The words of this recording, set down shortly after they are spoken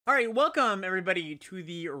All right, welcome everybody to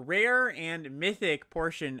the rare and mythic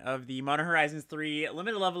portion of the Modern Horizons 3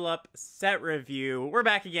 limited level up set review. We're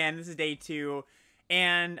back again. This is day 2,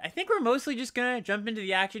 and I think we're mostly just gonna jump into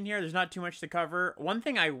the action here. There's not too much to cover. One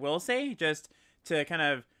thing I will say, just to kind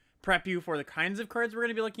of prep you for the kinds of cards we're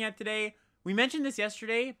gonna be looking at today. We mentioned this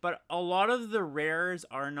yesterday, but a lot of the rares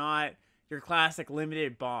are not your classic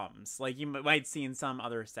limited bombs like you might see in some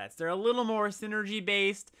other sets. They're a little more synergy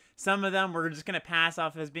based. Some of them we're just going to pass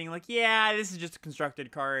off as being like, yeah, this is just a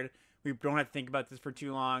constructed card. We don't have to think about this for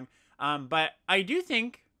too long. But I do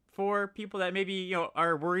think for people that maybe,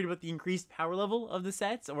 are worried about the increased power level of the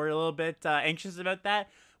sets or a little bit anxious about that,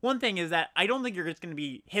 one thing is that I don't think you're just going to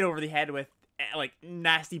be hit over the head with like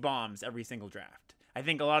nasty bombs every single draft. I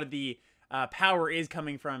think a lot of the power is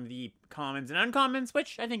coming from the commons and uncommons,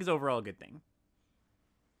 which I think is overall a good thing.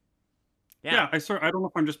 Yeah, I don't know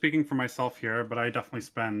if I'm just speaking for myself here, but I definitely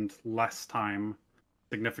spend less time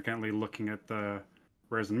significantly looking at the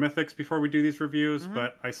rares and mythics before we do these reviews,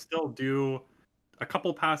 but I still do a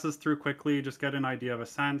couple passes through quickly, just get an idea of a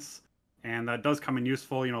sense, and that does come in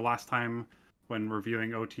useful. Last time when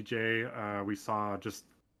reviewing OTJ, we saw just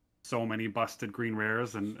so many busted green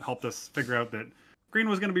rares and helped us figure out that green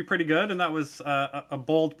was going to be pretty good, and that was a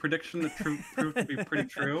bold prediction that proved to be pretty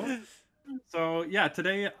true. So yeah,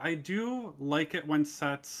 today I do like it when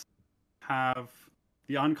sets have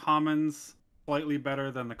the uncommons slightly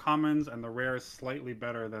better than the commons and the rares slightly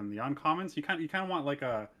better than the uncommons. You kind of want like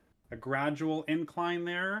a gradual incline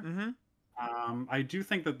there. I do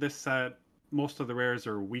think that this set, most of the rares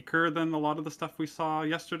are weaker than a lot of the stuff we saw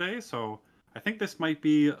yesterday. So I think this might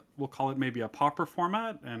be, we'll call it maybe a pauper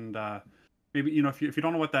format, and maybe, if you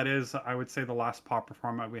don't know what that is, I would say the last pauper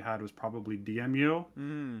format we had was probably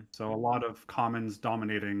DMU. So a lot of commons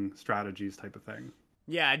dominating strategies type of thing.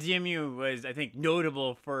 Yeah, DMU was, I think,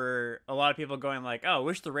 notable for a lot of people going like, oh,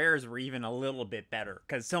 wish the rares were even a little bit better.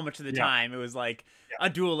 Because so much of the time it was like a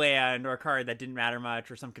dual land or a card that didn't matter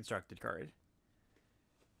much or some constructed card.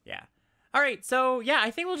 Yeah. All right, so yeah, I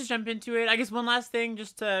think we'll just jump into it. I guess one last thing,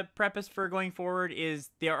 just to prep us for going forward, is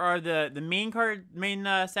there are the main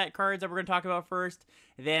set cards that we're gonna talk about first.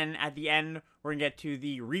 Then at the end, we're gonna get to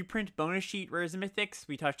the reprint bonus sheet, rares and mythics.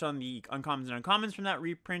 We touched on the uncommons and uncommons from that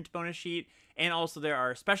reprint bonus sheet, and also there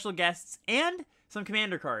are special guests and some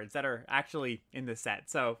commander cards that are actually in this set.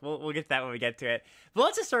 So we'll get to that when we get to it. But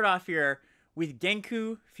let's just start off here with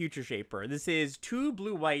Genku Future Shaper. This is 2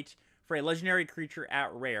 blue-white. For a legendary creature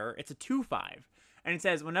at rare. It's a 2/5. And it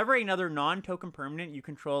says, whenever another non-token permanent you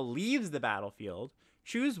control leaves the battlefield,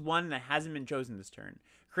 choose one that hasn't been chosen this turn.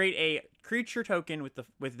 Create a creature token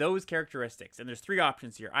with those characteristics. And there's 3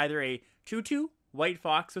 options here. Either a 2/2 white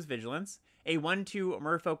fox with vigilance, a 1/2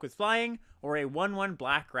 merfolk with flying, or a 1/1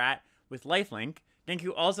 black rat with lifelink.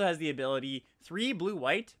 Genku also has the ability 3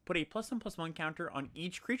 blue-white, put a +1/+1 counter on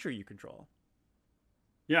each creature you control.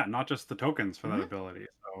 Yeah, not just the tokens for that ability.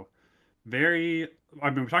 So we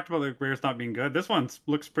talked about the rares not being good. This one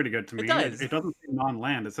looks pretty good to me. It doesn't say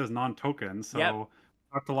non-land, it says non-token. So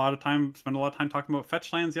spent a lot of time talking about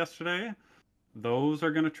fetch lands yesterday. Those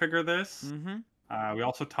are going to trigger this. We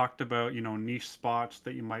also talked about, niche spots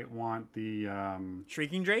that you might want the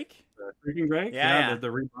Shrieking Drake? The Shrieking Drake,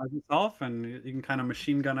 the revive itself, and you can kind of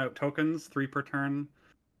machine gun out tokens 3 per turn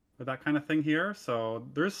with that kind of thing here. So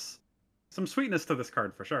there's some sweetness to this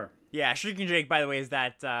card for sure. Yeah, Shrieking Drake, by the way, is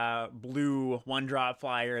that blue 1-drop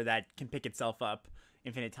flyer that can pick itself up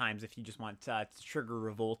infinite times if you just want to trigger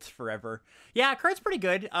Revolt forever. Yeah, card's pretty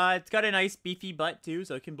good. It's got a nice beefy butt too,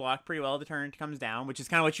 so it can block pretty well the turn it comes down, which is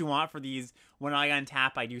kind of what you want for these when I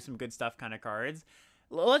untap, I do some good stuff kind of cards.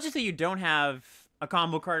 Let's just say you don't have a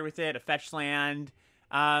combo card with it, a fetch land.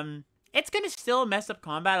 It's going to still mess up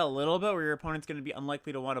combat a little bit where your opponent's going to be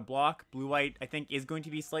unlikely to want to block. Blue-white, I think, is going to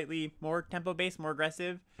be slightly more tempo-based, more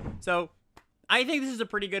aggressive. So I think this is a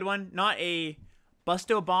pretty good one. Not a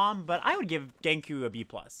busto bomb, but I would give Genku a B+.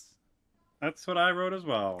 That's what I wrote as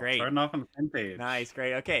well. Great. Starting off on the same page. Nice,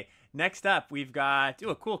 great. Okay, next up, we've got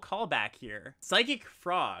a cool callback here. Psychic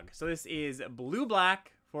Frog. So this is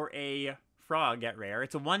blue-black for a frog at rare.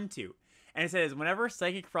 It's a 1/2. And it says, whenever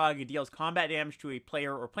Psychic Frog deals combat damage to a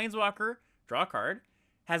player or planeswalker, draw a card.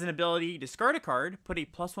 Has an ability, discard a card, put a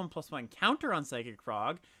 +1/+1 counter on Psychic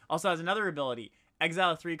Frog. Also has another ability,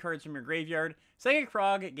 exile 3 cards from your graveyard. Psychic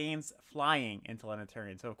Frog gains flying until end of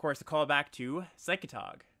turn. So, of course, a callback to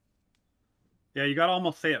Psychotog. Yeah, you gotta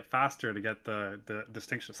almost say it faster to get the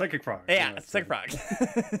distinction. Psychic Frog. Yeah, Psychic Frog.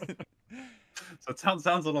 So it sounds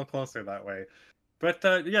a little closer that way. But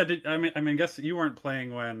yeah, I guess you weren't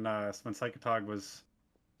playing when Psychotog was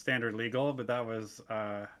standard legal, but that was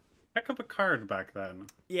heck of a card back then.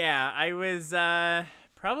 Yeah, I was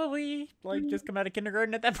probably like just come out of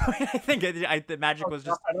kindergarten at that point. I think the magic was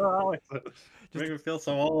just I know. just Make me feel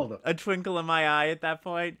so old. a twinkle in my eye at that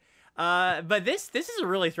point. But this is a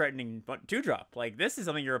really threatening 2-drop. Like, this is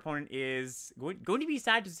something your opponent is going to be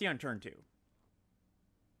sad to see on turn 2.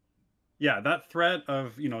 Yeah, that threat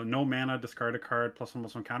of, no mana, discard a card,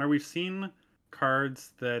 +1/+1 counter. We've seen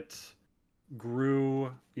cards that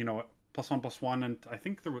grew, +1/+1, and I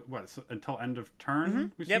think there was until end of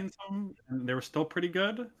turn. We've seen some, and they were still pretty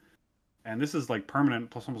good. And this is like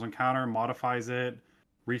permanent +1/+1 counter, modifies it,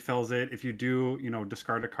 refills it. If you do,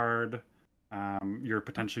 discard a card, you're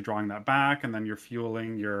potentially drawing that back, and then you're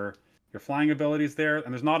fueling your flying abilities there.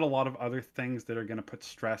 And there's not a lot of other things that are going to put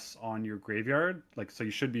stress on your graveyard. So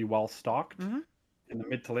you should be well stocked in the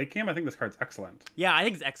mid to late game. I think this card's excellent. Yeah, I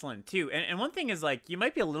think it's excellent too. And one thing is, like, you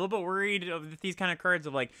might be a little bit worried of these kind of cards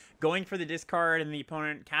of like going for the discard and the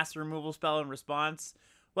opponent casts a removal spell in response.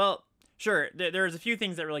 Well, sure, there's a few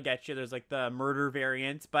things that really get you. There's like the murder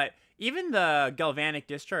variant, but even the galvanic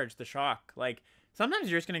discharge, the shock, like, sometimes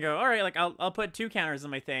you're just going to go, all right, like, I'll put 2 counters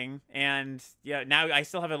on my thing, and yeah, now I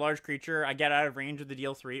still have a large creature. I get out of range of the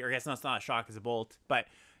deal 3, or I guess it's not a shock, it's a bolt, but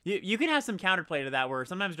you can have some counterplay to that where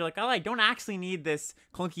sometimes you're like, oh, I don't actually need this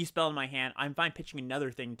clunky spell in my hand. I'm fine pitching another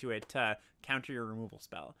thing to it to counter your removal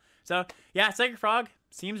spell. So, yeah, Psychic Frog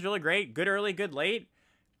seems really great. Good early, good late.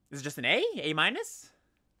 Is it just an A? A minus?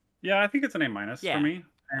 Yeah, I think it's an A- for me.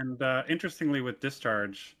 And interestingly, with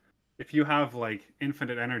Discharge, if you have like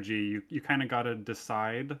infinite energy, you kind of got to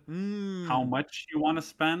decide how much you want to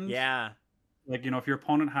spend. Yeah. Like, if your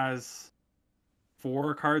opponent has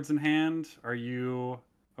 4 cards in hand, are you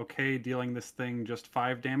okay dealing this thing just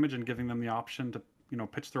 5 damage and giving them the option to,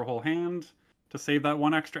 pitch their whole hand to save that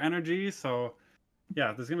 1 extra energy? So,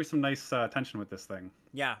 yeah, there's going to be some nice tension with this thing.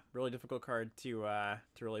 Yeah, really difficult card to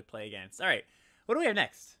really play against. All right, what do we have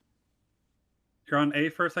next? You're on A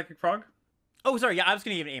for Psychic Frog? Oh, sorry. Yeah, I was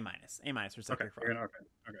going to give it A-. A- for Psychic Frog.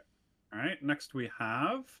 Okay. All right. Next we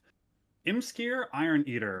have Imskir Iron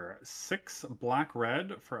Eater. 6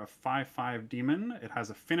 black-red for a 5/5 demon. It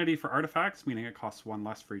has affinity for artifacts, meaning it costs 1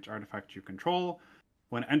 less for each artifact you control.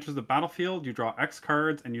 When it enters the battlefield, you draw X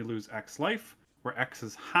cards and you lose X life, where X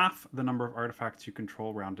is half the number of artifacts you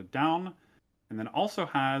control rounded down. And then also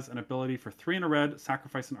has an ability for 3 in a red,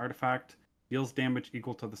 sacrifice an artifact, deals damage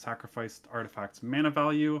equal to the sacrificed artifact's mana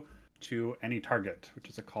value to any target, which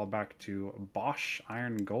is a callback to Bosch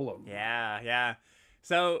Iron Golem. Yeah.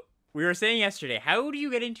 So we were saying yesterday, how do you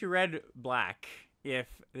get into red-black if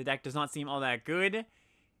the deck does not seem all that good?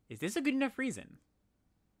 Is this a good enough reason?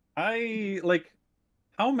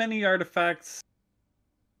 How many artifacts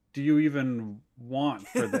do you even want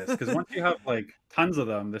for this? Because once you have tons of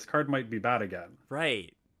them, this card might be bad again.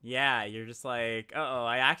 Right. Yeah, you're just like, uh-oh,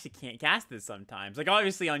 I actually can't cast this sometimes. Like,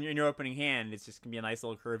 obviously, in your opening hand, it's just going to be a nice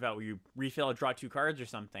little curve out where you refill, draw 2 cards or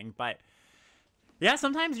something. But, yeah,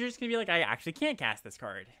 sometimes you're just going to be like, I actually can't cast this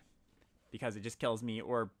card because it just kills me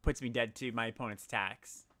or puts me dead to my opponent's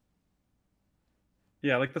attacks.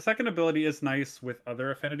 Yeah, the second ability is nice with other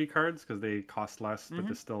affinity cards because they cost less, but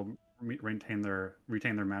they still retain their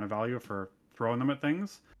mana value for throwing them at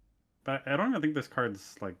things. But I don't even think this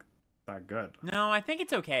card's, that good. No, I think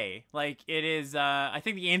it's okay. It is, I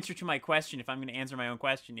think the answer to my question, if I'm going to answer my own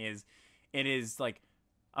question, is it is,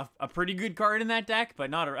 a pretty good card in that deck, but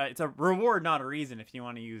not it's a reward, not a reason, if you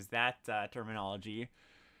want to use that terminology.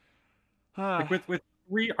 With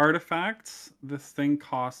 3 artifacts, this thing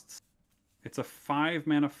costs... It's a 5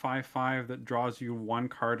 mana 5/5 that draws you 1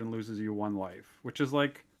 card and loses you 1 life, which is a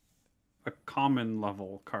common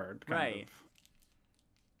level card, kind of.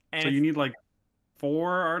 And so you need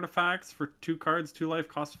 4 artifacts for 2 cards, 2 life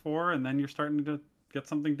costs 4, and then you're starting to get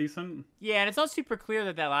something decent. Yeah, and it's not super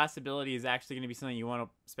clear that last ability is actually going to be something you want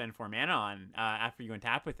to spend 4 mana on after you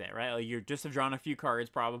untap with it, right? You just have drawn a few cards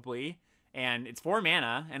probably, and it's 4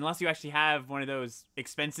 mana. Unless you actually have one of those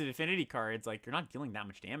expensive affinity cards, you're not dealing that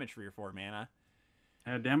much damage for your 4 mana.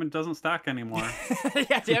 Damage doesn't stack anymore.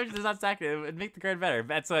 Yeah, damage does not stack. It would make the card better.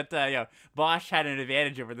 That's what Bosch had an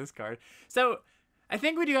advantage over this card. So I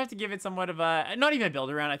think we do have to give it somewhat of a, not even a build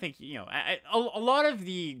around. I think, a lot of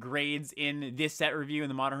the grades in this set review, in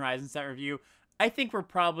the Modern Horizons set review, I think we're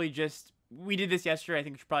probably just, we did this yesterday, I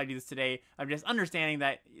think we should probably do this today. I'm just understanding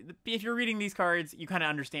that if you're reading these cards, you kind of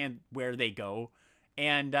understand where they go.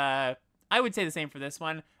 And I would say the same for this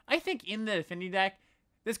one. I think in the Affinity deck,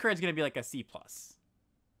 this card's going to be a C+.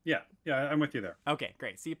 Yeah, I'm with you there. Okay,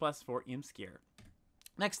 great. C+ for Imskir.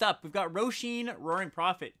 Next up, we've got Roshin, Roaring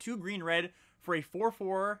Prophet, 2 green-red, for a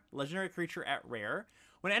 4/4 legendary creature at rare.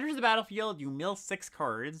 When it enters the battlefield, you mill 6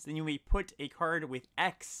 cards, then you may put a card with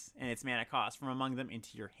X in its mana cost from among them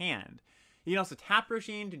into your hand. You can also tap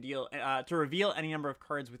Roshin to reveal any number of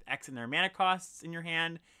cards with X in their mana costs in your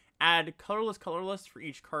hand. Add colorless for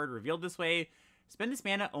each card revealed this way. Spend this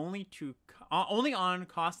mana only on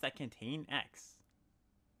costs that contain X.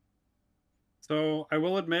 So I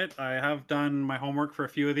will admit I have done my homework for a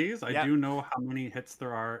few of these. I Yep. do know how many hits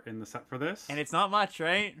there are in the set for this. And it's not much,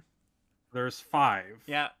 right? There's 5.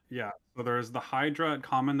 Yeah. Yeah. So there's the Hydra at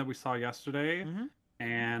common that we saw yesterday,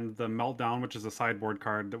 and the Meltdown, which is a sideboard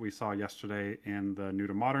card that we saw yesterday in the New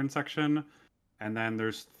to Modern section. And then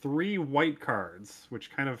there's 3 white cards,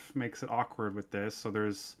 which kind of makes it awkward with this. So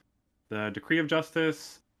there's the Decree of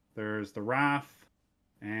Justice, there's the Wrath,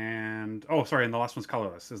 and and the last one's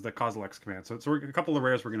Colorless, is the Kozilek's command. So a couple of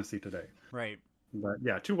rares we're going to see today. Right. But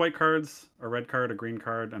yeah, 2 white cards, a red card, a green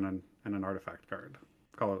card, and an artifact card,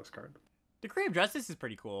 colorless card. Decree of Justice is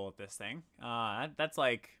pretty cool with this thing. That's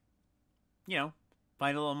like,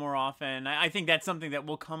 find a little more often. I think that's something that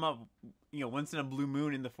will come up, once in a blue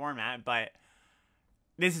moon in the format, but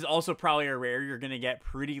this is also probably a rare you're going to get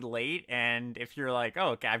pretty late, and if you're like, oh,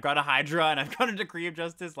 okay, I've got a Hydra and I've got a Decree of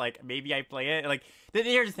Justice, like, maybe I play it. Like,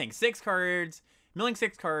 here's the thing, 6 cards, milling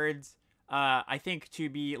 6 cards, I think to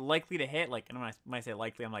be likely to hit, like, and when I say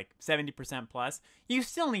likely, I'm like 70% plus, you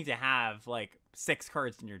still need to have, like, 6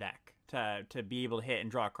 cards in your deck to be able to hit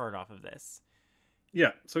and draw a card off of this.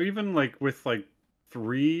 Yeah, so even, like, with, like,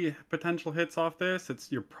 3 potential hits off this,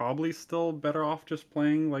 you're probably still better off just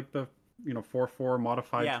playing, like, the 4/4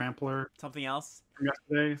 modified trampler, something else from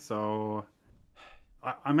yesterday. So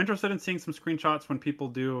I'm interested in seeing some screenshots when people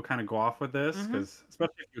do kind of go off with this, because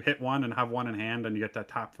especially if you hit one and have one in hand and you get that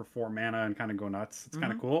tap for 4 mana and kind of go nuts, it's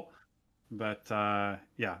kind of cool. But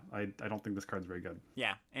yeah, I don't think this card's very good.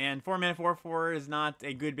 Yeah, and 4 mana 4/4 is not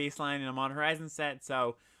a good baseline in a Modern Horizon set,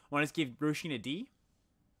 so want to give Roshin a D?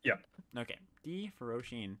 Yeah. Okay, D for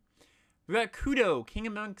Roshin. We got Kudo, King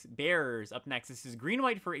Amongst Bears, up next. This is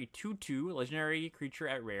green-white for a 2/2 legendary creature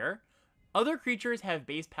at rare. Other creatures have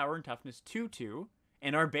base power and toughness 2/2,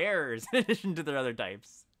 and are bears in addition to their other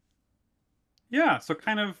types. Yeah, so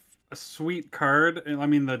kind of a sweet card. I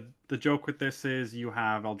mean, the joke with this is you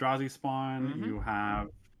have Eldrazi spawn, you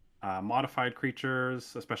have modified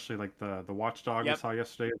creatures, especially like the Watchdog we saw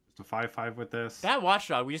yesterday. It's a 5/5 with this. That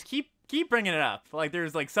Watchdog, we just keep bringing it up. Like,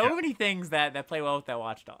 there's like so many things that play well with that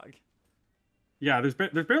Watchdog. Yeah, there's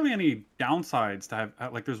barely any downsides to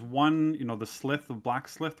have. Like, there's one, the Slith, the Black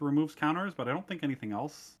Slith removes counters, but I don't think anything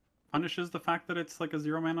else punishes the fact that it's like a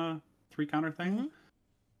 0 mana 3 counter thing.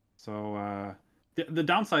 So the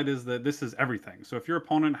downside is that this is everything. So if your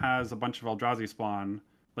opponent has a bunch of Eldrazi spawn,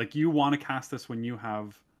 like, you want to cast this when you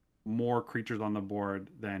have more creatures on the board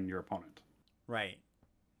than your opponent. Right.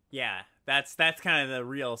 Yeah, that's kind of the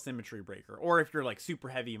real symmetry breaker. Or if you're like super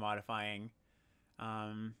heavy modifying.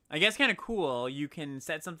 I guess kind of cool. You can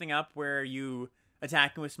set something up where you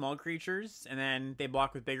attack with small creatures, and then they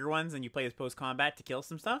block with bigger ones, and you play as post-combat to kill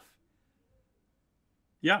some stuff.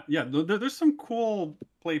 Yeah. There's some cool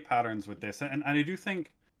play patterns with this, and I do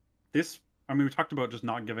think this. I mean, we talked about just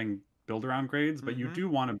not giving build-around grades, but you do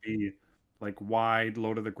want to be like wide,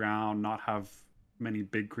 low to the ground, not have many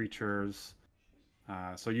big creatures.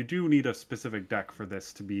 So you do need a specific deck for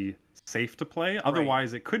this to be safe to play.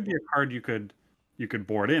 Otherwise, it could be a card you could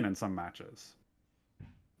board in some matches,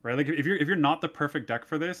 right? Like, if you're not the perfect deck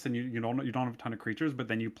for this, and you don't have a ton of creatures, but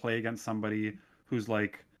then you play against somebody who's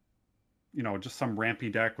like, just some rampy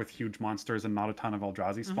deck with huge monsters and not a ton of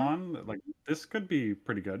Eldrazi spawn, like, this could be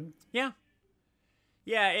pretty good. Yeah,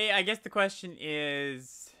 I guess the question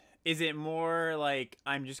is it more like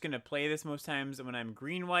I'm just gonna play this most times when I'm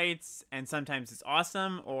green whites, and sometimes it's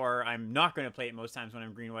awesome, or I'm not gonna play it most times when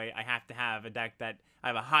I'm green white? I have to have a deck that I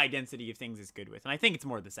have a high density of things is good with, and I think it's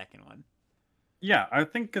more the second one. Yeah, I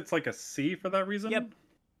think it's like a C for that reason. Yep.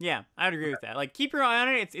 Yeah, I'd agree with that. Like, keep your eye on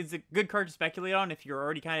it. It's a good card to speculate on if you're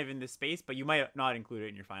already kind of in this space, but you might not include it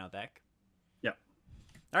in your final deck. Yeah.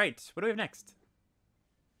 All right, what do we have next?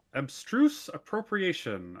 Abstruse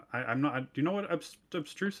Appropriation. I'm not. Do you know what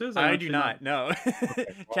abstruse is? I do not. No. Okay,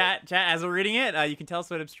 well, chat. As we're reading it, you can tell us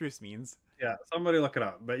what abstruse means. Yeah, somebody look it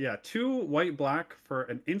up. But yeah, 2 white-black for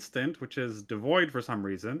an instant, which is devoid for some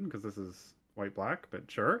reason, because this is white-black, but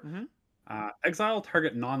sure. Exile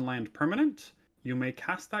target non-land permanent. You may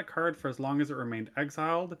cast that card for as long as it remained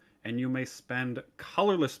exiled, and you may spend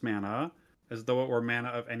colorless mana as though it were mana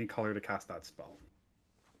of any color to cast that spell.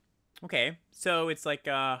 Okay, so it's like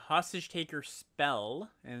a hostage taker spell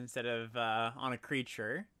instead of on a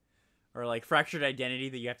creature, or like fractured identity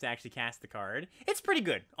that you have to actually cast the card. It's pretty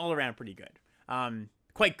good, all around pretty good.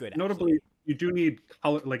 Quite good. Notably, actually. You do need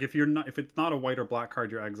color. Like, if it's not a white or black card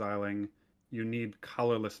you're exiling, you need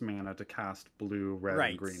colorless mana to cast blue, red,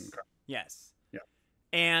 and green cards. Yes. Yeah.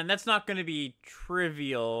 And that's not going to be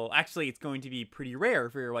trivial. Actually, it's going to be pretty rare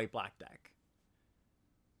for your white-black deck.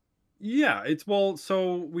 Yeah, it's well.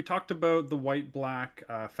 So we talked about the white-black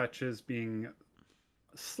fetches being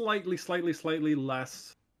slightly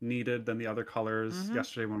less needed than the other colors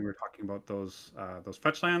yesterday when we were talking about those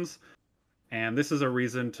fetch lands, and this is a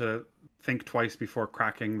reason to think twice before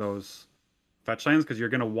cracking those fetch lands because you're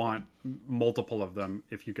going to want multiple of them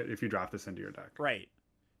if you draft this into your deck. Right.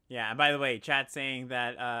 Yeah, and by the way, chat saying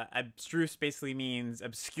that abstruse basically means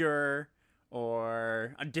obscure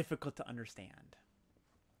or difficult to understand.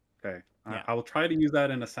 Okay, Yeah. I will try to use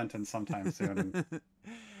that in a sentence sometime soon.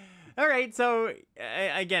 All right, so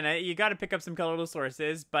again, you got to pick up some colorless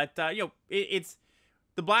sources, but it's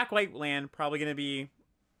the black-white land probably going to be,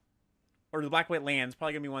 or the black-white lands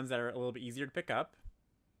probably going to be ones that are a little bit easier to pick up.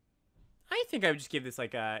 I think I would just give this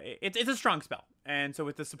like it's a strong spell, and so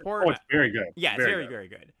with the support, Oh, it's very good. Yeah, it's very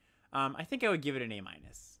good. I think I would give it an A-.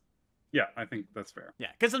 Yeah, I think that's fair. Yeah,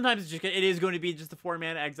 because sometimes it is going to be just a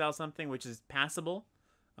 4-mana exile something, which is passable.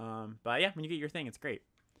 But yeah, when you get your thing, it's great.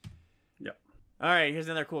 Yep. All right, here's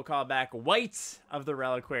another cool callback. White of the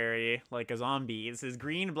Reliquary, like a zombie. This is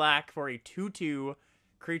green-black for a 2/2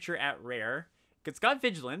 creature at rare. It's got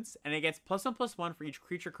Vigilance, and it gets +1/+1 for each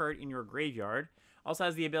creature card in your graveyard. Also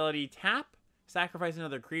has the ability tap, sacrifice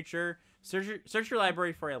another creature, search your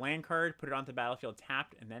library for a land card, put it onto the battlefield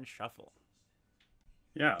tapped, and then shuffle.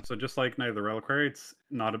 Yeah, so just like Knight of the Reliquary, it's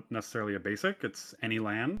not necessarily a basic, it's any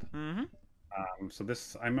land. Mm-hmm. So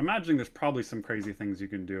this, I'm imagining there's probably some crazy things you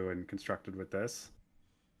can do and constructed with this.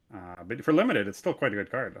 But for limited, it's still quite a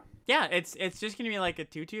good card. Yeah, it's just going to be like a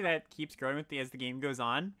 2/2 that keeps growing as the game goes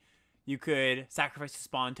on. You could sacrifice a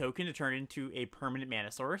spawn token to turn into a permanent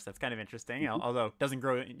mana source. That's kind of interesting. Although it doesn't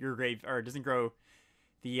grow in your grave, or it doesn't grow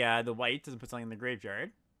the white, doesn't put something in the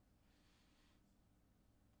graveyard.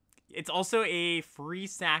 It's also a free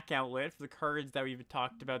sack outlet for the cards that we've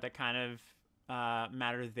talked about that kind of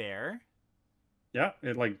matter there. Yeah,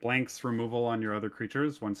 it like blanks removal on your other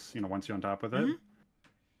creatures once you're on top with it.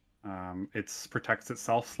 It protects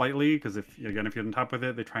itself slightly because if you're on top with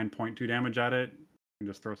it, they try and point 2 damage at it. You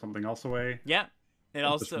can just throw something else away. Yeah, it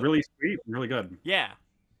also just really sweet, really good. Yeah,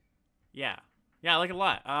 I like it a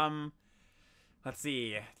lot. Let's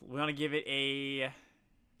see. We want to give it a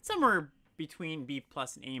somewhere between B+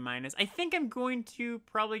 and A-. I think I'm going to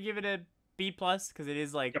probably give it a B+ because it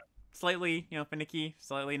is like slightly, finicky,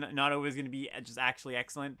 slightly not always going to be just actually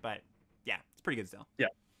excellent, but yeah, it's pretty good still. Yeah,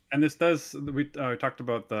 and this does. We talked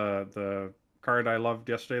about the card I loved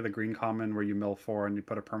yesterday, the green common where you mill 4 and you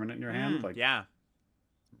put a permanent in your hand. Like yeah,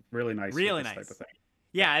 really nice. Really nice nice. type of thing.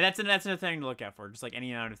 Yeah, that's another thing to look out for. Just like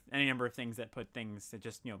any number of things that put things that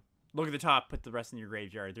just look at the top, put the rest in your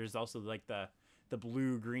graveyard. There's also like the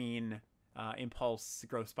blue-green impulse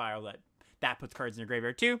growth spiral that puts cards in your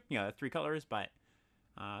graveyard too. 3 colors, but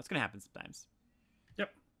it's gonna happen sometimes.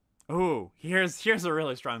 Yep. Oh, here's a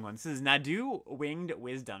really strong one. This is Nadu Winged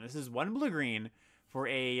Wisdom. This is 1 blue-green for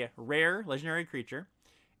a rare legendary creature.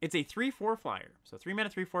 It's a 3/4 flyer, so 3-mana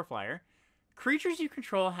 3/4 flyer. Creatures you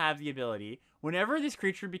control have the ability, whenever this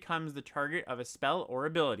creature becomes the target of a spell or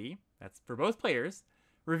ability, that's for both players,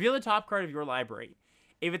 reveal the top card of your library.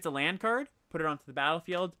 If it's a land card, put it onto the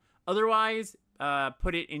battlefield. Otherwise,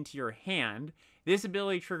 put it into your hand. This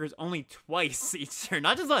ability triggers only twice each turn.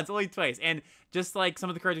 Not just once, only twice. And just like some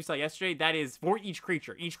of the cards we saw yesterday, that is for each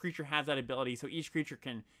creature. Each creature has that ability, so each creature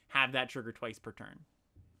can have that trigger twice per turn.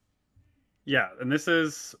 Yeah, and this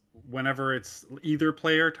is whenever it's either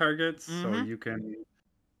player targets, so you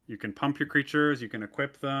can pump your creatures, you can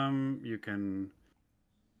equip them, you can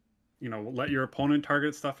let your opponent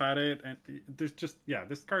target stuff at it, and there's just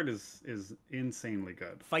this card is insanely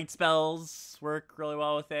good. Fight spells work really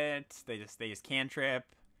well with it. They just cantrip,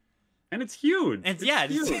 and it's huge. It's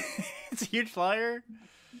huge. It's a huge flyer.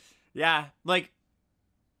 Yeah, like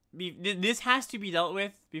this has to be dealt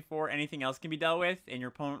with before anything else can be dealt with, and your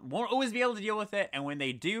opponent won't always be able to deal with it. And when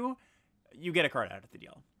they do, you get a card out of the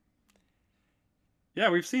deal. Yeah,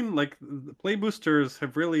 we've seen like the play boosters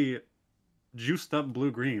have really juiced up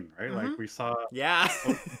blue-green, right? Like we saw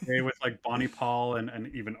with like Bonnie Paul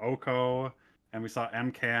and even Oko, and we saw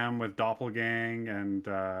MCAM with Doppelgang and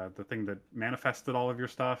the thing that manifested all of your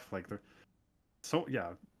stuff. Like so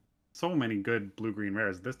many good blue-green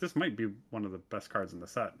rares. This might be one of the best cards in the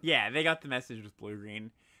set. Yeah, they got the message with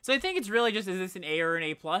blue-green. So I think it's really just, is this an A or an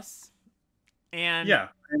A+? And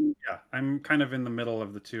I'm kind of in the middle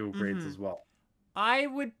of the 2 grades as well. I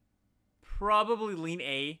would probably lean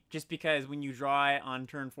A, just because when you draw it on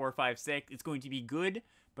turn 4, 5, 6, it's going to be good,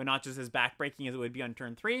 but not just as backbreaking as it would be on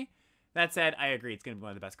turn 3. That said, I agree, it's going to be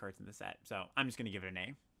one of the best cards in the set, so I'm just going to give it an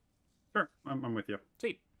A. Sure, I'm with you.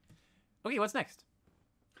 Sweet. Okay, what's next?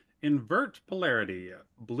 Invert polarity.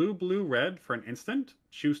 Blue, blue, red for an instant.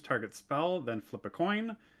 Choose target spell, then flip a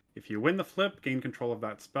coin. If you win the flip, gain control of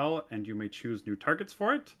that spell, and you may choose new targets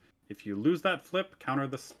for it. If you lose that flip, counter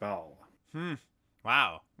the spell.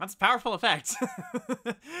 Wow, that's a powerful effect.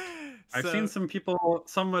 I've seen some people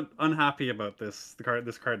somewhat unhappy about this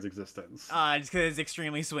card's existence. Just because it's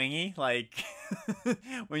extremely swingy. Like,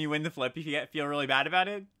 when you win the flip, you feel really bad about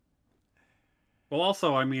it. Well,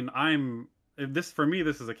 also, I mean, for me,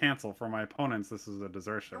 this is a cancel. For my opponents, this is a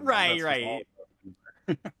desertion. Right.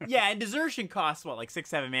 Yeah, and desertion costs what, like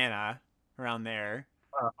 6-7 mana around there.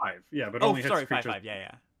 5. Yeah, but only hits creatures. 5.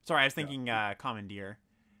 Yeah. Sorry, I was thinking Commandeer.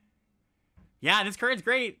 Yeah, this card's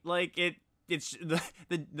great. Like it's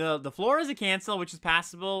the floor is a cancel, which is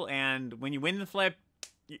passable, and when you win the flip,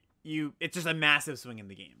 it's just a massive swing in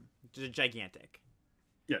the game. Just gigantic.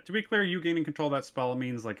 Yeah, to be clear, you gaining control of that spell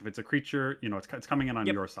means like if it's a creature, it's coming in on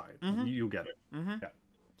your side. You get it. Yeah.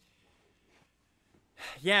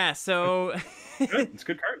 Yeah. So good. It's a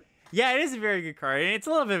good card. Yeah, it is a very good card, and it's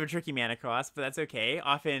a little bit of a tricky mana cost, but that's okay.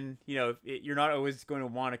 Often, you're not always going to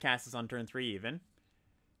want to cast this on turn 3 even.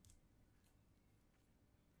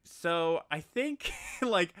 So I think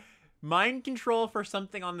like mind control for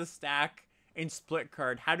something on the stack and split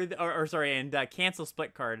card. How do and cancel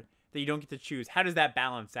split card that you don't get to choose. How does that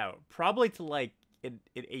balance out? Probably to like an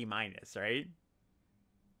A-, right? I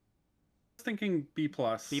was thinking B+.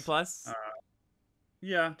 B+.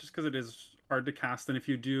 Yeah, just because it is hard to cast, and if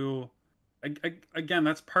you do, again,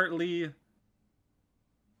 that's partly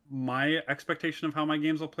my expectation of how my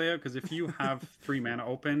games will play out. Because if you have 3 mana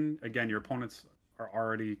open, again, your opponents are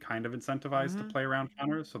already kind of incentivized to play around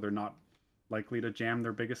counters, so they're not likely to jam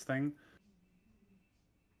their biggest thing.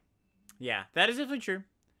 Yeah, that is definitely true.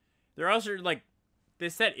 They're also like,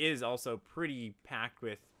 this set is also pretty packed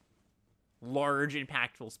with large,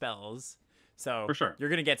 impactful spells. So for sure, you're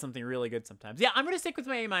gonna get something really good sometimes. Yeah, I'm gonna stick with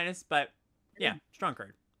my A-, but yeah, strong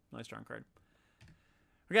card, nice strong card.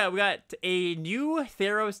 We got a new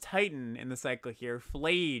Theros Titan in the cycle here,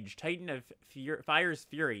 Flage, Titan of Fire's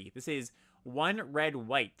Fury. This is 1 red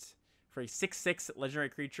white for a 6/6 legendary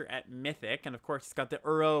creature at Mythic, and of course it's got the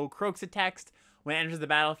Uro Croxa text. When it enters the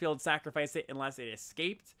battlefield, sacrifice it unless it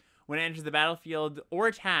escaped. When it enters the battlefield or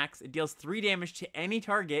attacks, it deals 3 damage to any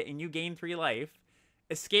target, and you gain 3 life.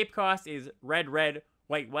 Escape cost is red, red,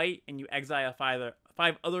 white, white, and you exile 5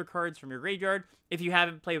 other cards from your graveyard. If you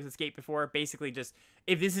haven't played with Escape before, basically just,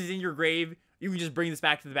 if this is in your grave, you can just bring this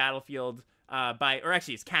back to the battlefield or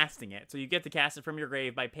actually it's casting it. So you get to cast it from your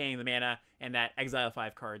grave by paying the mana and that exile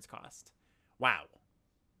 5 cards cost. Wow.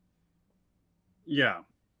 Yeah.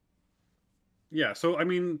 Yeah, so I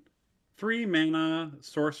mean, 3 mana,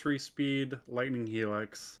 sorcery speed, lightning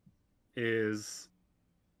helix is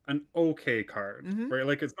an okay card, right?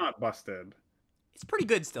 Like it's not busted. It's pretty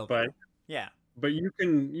good still, but though. Yeah. But you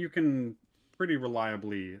can pretty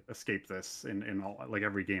reliably escape this in all, like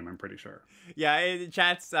every game, I'm pretty sure. Yeah,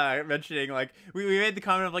 chat's mentioning like we made the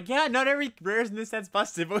comment of like, yeah, not every rares in this set's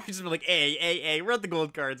busted, but we just like we're at the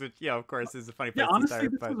gold cards, which of course is a funny place honestly,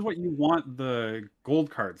 to start. This is what you want the gold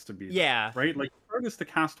cards to be. Yeah. Right? Like the hardest to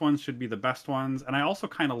cast ones should be the best ones. And I also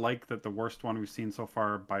kind of like that the worst one we've seen so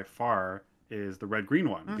far by far is the red-green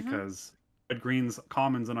one, because red-green's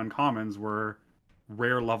commons and uncommons were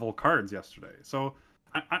rare level cards yesterday. So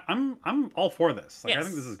I'm all for this. Like, yes. I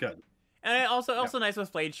think this is good. And also nice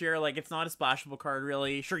with Flage here. Like, it's not a splashable card,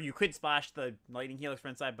 really. Sure, you could splash the Lightning Helix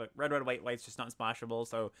front side, but red, red, white, white's just not splashable,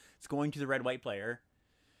 so it's going to the red-white player.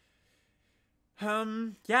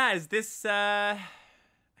 Yeah, is this, I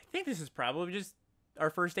think this is probably just our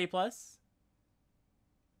first A+.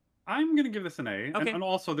 I'm gonna give this an A. Okay. And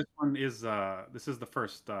also this one is, this is the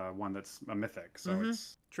first one that's a Mythic, so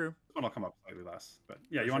it's... True. This one will come up slightly less. But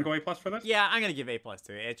yeah, you want to go A+ for this? Yeah, I'm going to give A+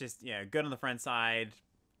 to it. It's just, good on the front side.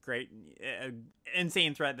 Great.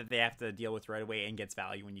 Insane threat that they have to deal with right away and gets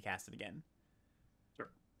value when you cast it again. Sure.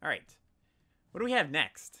 All right. What do we have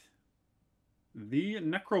next? The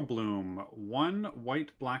Necrobloom. 1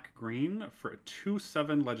 white, black, green for a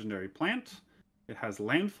 2/7 legendary plant. It has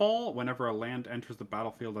landfall. Whenever a land enters the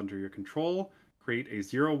battlefield under your control, create a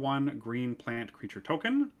 0/1 green plant creature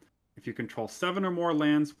token. If you control 7 or more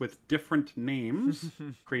lands with different names,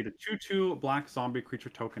 create a 2/2 black zombie creature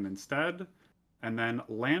token instead. And then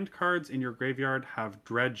land cards in your graveyard have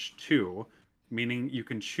Dredge 2, meaning you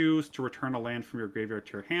can choose to return a land from your graveyard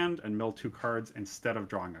to your hand and mill 2 cards instead of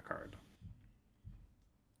drawing a card.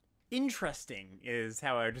 Interesting is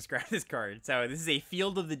how I would describe this card. So this is a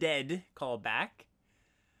Field of the Dead callback.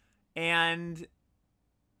 And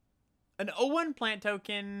an 0/1 plant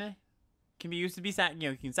token can be used to be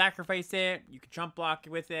you can sacrifice it. You can chump block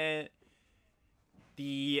with it.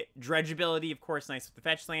 The dredge ability, of course, nice with the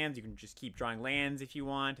fetch lands. You can just keep drawing lands if you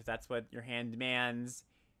want, if that's what your hand demands.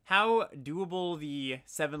 How doable the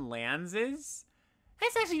 7 lands is?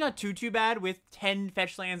 That's actually not too bad with 10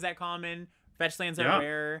 fetch lands at common. Fetch lands are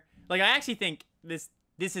rare. Like, I actually think this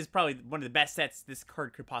is probably one of the best sets this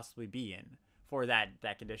card could possibly be in for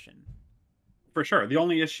that condition. For sure. The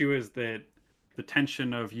only issue is that the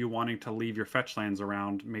tension of you wanting to leave your fetch lands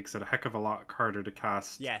around makes it a heck of a lot harder to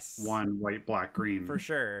cast one white, black, green. For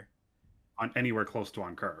sure. On anywhere close to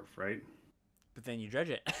on curve, right? But then you dredge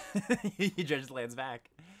it. You dredge the lands back.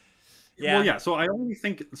 Yeah. Well, yeah. So I only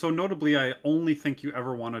think, notably, I only think you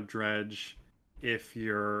ever want to dredge if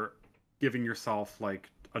you're giving yourself like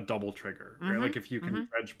a double trigger, right? Like if you can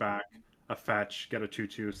dredge back a fetch, get a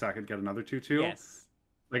 2/2, sack it, get another 2/2. Yes.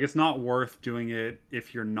 Like, it's not worth doing it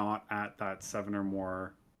if you're not at that 7 or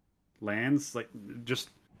more lands. Like,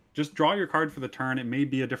 just draw your card for the turn. It may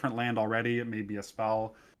be a different land already. It may be a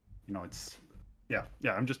spell. You know, it's yeah.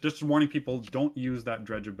 I'm just warning people, don't use that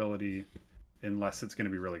dredge ability unless it's going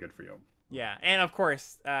to be really good for you. Yeah, and of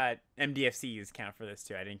course, MDFCs count for this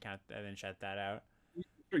too. I didn't shut that out.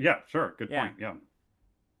 Yeah, sure. Good point. Yeah.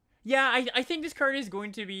 Yeah, I think this card is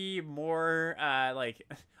going to be more like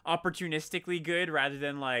opportunistically good rather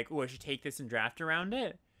than like, oh, I should take this and draft around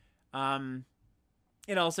it.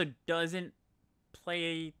 It also doesn't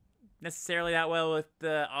play necessarily that well with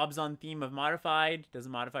the Obzon theme of modified.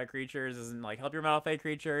 Doesn't modify creatures, doesn't like help your modified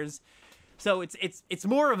creatures. So it's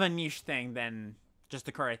more of a niche thing than just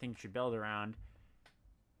the card I think you should build around.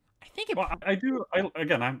 I think it. Well, I do.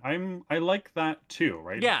 I like that too,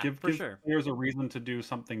 right? Yeah, give sure. Players a reason to do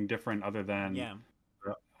something different other than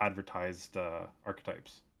advertised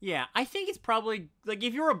archetypes. Yeah, I think it's probably like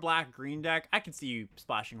if you're a black-green deck, I could see you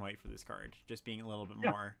splashing white for this card, just being a little bit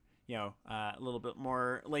more, a little bit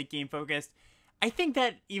more late game focused. I think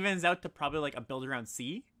that evens out to probably like a build around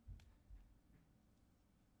C.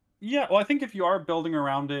 Yeah, well, I think if you are building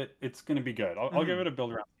around it, it's going to be good. I'll give it a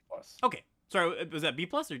build around C plus. Okay, sorry, was that B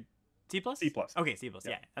plus or C plus? C plus. Okay, C plus.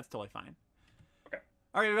 Yeah, that's totally fine. Okay.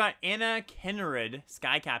 All right, we got Anna Kenrid,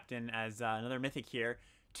 Sky Captain, as another mythic here.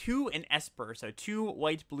 2 in Esper, so 2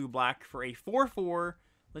 white, blue, black for a 4/4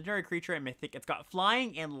 legendary creature at Mythic. It's got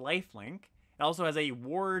flying and lifelink. It also has a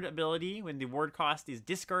ward ability. When the ward cost is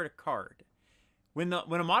discard a card. When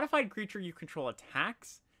a modified creature you control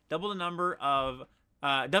attacks, double the number of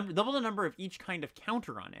each kind of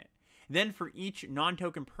counter on it. Then for each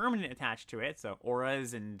non-token permanent attached to it, so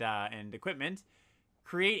auras and equipment,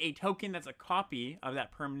 create a token that's a copy of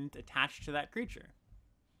that permanent attached to that creature.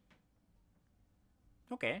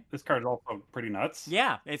 Okay. This card is also pretty nuts.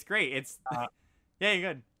 Yeah, it's great. It's yeah,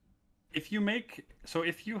 you're good. If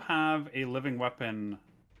you have a living weapon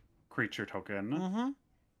creature token,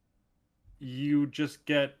 you just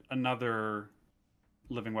get another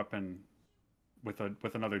living weapon with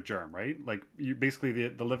another germ, right? Like, you basically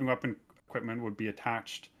the living weapon equipment would be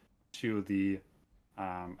attached to the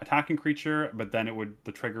attacking creature, but then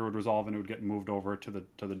the trigger would resolve and it would get moved over to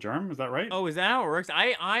the germ. Is that right? Oh, is that how it works?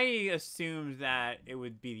 I assumed that it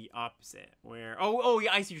would be the opposite, where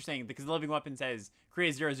yeah, I see what you're saying, because the living weapon says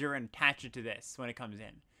create 0/0 and attach it to this when it comes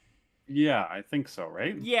in. Yeah, I think so,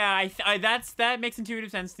 right? Yeah, that makes intuitive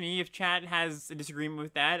sense to me. If chat has a disagreement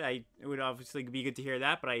with that, it would obviously be good to hear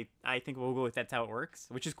that, but I think we'll go with that's how it works,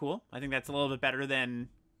 which is cool. I think that's a little bit better than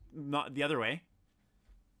not the other way.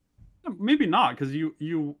 Maybe not, because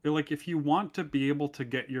you like, if you want to be able to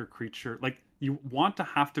get your creature, like, you want to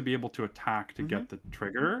have to be able to attack to get the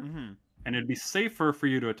trigger, and it'd be safer for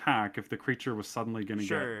you to attack if the creature was suddenly going to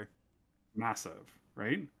get massive,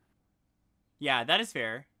 right? Yeah, that is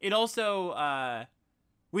fair. It also,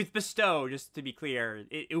 with Bestow, just to be clear,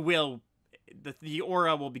 the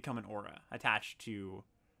aura will become an aura attached to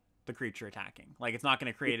the creature attacking. Like, it's not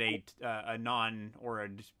going to create a non-aura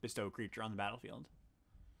Bestow creature on the battlefield.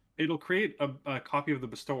 It'll create a copy of the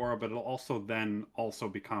Bestow aura, but it'll also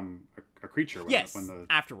become a creature when the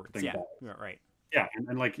afterwards. thing Yeah, falls. right. Yeah,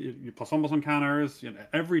 and like, you +1/+1 counters,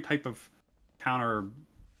 every type of counter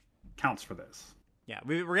counts for this. Yeah,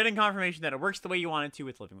 we're getting confirmation that it works the way you want it to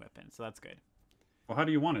with living weapon, so that's good. Well, how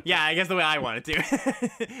do you want it to? Yeah, I guess the way I want it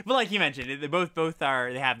to. But like you mentioned, they both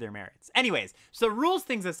they have their merits. Anyways, so rules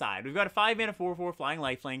things aside, we've got a 5-mana 4/4 flying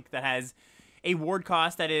lifelink that has a ward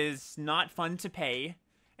cost that is not fun to pay,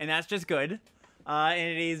 and that's just good. And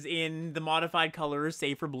it is in the modified colors,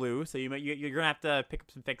 save for blue, so you're gonna have to pick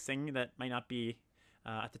up some fixing that might not be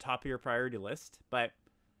at the top of your priority list. But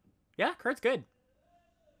yeah, card's good.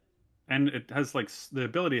 And it has, like, the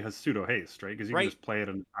ability has pseudo haste, right? Because you can just play it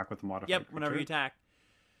and attack with the modified. Yep, whenever you attack.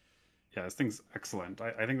 Yeah, this thing's excellent.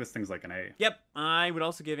 I think this thing's like an A. Yep, I would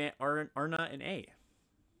also give Arna an A.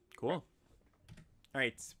 Cool. All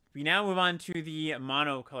right, we now move on to the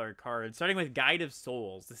mono-colored card, starting with Guide of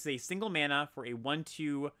Souls. This is a single mana for a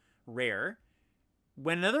 1/2 rare.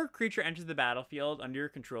 When another creature enters the battlefield under your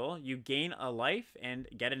control, you gain a life and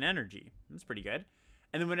get an energy. That's pretty good.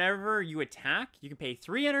 And then whenever you attack, you can pay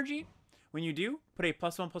 3 energy. When you do, put a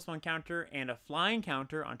 +1/+1 counter and a flying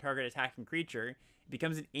counter on target attacking creature. It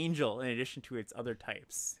becomes an angel in addition to its other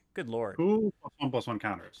types. Good lord. 2 +1/+1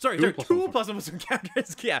 counters. Sorry, 2 +1/+1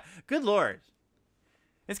 counters. Yeah, good lord.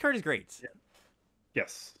 This card is great. Yeah.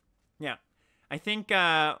 Yes. Yeah. I think,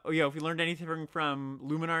 if we learned anything from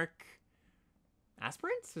Luminarch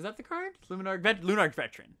Aspirants, is that the card? Lunarch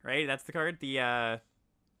Veteran, right? That's the card. The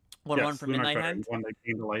 1/1 from Midnight Hunt. One that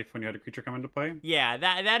gained a life when you had a creature come into play. Yeah,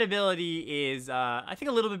 that ability is I think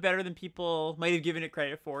a little bit better than people might have given it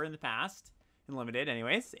credit for in the past, in Limited,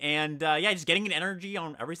 anyways. And yeah, just getting an energy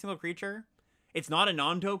on every single creature. It's not a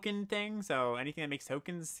non-token thing, so anything that makes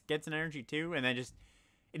tokens gets an energy too. And then just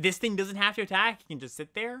this thing doesn't have to attack; it can just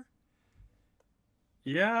sit there.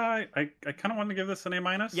 Yeah, I kind of want to give this an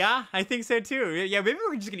A-. Yeah, I think so too. Yeah, maybe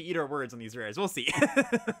we're just gonna eat our words on these rares. We'll see.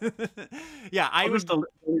 Yeah, I'll just delete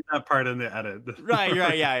that part in the edit. Right,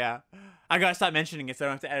 yeah. I gotta stop mentioning it so I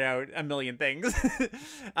don't have to edit out a million things.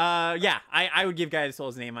 Yeah, I would give Guide of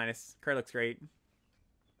Souls an A-. Card looks great.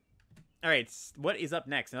 All right, what is up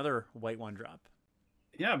next? Another white 1-drop.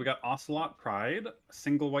 Yeah, we got Ocelot Pride,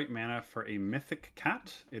 single white mana for a mythic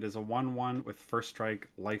cat. It is a 1/1 with first strike,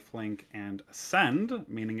 lifelink, and ascend,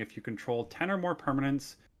 meaning if you control 10 or more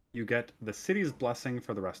permanents, you get the city's blessing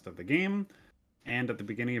for the rest of the game. And at the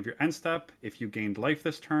beginning of your end step, if you gained life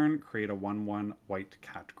this turn, create a 1/1 white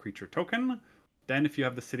cat creature token. Then if you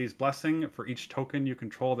have the city's blessing, for each token you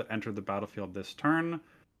control that entered the battlefield this turn,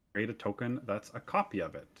 create a token that's a copy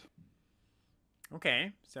of it.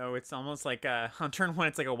 Okay, so it's almost like on turn 1,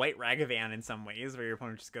 it's like a white Ragavan in some ways, where your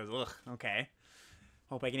opponent just goes, ugh, okay.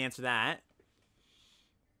 Hope I can answer that.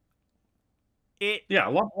 Yeah,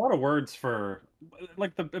 a lot of words for,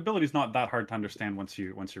 like, the ability's not that hard to understand once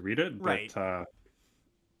you read it. But, right.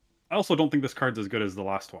 I also don't think this card's as good as the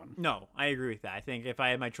last one. No, I agree with that. I think if I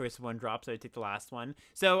had my choice of 1-drops, I'd take the last one.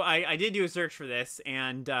 So I did do a search for this,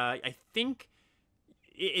 and I think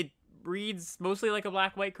it reads mostly like a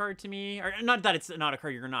black-white card to me. Or not that it's not a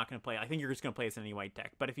card you're not going to play. I think you're just going to play this in any white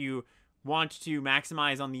deck. But if you want to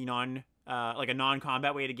maximize on the like a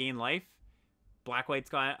non-combat way to gain life, black-white's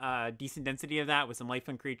got decent density of that with some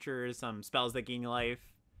lifelink creatures, some spells that gain life.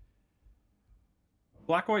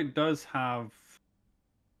 Black-white does have...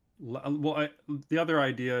 Well, the other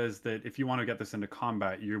idea is that if you want to get this into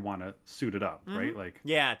combat, you want to suit it up, right? Like,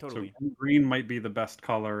 yeah, totally. So green might be the best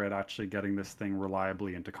color at actually getting this thing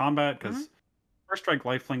reliably into combat, because first strike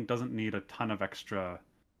lifelink doesn't need a ton of extra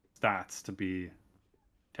stats to be,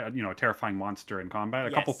 a terrifying monster in combat.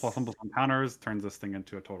 A couple +1/+1 counters turns this thing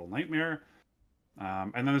into a total nightmare.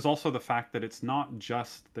 And then there's also the fact that it's not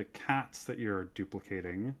just the cats that you're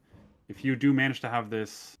duplicating. If you do manage to have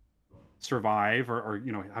this survive or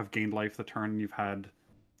have gained life the turn you've had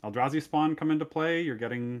Eldrazi spawn come into play, you're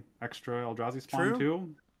getting extra Eldrazi spawn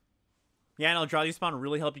too. Yeah, and Eldrazi spawn will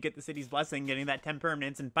really help you get the city's blessing, getting that 10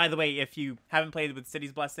 permanence. And by the way, if you haven't played with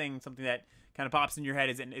city's blessing, something that kind of pops in your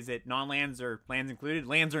head is it non-lands or lands included?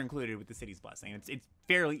 Lands are included with the city's blessing. It's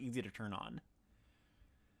fairly easy to turn on.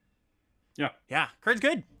 Yeah, card's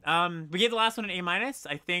good. We gave the last one an A-.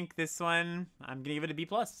 I think this one I'm gonna give it a B+.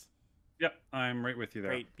 Yep, I'm right with you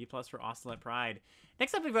there. Great, B+ for Ocelot Pride.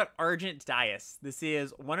 Next up, we've got Argent Dais. This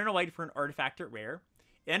is 1 and a white for an artifact at rare.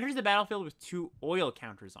 It enters the battlefield with 2 oil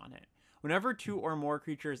counters on it. Whenever 2 or more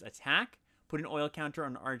creatures attack, put an oil counter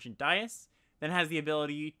on Argent Dais. Then it has the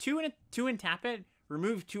ability to and tap it,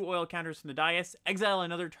 remove 2 oil counters from the dais, exile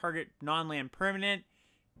another target non-land permanent.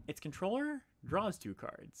 Its controller draws 2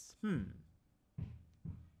 cards.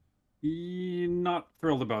 Not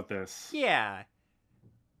thrilled about this. Yeah.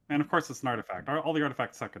 And of course, it's an artifact. All the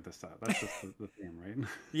artifacts suck at this set. That's just the theme, right?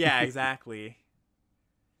 Yeah, exactly.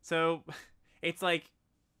 So, it's like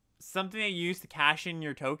something that you use to cash in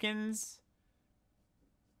your tokens.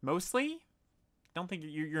 Mostly. Don't think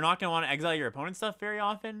you're not gonna want to exile your opponent's stuff very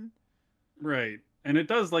often. Right, and it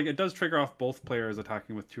does trigger off both players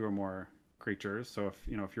attacking with 2 or more creatures. So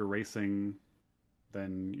if you're racing,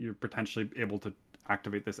 then you're potentially able to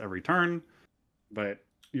activate this every turn, but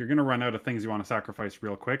you're going to run out of things you want to sacrifice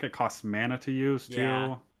real quick. It costs mana to use, too.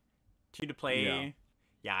 Yeah. 2 to play.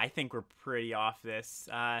 Yeah, I think we're pretty off this.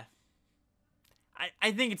 I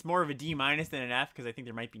think it's more of a D- than an F, because I think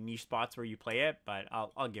there might be niche spots where you play it, but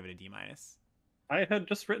I'll give it a D-. I had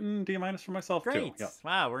just written D minus for myself too. Great. Yep.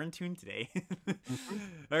 Wow, we're in tune today.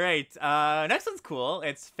 Mhm. All right. Next one's cool.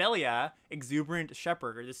 It's Felia, Exuberant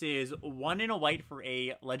Shepherd. This is 1 in a white for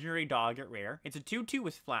a legendary dog at rare. It's a 2/2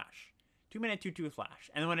 with flash. 2-mana 2/2 with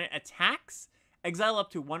flash. And when it attacks, exile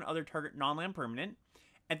up to one other target non-land permanent.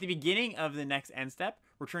 At the beginning of the next end step,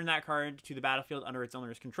 return that card to the battlefield under its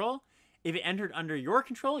owner's control. If it entered under your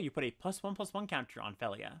control, you put a +1/+1 counter on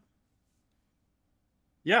Felia.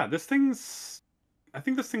 Yeah, this thing's. I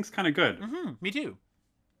think this thing's kind of good. Me too.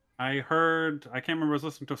 I heard. I can't remember. I was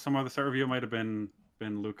listening to some other set review. It might have been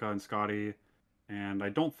Luca and Scotty, and I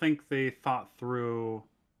don't think they thought through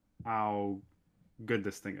how good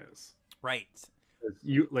this thing is. Right.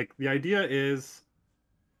 You like the idea is,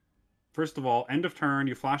 first of all, end of turn,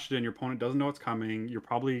 you flash it in, your opponent doesn't know it's coming. You're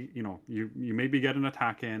probably, you maybe get an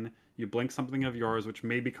attack in, you blink something of yours, which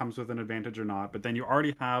maybe comes with an advantage or not, but then you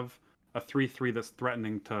already have a 3/3 that's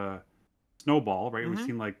threatening to snowball, right? We've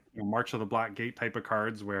seen like March of the Black Gate type of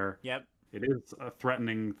cards where Yep. it is a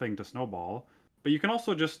threatening thing to snowball. But you can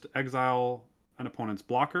also just exile an opponent's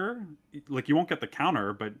blocker. Like you won't get the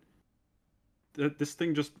counter, but this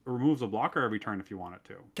thing just removes a blocker every turn if you want it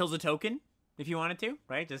to. Kills a token if you wanted to,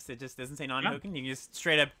 right? It just doesn't say non-token. You can just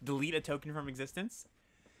straight up delete a token from existence.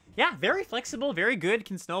 Yeah, very flexible, very good,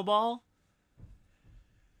 can snowball.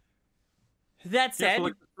 That said, so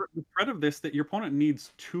like the threat of this that your opponent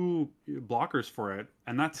needs 2 blockers for it,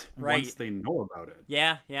 and that's once they know about it.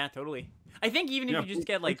 Yeah, totally. I think even if you just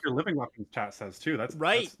get like your living weapons chat says too. That's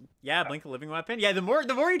right. That's, yeah, blink a living weapon. Yeah, the more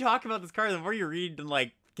you talk about this card, the more you read and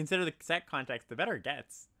like consider the set context, the better it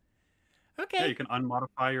gets. Okay. Yeah, you can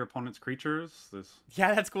unmodify your opponent's creatures.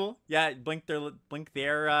 Yeah, that's cool. Yeah, blink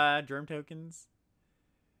their germ tokens.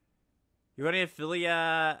 You want to give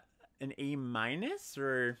Philia an A minus,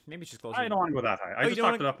 or maybe it's just closer? I don't want to go that high. I just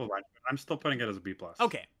talked it up a bunch. I'm still putting it as a B plus.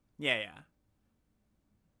 Okay. Yeah.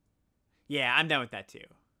 Yeah, I'm down with that too.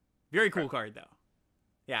 Very cool card though.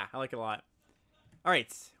 Yeah, I like it a lot. All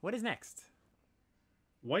right, what is next?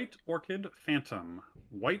 White Orchid Phantom.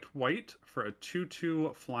 White for a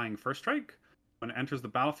 2/2 flying first strike. When it enters the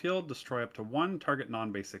battlefield, destroy up to 1 target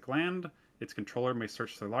non-basic land. Its controller may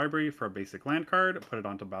search their library for a basic land card, put it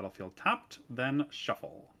onto battlefield tapped, then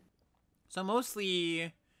shuffle. So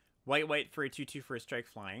mostly white for a 2/2 first strike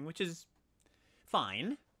flying, which is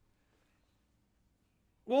fine.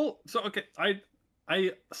 Well, so okay,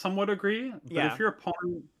 I somewhat agree, but if your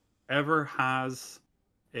opponent ever has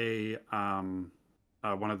a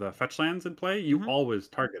one of the fetch lands in play, you always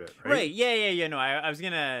target it, right? Right. Yeah. No, I was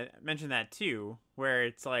gonna mention that too, where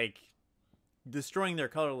it's like destroying their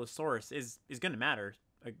colorless source is gonna matter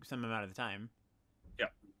some amount of the time. Yeah.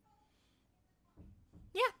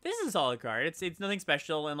 Yeah, this is a solid card. It's nothing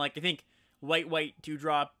special, and like I think white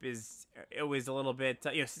 2-drop is always a little bit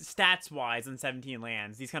stats wise on 17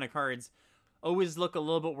 lands. These kind of cards always look a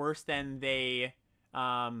little bit worse than they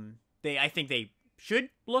I think they should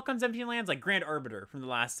look on 17 lands, like Grand Arbiter from the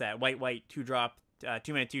last set, white 2-drop,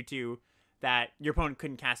 2-mana 2/2, that your opponent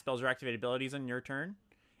couldn't cast spells or activate abilities on your turn.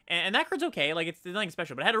 And that card's okay, like it's nothing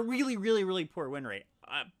special, but it had a really poor win rate.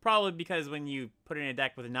 Probably because when you put it in a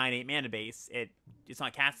deck with a 9/8 mana base, it's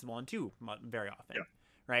not castable on 2 very often,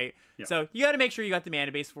 right? Yeah. So you got to make sure you got the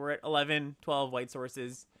mana base for it. 11, 12 white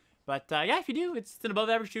sources. But yeah, if you do, it's an above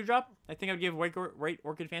average 2-drop. I think I'd give White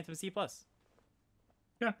Orchid Phantom a C+.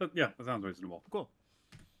 Yeah, that sounds reasonable. Cool.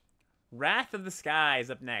 Wrath of the Sky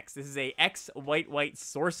is up next. This is a X white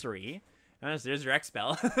sorcery. There's your X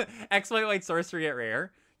spell. X white sorcery at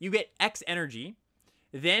rare. You get X energy.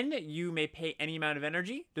 Then you may pay any amount of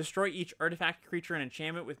energy. Destroy each artifact, creature, and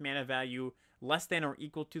enchantment with mana value less than or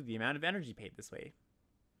equal to the amount of energy paid this way.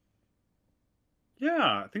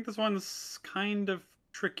 Yeah, I think this one's kind of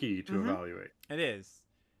tricky to evaluate. It is.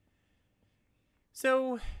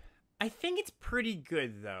 So I think it's pretty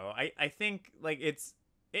good though. I think like it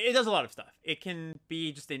does a lot of stuff. It can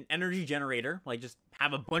be just an energy generator, like just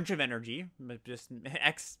have a bunch of energy, just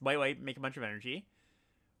X white make a bunch of energy.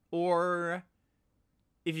 Or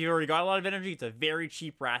if you've already got a lot of energy, it's a very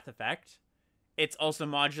cheap wrath effect. It's also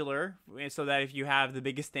modular, so that if you have the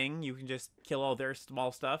biggest thing, you can just kill all their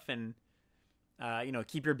small stuff and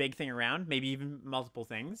keep your big thing around, maybe even multiple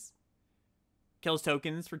things. Kills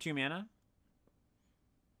tokens for 2 mana.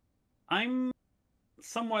 I'm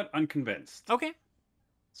somewhat unconvinced. Okay.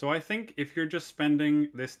 So I think if you're just spending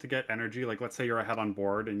this to get energy, like let's say you're ahead on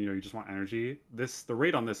board and you just want energy, the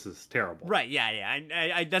rate on this is terrible. Right, yeah.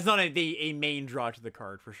 I that's not a main draw to the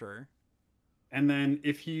card for sure. And then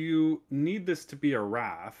if you need this to be a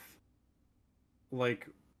wrath, like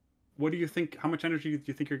what do you think, how much energy do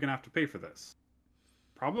you think you're gonna have to pay for this?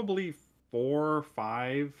 Probably 4 or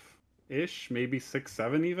 5 ish, maybe 6,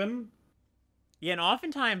 7 even. Yeah, and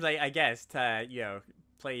oftentimes I guess to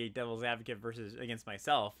play devil's advocate versus against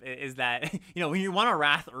myself is that when you want a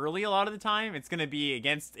wrath early, a lot of the time it's going to be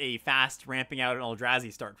against a fast ramping out an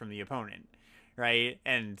Eldrazi start from the opponent, right?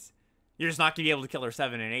 And you're just not going to be able to kill their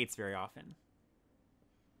 7 and 8s very often.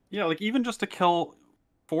 Yeah, like even just to kill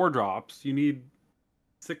 4 drops, you need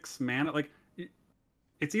 6 mana. Like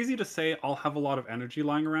it's easy to say I'll have a lot of energy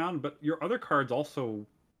lying around, but your other cards also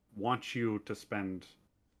want you to spend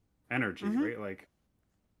energy, right? Like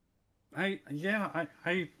I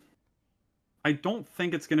don't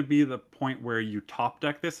think it's going to be the point where you top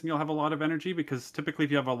deck this and you'll have a lot of energy, because typically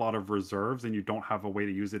if you have a lot of reserves and you don't have a way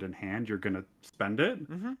to use it in hand, you're going to spend it.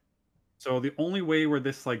 So the only way where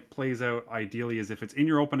this like plays out ideally is if it's in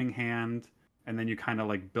your opening hand and then you kind of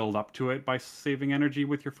like build up to it by saving energy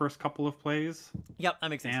with your first couple of plays. Yep, that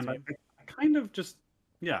makes sense. And I kind of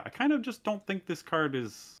just don't think this card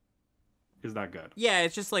is that good. Yeah,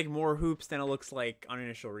 it's just like more hoops than it looks like on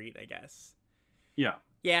initial read, I guess. Yeah.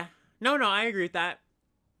 Yeah. No, I agree with that.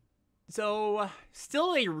 So,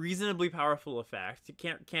 still a reasonably powerful effect. You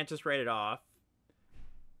can't just write it off.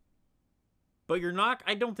 But you're not.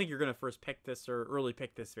 I don't think you're going to first pick this or early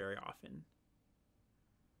pick this very often.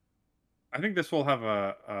 I think this will have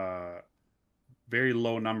a very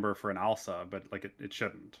low number for an Alsa, but like it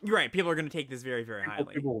shouldn't. You're right. People are going to take this very, very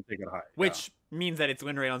highly. People will take it high, which means that its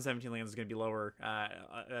win rate on 17 lands is going to be lower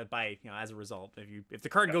by as a result. If the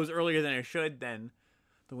card goes earlier than it should, then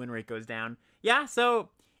the win rate goes down. Yeah. So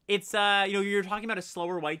it's you're talking about a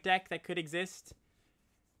slower white deck that could exist.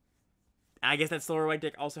 I guess that slower white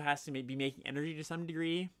deck also has to be making energy to some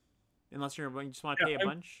degree, unless you just want to pay a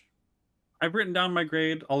bunch. I've written down my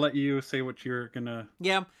grade. I'll let you say what you're gonna.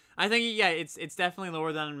 Yeah, I think it's definitely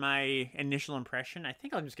lower than my initial impression. I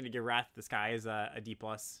think I'm just gonna give Wrath of the Sky as a D+.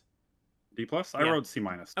 D+? I wrote C-.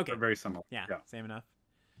 Okay, very similar. Yeah, same enough.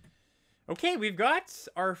 Okay, we've got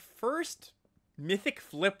our first Mythic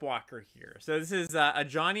Flipwalker here. So this is a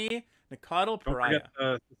Johnny Nicodle Pariah. Don't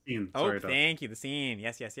forget the scene. Oh, thank you, the scene.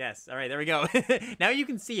 Yes. All right, there we go. Now you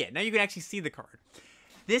can see it. Now you can actually see the card.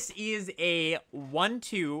 This is a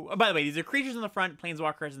 1/2. Oh, by the way, these are creatures in the front,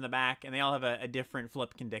 planeswalkers in the back, and they all have a different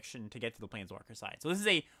flip condition to get to the planeswalker side. So this is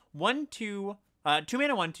a 1/2, 2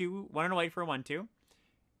 mana 1/2, 1 and a white for a 1/2.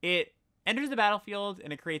 It enters the battlefield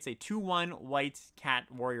and it creates a 2/1 white cat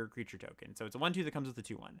warrior creature token. So it's a 1/2 that comes with a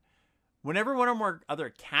 2/1. Whenever one or more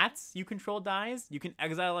other cats you control dies, you can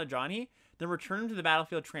exile a Johnny, then return him to the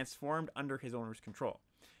battlefield transformed under his owner's control.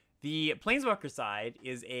 The Planeswalker side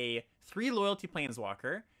is a 3 loyalty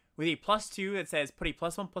Planeswalker with a +2 that says put a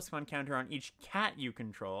 +1/+1 counter on each cat you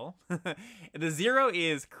control. The 0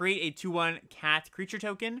 is create a 2/1 cat creature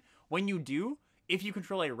token. When you do, if you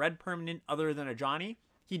control a red permanent other than a Johnny,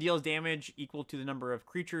 he deals damage equal to the number of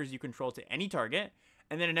creatures you control to any target.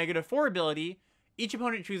 And then a -4 ability, each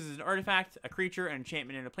opponent chooses an artifact, a creature, an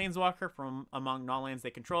enchantment, and a Planeswalker from among non-lands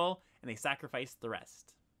they control, and they sacrifice the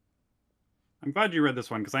rest. I'm glad you read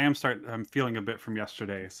this one because I'm feeling a bit from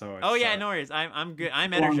yesterday. So oh yeah, no worries. I'm good.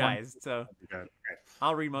 I'm energized, so okay.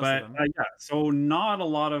 I'll read most of them. Yeah, so not a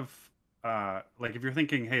lot of like if you're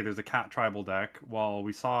thinking, hey, there's a cat tribal deck. Well,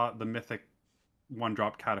 we saw the Mythic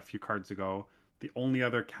 1-drop cat a few cards ago. The only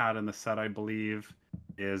other cat in the set, I believe,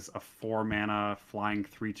 is a 4 mana flying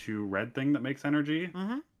 3/2 red thing that makes energy.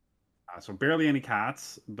 So barely any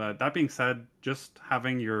cats. But that being said, just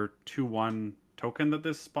having your 2/1 token that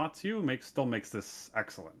this spots you still makes this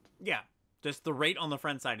excellent. Yeah, just the rate on the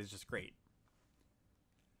front side is just great.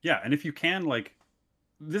 Yeah, and if you can, like,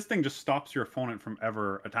 this thing just stops your opponent from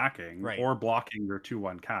ever attacking or blocking your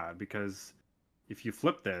 2/1 cat, because if you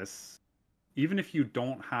flip this, even if you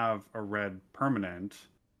don't have a red permanent,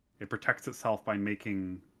 it protects itself by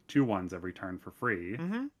making 2/1s every turn for free.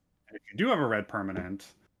 And if you do have a red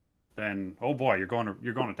permanent, then oh boy, you're going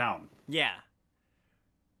to town.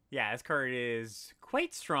 Yeah, this card is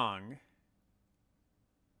quite strong.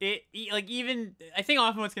 Even I think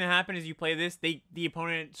often what's gonna happen is you play this, the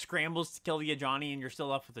opponent scrambles to kill the Ajani and you're still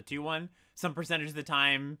left with a 2/1. Some percentage of the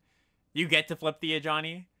time you get to flip the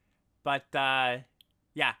Ajani. But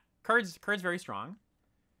yeah, card's very strong.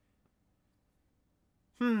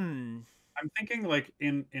 I'm thinking like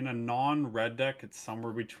in a non-red deck, it's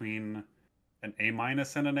somewhere between an A-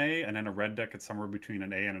 and an A, and in a red deck, it's somewhere between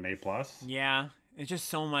an A and an A+. Yeah, it's just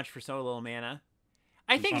so much for so little mana.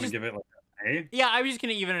 I think just give it like an A. Yeah, I was just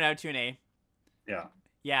gonna even it out to an A. Yeah.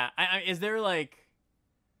 Yeah. Is there like,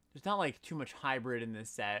 there's not like too much hybrid in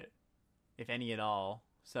this set, if any at all.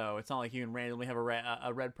 So it's not like you can randomly have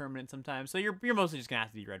a red permanent sometimes. So you're mostly just gonna have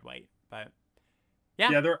to be red white. But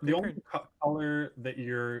Yeah, Yeah, the great only card. color that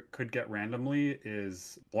you could get randomly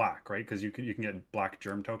is black, right? Because you can get black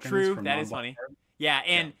germ tokens True, from that is non-black funny. cards. Yeah,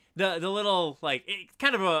 Yeah. and the little like it's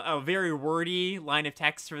kind of a very wordy line of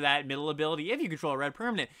text for that middle ability. If you control a red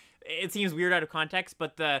permanent, it seems weird out of context,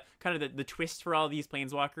 but the kind of the twist for all these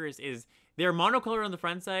planeswalkers is they're monocolor on the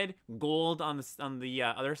front side, gold on the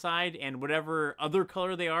other side, and whatever other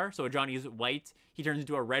color they are. So Johnny's white, he turns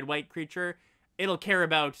into a red-white creature. It'll care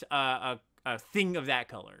about a thing of that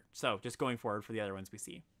color. So just going forward for the other ones we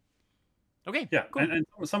see. Okay, Yeah, cool. and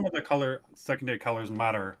some of the secondary colors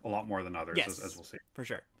matter a lot more than others, as Yes, we'll see. for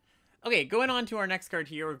sure. Okay, going on to our next card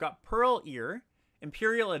here, we've got Pearl Ear,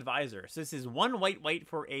 Imperial Advisor. So this is 1 white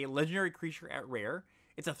for a legendary creature at rare.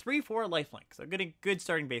 It's a 3/4 lifelink, so good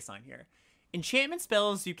starting baseline here. Enchantment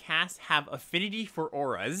spells you cast have affinity for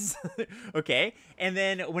auras. Okay, and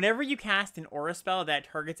then whenever you cast an aura spell that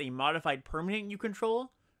targets a modified permanent you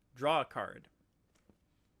control, draw a card.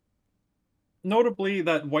 Notably,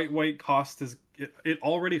 that white cost it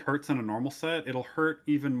already hurts in a normal set. It'll hurt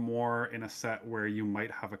even more in a set where you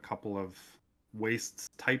might have a couple of wastes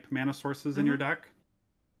type mana sources in your Mm-hmm.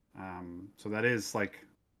 deck. So that is like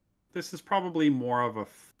this is probably more of a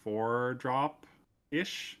 4 drop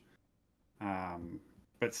ish.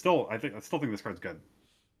 But still, I still think this card's good.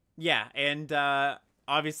 Yeah, and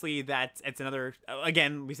obviously it's another.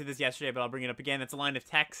 Again, we said this yesterday, but I'll bring it up again. It's a line of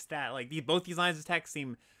text that like both these lines of text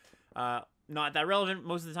seem not that relevant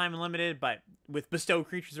most of the time in limited, but with bestow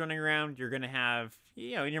creatures running around, you're gonna have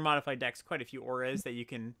in your modified decks quite a few auras that you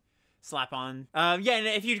can slap on. Yeah, and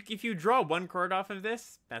if you draw one card off of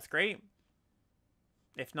this, that's great.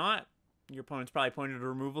 If not, your opponent's probably pointed a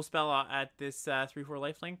removal spell at this 3/4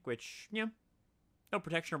 lifelink, which no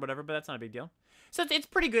protection or whatever, but that's not a big deal. So it's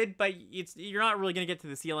pretty good, but you're not really gonna get to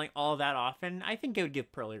the ceiling all that often. I think I would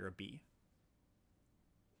give Pearlier a B.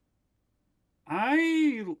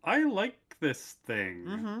 I like this thing.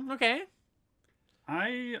 Mm-hmm. Okay.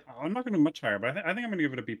 I'm not going to much higher, but I think I'm going to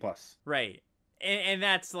give it a B plus. Right. And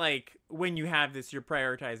that's like when you have this, you're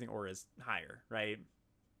prioritizing auras higher, right?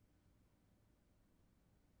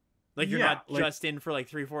 Like you're Yeah, not like just in for like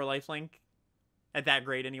 3/4 lifelink at that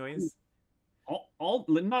grade, anyways. all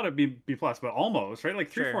not a B plus, but almost right. Like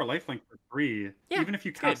three Sure. four lifelink for 3. Yeah, Even if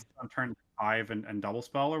you it's good. cast on turn 5 and double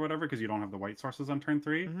spell or whatever, because you don't have the white sources on turn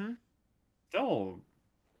 3, Mm-hmm. still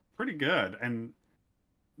pretty good. And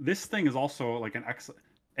this thing is also like an excellent.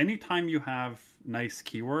 Anytime you have nice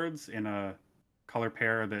keywords in a color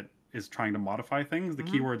pair that is trying to modify things, the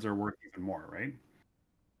Mm-hmm. keywords are worth even more, right?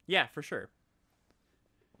 Yeah, for sure.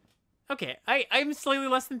 Okay, I'm slightly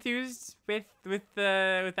less enthused with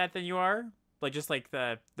that than you are. Like just like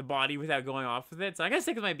the body without going off with it. So I gotta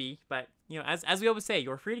stick with my B. But as we always say,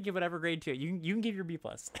 you're free to give whatever grade to it. You can give your B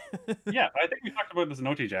plus. Yeah, I think we talked about this in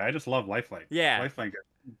OTJ. I just love lifelink. Yeah, Lifelink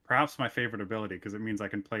is perhaps my favorite ability because it means I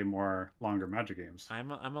can play more longer Magic games.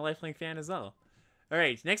 I'm a Lifelink fan as well. All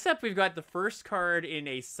right, next up we've got the first card in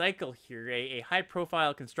a cycle here, a high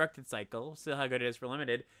profile constructed cycle. Still how good it is for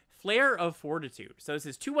limited. Flare of Fortitude. So this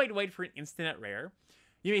is 2 white for an instant at rare.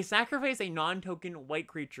 You may sacrifice a non-token white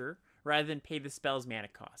creature rather than pay the spell's mana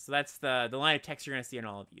cost. So that's the line of text you're going to see in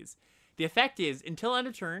all of these. The effect is, until end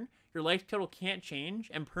of turn, your life total can't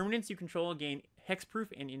change, and permanents you control gain hexproof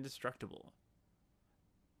and indestructible.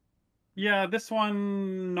 Yeah, this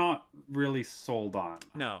one not really sold on.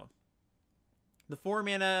 No. The 4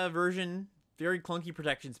 mana version, very clunky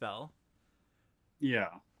protection spell. Yeah.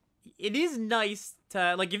 It is nice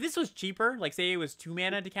to, like, if this was cheaper, like, say it was 2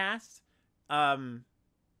 mana to cast,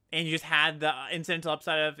 and you just had the incidental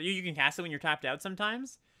upside of, you can cast it when you're tapped out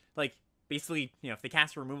sometimes. Like, basically, if they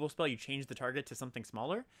cast a removal spell, you change the target to something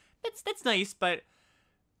smaller. That's nice, but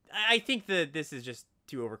I think that this is just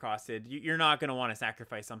too overcosted. You're not going to want to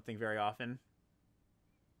sacrifice something very often.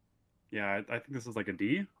 Yeah, I think this is like a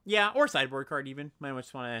D. Yeah, or sideboard card even. Might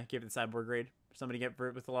just want to give it the sideboard grade for somebody to get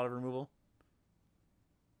with a lot of removal.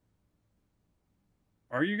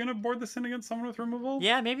 Are you gonna board this in against someone with removal?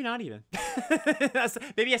 Yeah, maybe not even.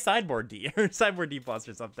 Maybe a sideboard D or sideboard D plus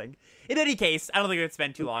or something. In any case, I don't think I'd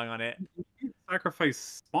spend too long on it. You can't sacrifice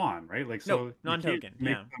spawn, right? Like so Nope, non-token.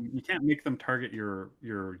 you can't make them target your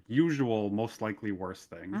usual most likely worst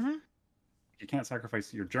thing. Mm-hmm. You can't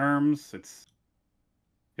sacrifice your germs. You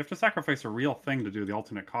have to sacrifice a real thing to do the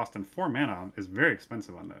alternate cost, and 4 mana is very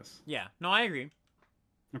expensive on this. Yeah, no, I agree.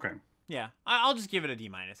 Okay. Yeah, I'll just give it a D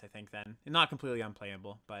minus. I think then, not completely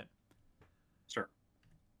unplayable, but Sure.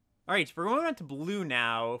 all right. We're going on to blue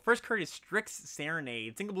now. First card is Strix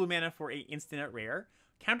Serenade. Single blue mana for a instant at rare.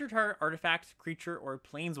 Counter target artifact, creature, or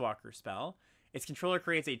planeswalker spell. Its controller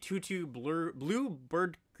creates a 2/2 blue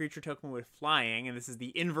bird creature token with flying, and this is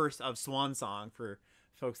the inverse of Swan Song for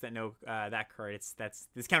folks that know that card.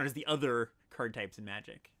 This counters the other card types in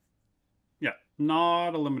Magic. Yeah,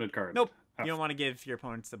 not a limited card. Nope. F. You don't want to give your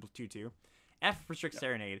opponents a 2/2. F restricts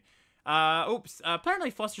Serenade. Oops.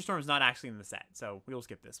 Apparently, Flusterstorm is not actually in the set, so we'll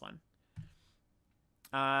skip this one.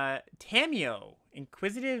 Tamiyo,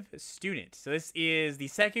 Inquisitive Student. So this is the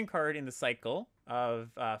second card in the cycle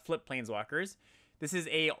of Flip Planeswalkers. This is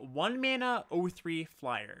a 1-mana 0/3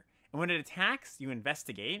 flyer. And when it attacks, you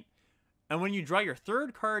investigate. And when you draw your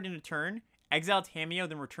third card in a turn, exile Tamiyo,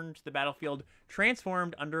 then return to the battlefield,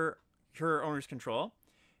 transformed under your owner's control.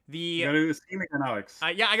 You gotta do the scheme again, Alex.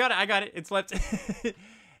 Yeah, I got it. It's flipped.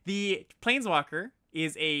 The Planeswalker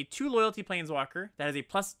is a 2 loyalty Planeswalker that has a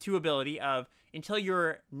 +2 ability of until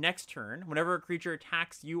your next turn, whenever a creature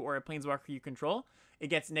attacks you or a Planeswalker you control, it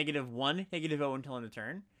gets -1, -0 until end of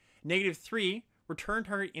turn. -3, return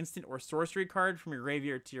target instant or sorcery card from your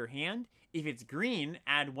graveyard to your hand. If it's green,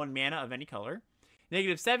 add 1 mana of any color.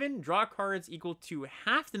 -7, draw cards equal to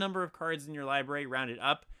half the number of cards in your library, rounded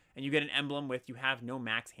up, and you get an emblem with you have no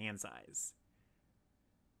max hand size.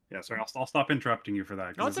 Yeah, sorry, I'll stop interrupting you for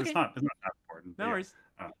that. No, it's okay. It's not that important. No worries.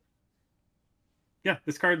 Yeah,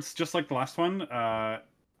 this card's just like the last one.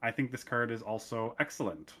 I think this card is also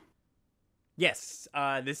excellent. Yes,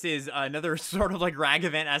 this is another sort of like Rag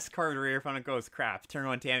Event-esque card where your opponent goes, crap, turn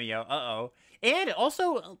 1 Tamiyo, uh-oh. And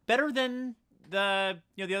also better than the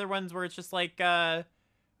other ones where it's just like,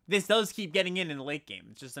 this does keep getting in the late game.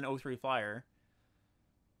 It's just an 0/3 flyer.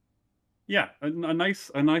 Yeah, a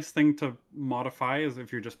nice thing to modify is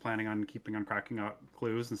if you're just planning on keeping on cracking out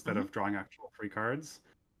clues instead of drawing actual free cards.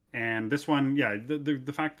 And this one, yeah,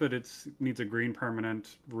 the fact that it needs a green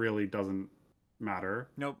permanent really doesn't matter.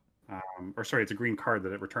 Nope. Or sorry, it's a green card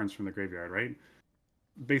that it returns from the graveyard, right?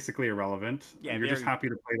 Basically irrelevant. Yeah, you're just happy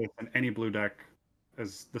to play this in any blue deck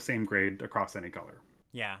as the same grade across any color.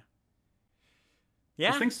 Yeah.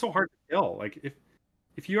 This thing's so hard to kill. Like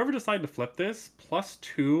if you ever decide to flip this,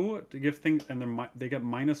 +2 to give things, and then they get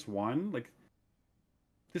 -1, like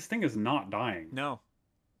this thing is not dying. No.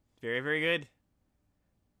 Very, very good.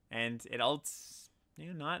 And it ults,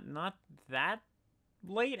 not that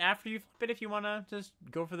late after you flip it if you want to just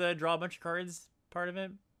go for the draw a bunch of cards part of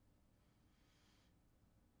it.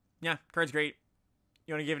 Yeah, card's great.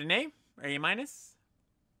 You want to give it an A or A-?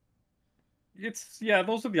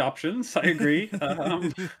 Those are the options. I agree.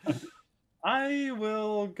 I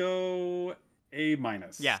will go A-.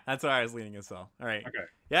 Yeah, that's where I was leaning as well. All right. Okay.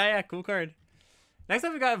 Yeah, cool card. Next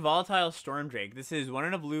up, we got Volatile Stormdrake. This is 1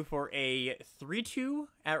 and a blue for a 3/2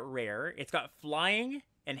 at rare. It's got flying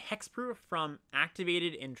and hexproof from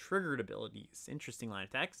activated and triggered abilities. Interesting line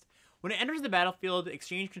of text. When it enters the battlefield,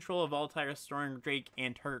 exchange control of Volatile Stormdrake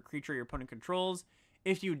and target creature your opponent controls.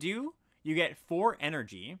 If you do, you get 4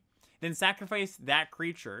 energy. Then sacrifice that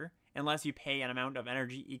creature unless you pay an amount of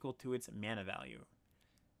energy equal to its mana value.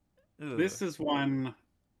 Ugh. This is one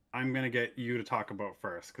I'm going to get you to talk about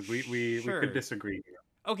first, because we could disagree here.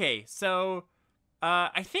 Okay, so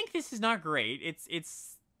I think this is not great.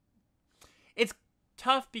 It's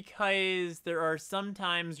tough because there are some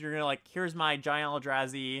times you're gonna like, here's my Giant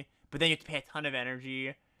Eldrazi, but then you have to pay a ton of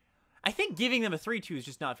energy. I think giving them a 3/2 is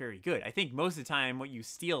just not very good. I think most of the time what you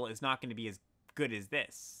steal is not going to be as good as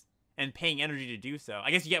this, and paying energy to do so. I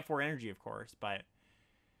guess you get 4 energy, of course, but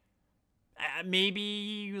maybe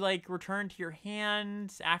you like return to your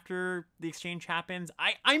hand after the exchange happens.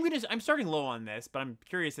 I'm starting low on this, but I'm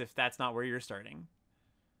curious if that's not where you're starting.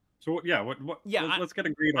 So yeah, let's get a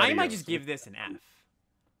grade. I might just give this an F.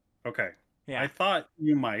 Okay. Yeah. I thought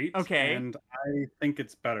you might. Okay. And I think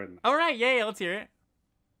it's better than that. All right. Yeah. Let's hear it.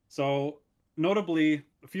 So notably,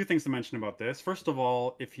 a few things to mention about this. First of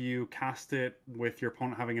all, if you cast it with your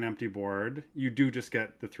opponent having an empty board, you do just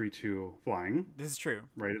get the 3/2 flying. This is true.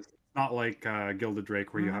 Right. It's not like Gilded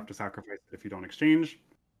Drake where you have to sacrifice it if you don't exchange.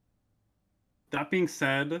 That being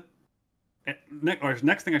said,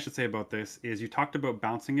 next thing I should say about this is you talked about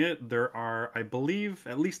bouncing it. There are, I believe,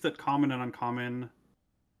 at least at common and uncommon,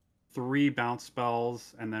 3 bounce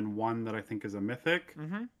spells, and then 1 that I think is a mythic.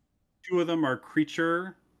 2 of them are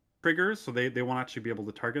creature triggers, so they won't actually be able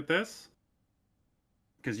to target this.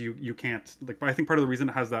 Because you can't, like, I think part of the reason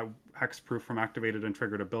it has that hexproof from activated and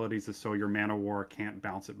triggered abilities is so your Mana War can't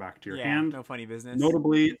bounce it back to your hand. No funny business.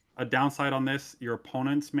 Notably, a downside on this, your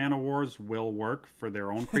opponent's Mana Wars will work for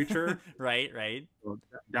their own creature. Right. So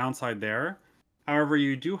downside there. However,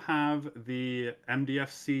 you do have the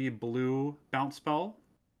MDFC blue bounce spell,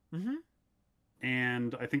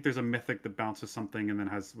 and I think there's a mythic that bounces something and then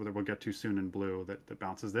has, whether we'll get to soon in blue, that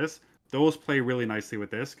bounces this. Those play really nicely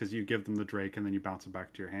with this because you give them the Drake and then you bounce it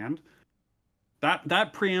back to your hand.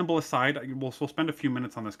 That preamble aside, we'll spend a few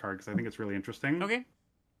minutes on this card because I think it's really interesting. Okay.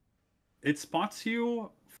 It spots you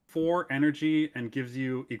 4 energy and gives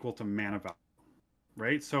you equal to mana value,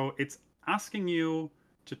 right? So it's asking you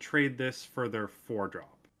to trade this for their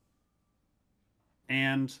 4-drop.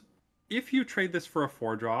 And if you trade this for a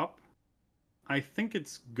 4-drop, I think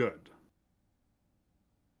it's good.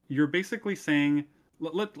 You're basically saying,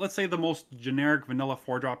 let's say the most generic vanilla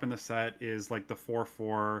 4-drop in the set is like the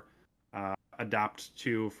 4/4 adapt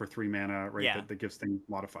 2 for 3 mana, right? Yeah. That gives things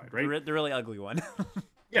modified, right? The really ugly one.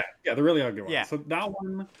 Yeah, the really ugly one. Yeah. So that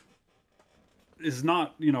one is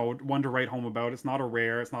not, one to write home about. It's not a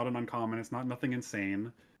rare, it's not an uncommon, it's not nothing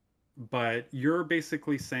insane. But you're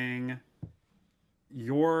basically saying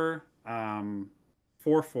your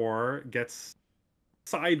 4/4 gets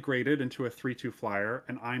side graded into a 3/2 flyer,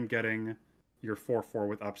 and I'm getting your 4/4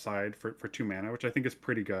 with upside for 2 mana, which I think is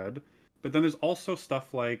pretty good. But then there's also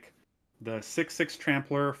stuff like the 6/6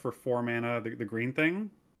 Trampler for 4 mana, the green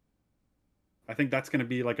thing. I think that's going to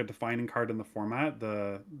be like a defining card in the format.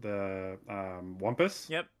 The Wumpus.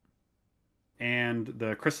 Yep. And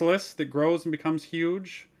the Chrysalis that grows and becomes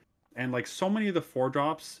huge. And like so many of the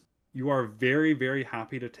 4-drops, you are very, very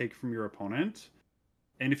happy to take from your opponent.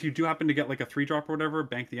 And if you do happen to get like a 3-drop or whatever,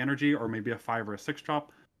 bank the energy, or maybe a 5 or a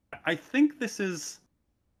 6-drop. I think this is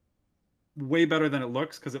way better than it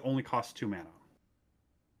looks because it only costs 2 mana.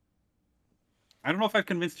 I don't know if I've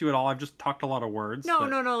convinced you at all. I've just talked a lot of words. No.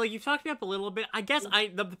 Like, you've talked me up a little bit. I guess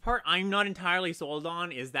the part I'm not entirely sold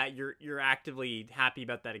on is that you're actively happy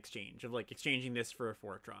about that exchange of like exchanging this for a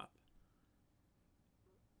 4-drop.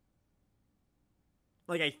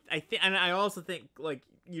 Like I think, and I also think like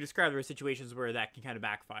you described, there are situations where that can kind of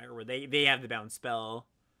backfire, where they have the bounce spell.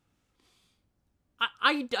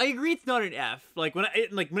 I agree it's not an F. Like when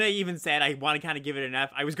I even said I want to kind of give it an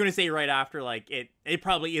F, I was going to say right after like it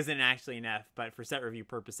probably isn't actually an F, but for set review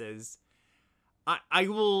purposes, I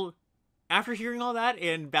will, after hearing all that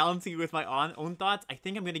and balancing it with my own thoughts, I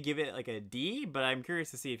think I'm going to give it like a D, but I'm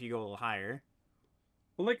curious to see if you go a little higher.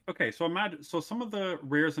 Well, like, okay, so imagine, so some of the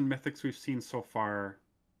rares and mythics we've seen so far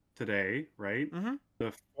today, right? Mm-hmm.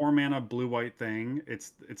 The 4 mana blue-white thing,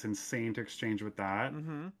 it's insane to exchange with that.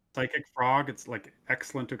 Mm-hmm. Psychic Frog, it's like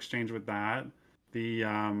excellent to exchange with that.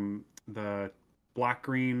 The black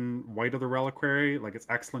green white of the reliquary, like it's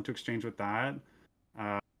excellent to exchange with that.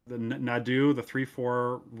 The Nadu, the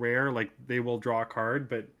 3/4 rare, like they will draw a card,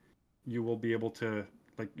 but you will be able to,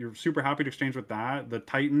 like, you're super happy to exchange with that. The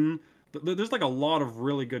Titan, there's like a lot of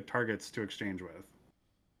really good targets to exchange with.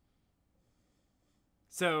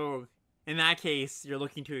 So in that case, you're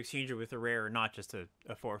looking to exchange it with a rare, not just a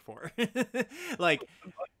 4/4. Like,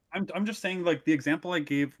 I'm just saying, like, the example I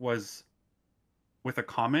gave was with a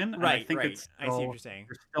common, and I think it's I see what you're saying.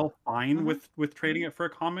 You're still fine with trading it for a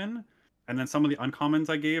common, and then some of the uncommons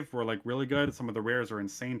I gave were like really good. Some of the rares are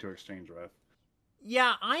insane to exchange with.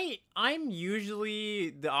 Yeah, I'm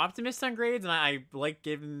usually the optimist on grades, and I like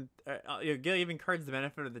giving cards the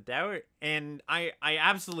benefit of the doubt, and I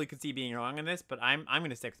absolutely could see being wrong on this, but I'm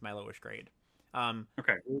gonna stick with my lowest grade.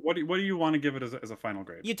 Okay, what do you want to give it as a final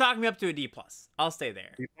grade? You talked me up to a D plus. I'll stay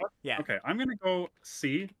there. D plus? Yeah. Okay, I'm gonna go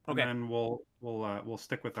C, and Okay. then we'll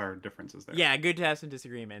stick with our differences there. Yeah, good to have some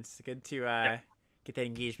disagreements. Good to get that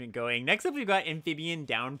engagement going. Next up, we've got Amphibian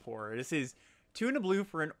Downpour. This is 2 and a blue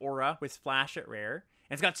for an aura with splash at rare.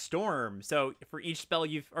 And it's got Storm. So for each spell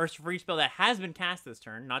that has been cast this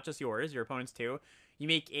turn, not just yours, your opponent's too, you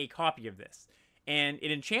make a copy of this. And it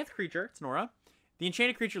enchants creature. It's an aura. The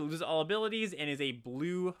enchanted creature loses all abilities and is a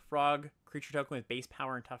blue frog creature token with base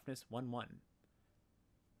power and toughness 1/1.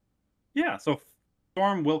 Yeah, so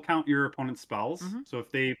Storm will count your opponent's spells. Mm-hmm. So if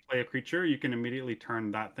they play a creature, you can immediately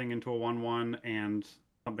turn that thing into a 1/1 and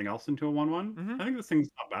something else into a 1/1. Mm-hmm. I think this thing's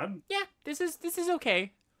not bad. Yeah, this is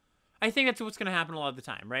okay. I think that's what's going to happen a lot of the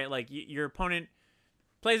time, right? Like, your opponent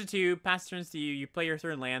plays a 2, passes turns to you, you play your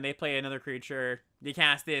 3rd land, they play another creature, they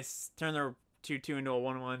cast this, turn their 2/2 into a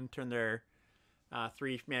 1/1, turn their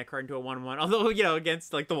 3 mana card into a 1/1. Although,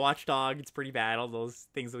 against, like, the Watchdog, it's pretty bad, all those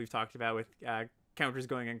things that we've talked about with counters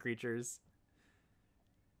going on creatures.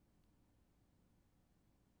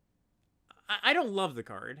 I don't love the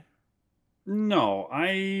card. No,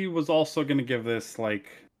 I was also going to give this, like,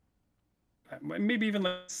 maybe even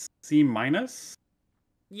like C minus.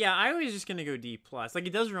 Yeah, I was just gonna go D plus. Like,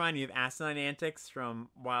 it does remind me of Asinine Antics from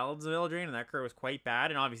Wilds of Eldraine, and that card was quite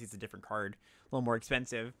bad. And obviously, it's a different card, a little more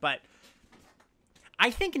expensive. But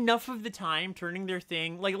I think enough of the time turning their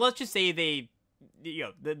thing, like, let's just say they,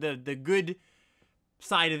 the good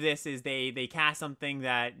side of this is they cast something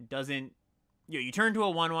that doesn't, you turn to a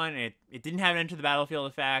 1/1 and it didn't have an enter the battlefield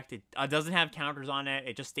effect. It doesn't have counters on it.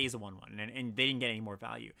 It just stays a 1/1 and they didn't get any more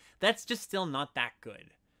value. That's just still not that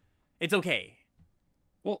good. It's okay.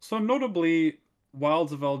 Well, so notably,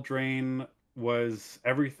 Wilds of Eldraine was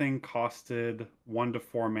everything costed 1 to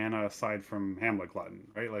 4 mana aside from Hamlet Glutton,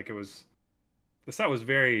 right? Like the set was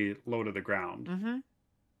very low to the ground. Mm-hmm. And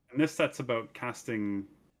this set's about casting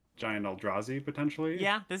Giant Eldrazi potentially.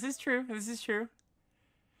 Yeah, this is true. This is true.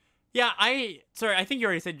 Yeah, sorry, I think you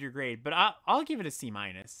already said your grade, but I'll give it a C-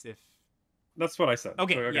 if. That's what I said.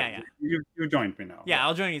 Okay, So, yeah. You joined me now. Yeah,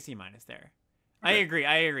 I'll join you C- there. Okay.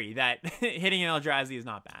 I agree that hitting an Eldrazi is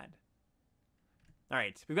not bad. All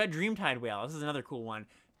right, we've got Dreamtide Whale. This is another cool one.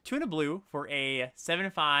 2 and a blue for a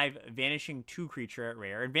 7/5 Vanishing 2 creature at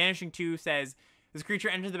rare. And Vanishing 2 says, this creature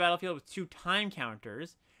enters the battlefield with 2 time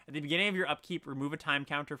counters. At the beginning of your upkeep, remove a time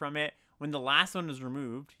counter from it. When the last one is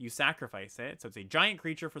removed, you sacrifice it. So it's a giant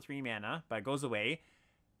creature for 3 mana, but it goes away. It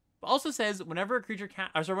also says, whenever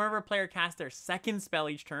a player casts their second spell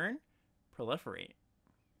each turn, proliferate.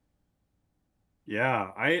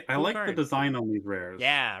 Yeah, I Cool like card. the design on these rares.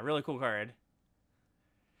 Yeah, really cool card.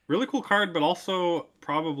 Really cool card, but also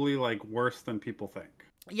probably like worse than people think.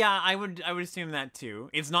 Yeah, I would assume that too.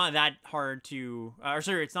 It's not that hard to,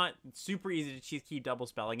 it's not super easy to keep double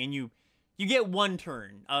spelling, and you get 1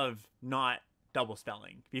 turn of not double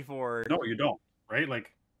spelling before. No, you don't. Right?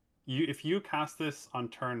 Like, if you cast this on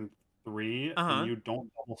turn 3 and you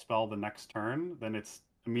don't double spell the next turn, then it's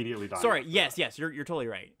immediately dying. Sorry, yes, you're totally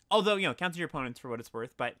right. Although counts your opponents for what it's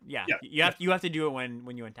worth, but you have to do it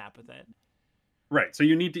when you untap with it. Right. So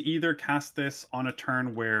you need to either cast this on a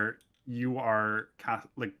turn where you are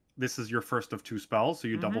this is your first of 2 spells, so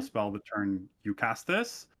you double spell the turn you cast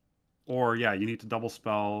this, or you need to double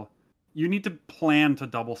spell. You need to plan to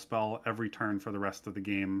double spell every turn for the rest of the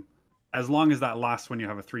game, as long as that lasts when you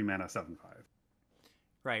have a 3 mana 7/5.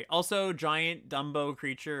 Right. Also, giant Dumbo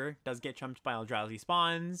creature does get chumped by Eldrazi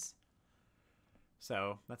spawns.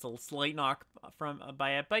 So that's a slight knock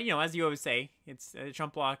by it, but as you always say, it's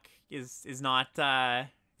chump block is not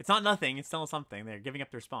it's not nothing. It's still something. They're giving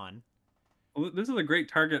up their spawn. Well, this is a great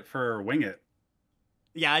target for Wing It.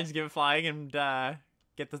 Yeah, I just give it flying and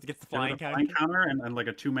get the flying counter and like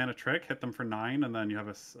a 2 mana trick, hit them for 9, and then you have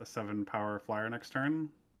a 7 power flyer next turn.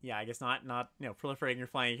 Yeah, I guess not proliferating your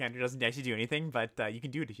flying counter doesn't actually do anything, but you can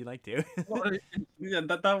do it if you like to. Well, yeah,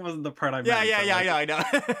 that wasn't the part I meant. Yeah, I know.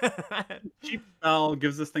 Cheap spell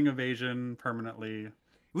gives this thing evasion permanently.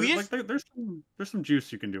 There's some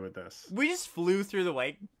juice you can do with this. We just flew through the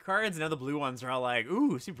white cards, and now the blue ones are all like,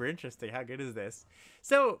 ooh, super interesting. How good is this?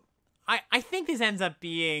 So I think this ends up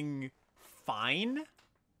being fine.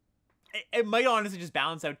 It might honestly just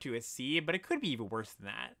balance out to a C, but it could be even worse than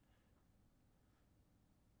that.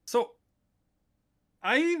 So,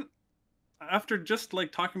 after just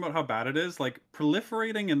like talking about how bad it is, like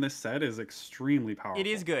proliferating in this set is extremely powerful. It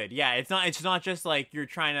is good, yeah. It's not just like you're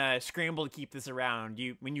trying to scramble to keep this around.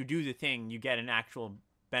 When you do the thing, you get an actual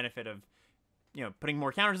benefit of, putting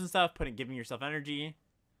more counters and stuff, giving yourself energy.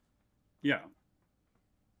 Yeah.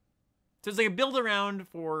 So it's like a build around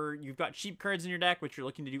for you've got cheap cards in your deck, which you're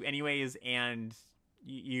looking to do anyways, and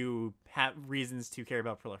you have reasons to care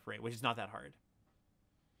about proliferate, which is not that hard.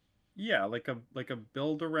 Yeah, like a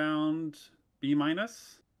build around B-.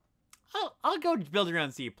 I'll go build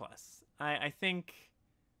around C+. I think.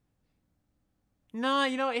 No,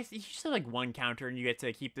 if you just have like 1 counter and you get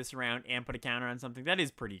to keep this around and put a counter on something, that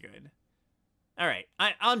is pretty good. All right,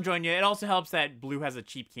 I'll join you. It also helps that blue has a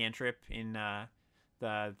cheap cantrip in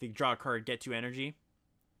the draw a card, get 2 energy.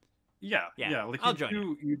 Yeah. Like I'll join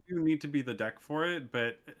you. You do need to be the deck for it,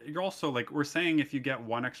 but you're also like we're saying if you get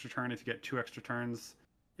 1 extra turn, if you get 2 extra turns.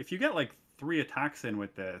 If you get like 3 attacks in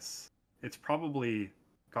with this, it's probably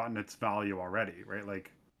gotten its value already, right? Like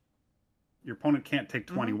your opponent can't take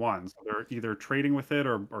 21, so they're either trading with it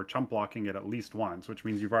or chump blocking it at least once, which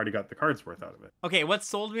means you've already got the card's worth out of it. Okay, what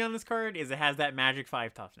sold me on this card is it has that Magic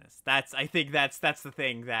 5 toughness. I think that's the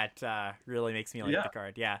thing that really makes me like the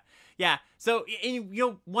card. Yeah. So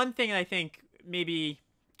one thing I think maybe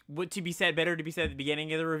better to be said at the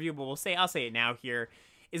beginning of the review, but I'll say it now here,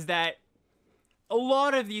 is that a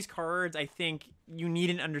lot of these cards, I think you need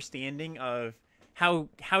an understanding of how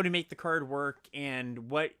to make the card work and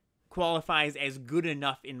what qualifies as good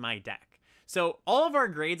enough in my deck. So all of our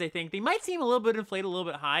grades, I think, they might seem a little bit inflated, a little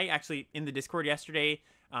bit high. Actually, in the Discord yesterday,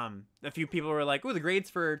 a few people were like, "Oh, the grades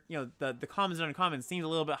for the commons and uncommons seemed a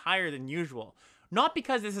little bit higher than usual." Not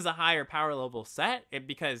because this is a higher power level set,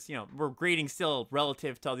 because we're grading still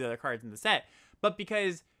relative to all the other cards in the set, but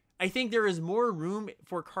because I think there is more room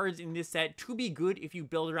for cards in this set to be good if you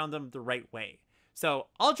build around them the right way. So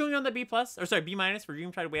I'll join you on the B+, or sorry, B- for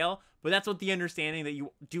Dreamtide Whale, but that's with the understanding that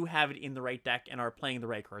you do have it in the right deck and are playing the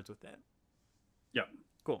right cards with it. Yeah.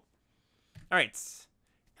 Cool. All right.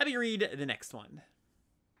 Have you read the next one?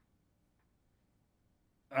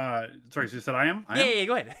 Sorry, so you said I am? Yeah,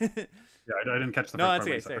 go ahead. Yeah, I didn't catch the No, first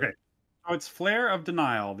that's part. okay. Okay. So it's Flare of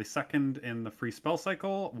Denial, the second in the free spell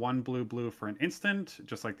cycle. 1 blue for an instant.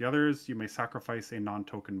 Just like the others, you may sacrifice a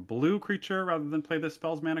non-token blue creature rather than play this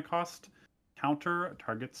spell's mana cost. Counter a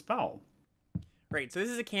target spell. Right, so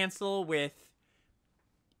this is a cancel with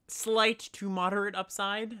slight to moderate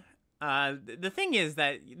upside. The thing is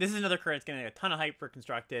that this is another card that's getting a ton of hype for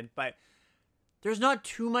Constructed, but there's not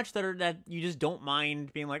too much that you just don't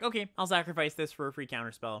mind being like, okay, I'll sacrifice this for a free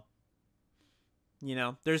counter spell. You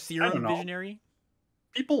know, there's Serum Visionary.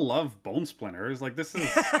 People love Bone Splinters. Like, this is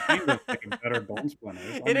kind of like a better Bone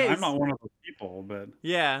Splinters. I'm not one of those people, but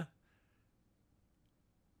yeah.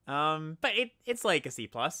 But it's like a C+,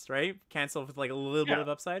 right? Cancel with like a little bit of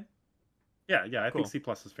upside. Yeah, I think C+ is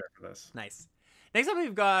fair for this. Nice. Next up,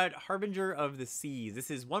 we've got Harbinger of the Seas.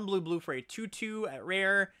 This is 1 blue for a 2/2 at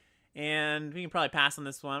rare, and we can probably pass on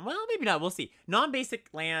this one. Well, maybe not. We'll see. Non-basic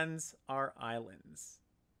lands are islands.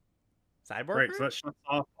 Sideboard. Right, so that shuts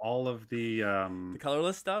off all of the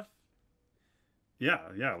colorless stuff. Yeah,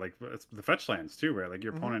 like it's the fetch lands too, right? Like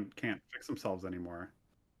your opponent can't fix themselves anymore.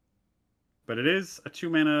 But it is a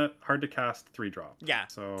 2-mana, hard to cast 3-drop. Yeah,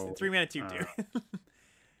 so 3-mana 2/2.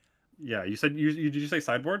 Yeah, you said did you say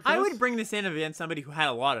sideboard? I would bring this in against somebody who had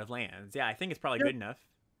a lot of lands. Yeah, I think it's probably good enough.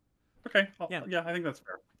 Okay. Yeah, I think that's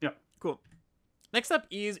fair. Yeah. Cool. Next up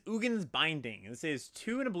is Ugin's Binding. This is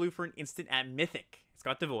 2 and a blue for an instant at Mythic. It's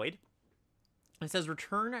got Devoid. It says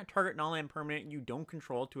return a target non-land permanent you don't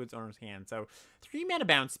control to its owner's hand. So 3-mana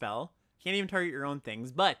bounce spell. Can't even target your own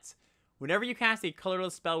things, but whenever you cast a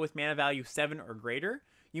colorless spell with mana value 7 or greater,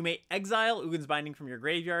 you may exile Ugin's Binding from your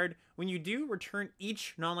graveyard. When you do, return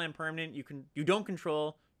each non-land permanent you don't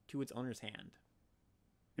control to its owner's hand.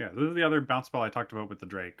 Yeah, this is the other bounce spell I talked about with the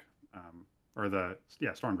Drake, or the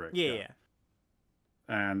Storm Drake. Yeah.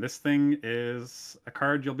 And this thing is a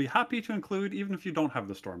card you'll be happy to include even if you don't have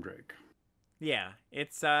the Storm Drake. Yeah,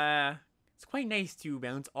 it's quite nice to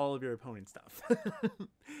bounce all of your opponent's stuff.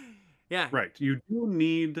 Yeah. Right. You do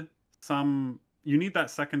need you need that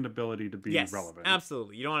second ability to be relevant.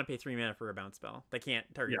 Absolutely. You don't want to pay 3 mana for a bounce spell that can't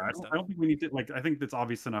target your own stuff. I don't think we need to, like, I think that's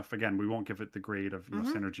obvious enough. Again, we won't give it the grade of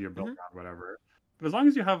synergy or build around whatever. But as long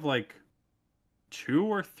as you have like 2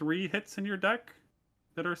 or 3 hits in your deck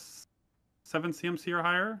that are 7 CMC or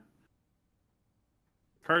higher,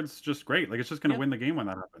 card's just great. Like, it's just going to win the game when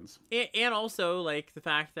that happens. And also, like, the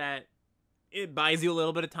fact that it buys you a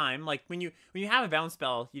little bit of time. Like, when you have a bounce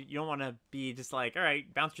spell, you don't want to be just like, all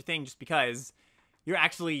right, bounce your thing just because. You're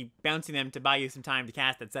actually bouncing them to buy you some time to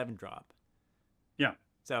cast that 7-drop. Yeah.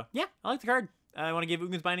 So, yeah, I like the card. I want to give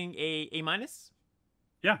Ugin's Binding a A-.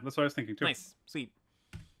 Yeah, that's what I was thinking too. Nice. Sweet.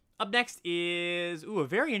 Up next is, a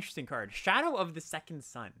very interesting card. Shadow of the Second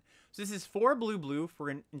Sun. So this is 4 blue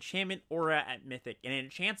for an enchantment aura at Mythic, and it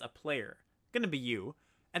enchants a player. Gonna be you.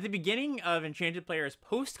 At the beginning of Enchanted Player's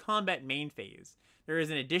post-combat main phase, there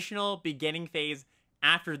is an additional beginning phase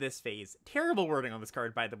after this phase. Terrible wording on this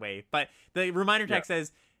card, by the way, but the reminder text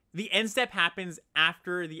says the end step happens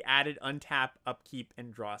after the added untap, upkeep,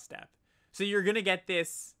 and draw step. So you're gonna get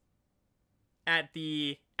this at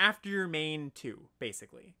after your main 2,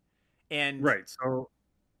 basically. And right. So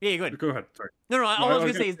yeah, go ahead. Go ahead. Sorry. No. All I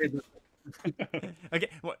was gonna say is okay.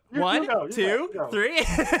 1, 2, 3.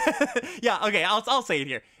 Yeah. Okay. I'll say it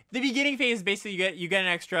here. The beginning phase, basically, you get an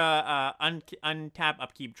extra untap,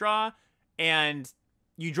 upkeep, draw, and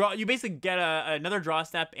you basically get another draw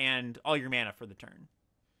step and all your mana for the turn.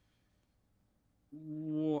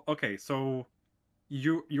 Okay, so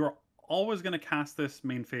you're always going to cast this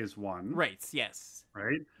main phase 1. Right, yes.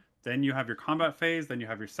 Right? Then you have your combat phase, then you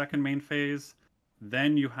have your second main phase,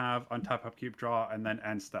 then you have untap, upkeep, draw, and then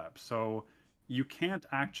end step. So you can't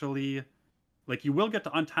actually, like, you will get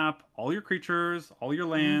to untap all your creatures, all your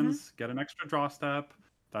lands, get an extra draw step.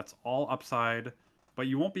 That's all upside. But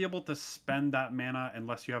you won't be able to spend that mana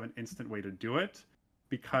unless you have an instant way to do it,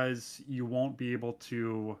 because you won't be able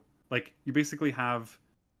to, like, you basically have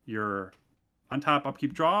your untap,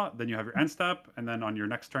 upkeep, draw, then you have your end step, and then on your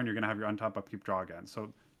next turn, you're going to have your untap, upkeep, draw again.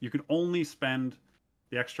 So you can only spend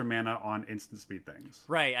the extra mana on instant speed things.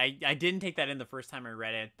 Right. I didn't take that in the first time I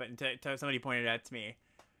read it, but until somebody pointed it out to me.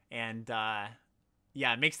 And,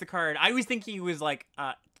 yeah, it makes the card... I was thinking it was like,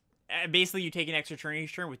 basically you take an extra turn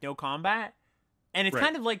each turn with no combat. And it's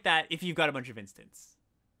kind of like that if you've got a bunch of instants.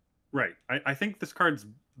 Right. I think this card's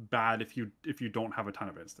bad if you don't have a ton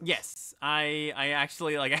of instants. Yes, I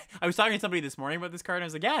actually like I was talking to somebody this morning about this card and I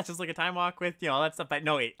was like, yeah, it's just like a time walk with all that stuff. But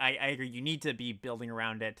no, I agree. You need to be building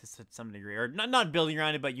around it to some degree, or not building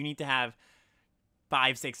around it, but you need to have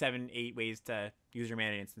 5, 6, 7, 8 ways to use your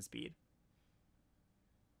mana instant speed.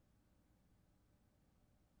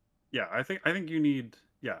 Yeah, I think you need,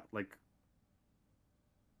 yeah, like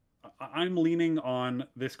I'm leaning on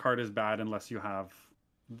this card is bad unless you have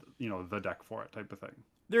the deck for it type of thing.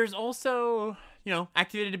 There's also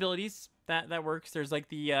activated abilities that works. There's like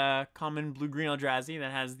the common blue green Eldrazi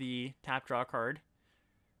that has the tap draw card,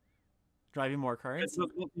 driving more cards.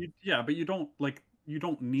 Yeah, but you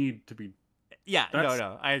don't need to be. Yeah, That's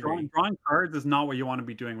no, I agree. drawing cards is not what you want to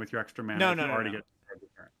be doing with your extra mana No, if no, you no, already no, get cards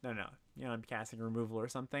with turn. no. I'm casting removal or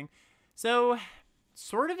something. So,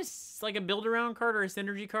 sort of like a build around card or a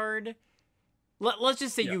synergy card. Let's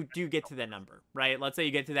just say Yeah. you do get to that number, right? Let's say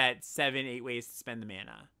you get to that 7, 8 ways to spend the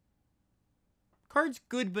mana. Card's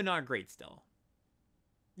good, but not great still.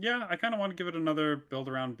 Yeah, I kind of want to give it another build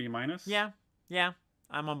around B minus. Yeah,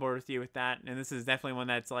 I'm on board with you with that. And this is definitely one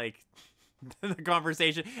that's like the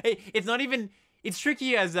conversation. It's not even. It's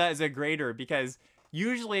tricky as a grader because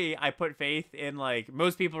usually I put faith in like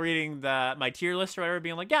most people reading my tier list or whatever,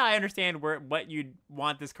 being like, yeah, I understand what you'd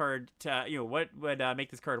want this card to, what would make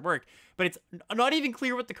this card work, but it's not even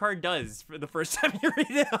clear what the card does for the first time you read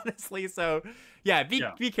it, honestly. So yeah,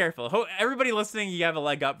 be careful. Everybody listening, you have a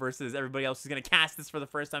leg up versus everybody else who's gonna cast this for the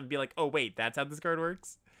first time and be like, oh wait, that's how this card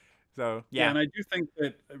works. So yeah, and I do think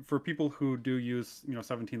that for people who do use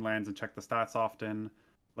 17 lands and check the stats often,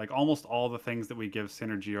 like almost all the things that we give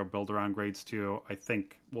synergy or build around grades to, I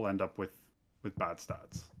think will end up with bad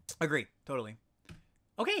stats. agree totally.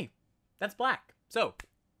 Okay, that's black. So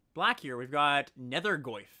black here we've got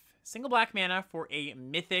Nethergoyf, single black mana for a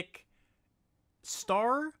mythic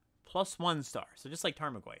star +1 star. So just like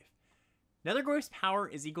Tarmogoyf. Nethergoyf's power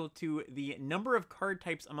is equal to the number of card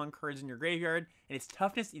types among cards in your graveyard, and its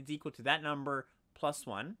toughness is equal to that number +1.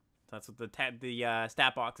 So that's what the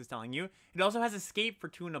stat box is telling you. It also has escape for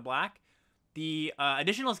 2 and a black. The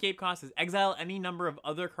additional escape cost is exile any number of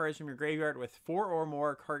other cards from your graveyard with 4 or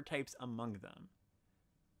more card types among them.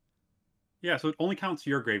 Yeah, so it only counts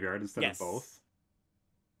your graveyard instead of both.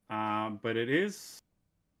 But it is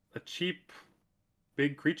a cheap,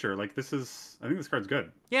 big creature. Like I think this card's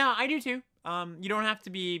good. Yeah, I do too. You don't have to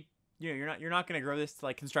be, you're not gonna grow this to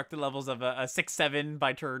like constructed levels of a 6/7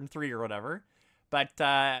 by turn 3 or whatever, but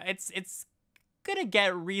it's gonna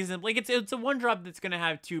get reasonably. Like it's a 1-drop that's gonna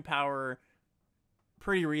have 2 power,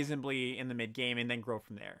 pretty reasonably in the mid game, and then grow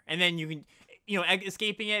from there. And then you can,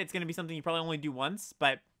 escaping it, it's gonna be something you probably only do once,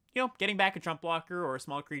 but getting back a trump blocker or a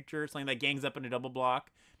small creature, something that gangs up in a double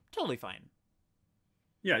block, totally fine.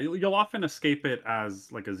 Yeah, you'll often escape it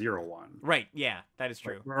as like a 0/1. Right. Yeah, that is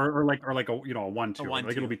true. Or like a a 1/2. Like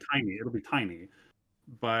 1/2. it'll be tiny. It'll be tiny.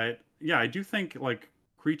 But yeah, I do think like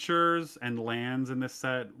creatures and lands in this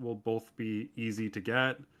set will both be easy to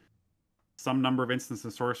get. Some number of instants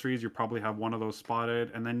and sorceries, you probably have one of those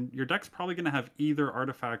spotted, and then your deck's probably going to have either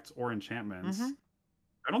artifacts or enchantments. Mm-hmm.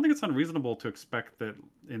 I don't think it's unreasonable to expect that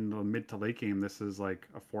in the mid to late game, this is like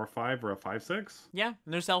a 4/5 or a 5/6. Yeah,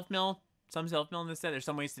 and there's self-mill. Some self-mill in this set. There's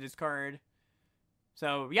some ways to discard.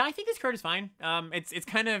 So yeah, I think this card is fine. It's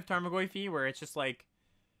kind of Tarmogoyf-y, where it's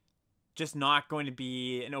just not going to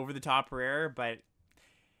be an over-the-top rare, but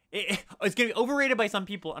it's going to be overrated by some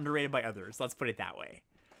people, underrated by others. Let's put it that way.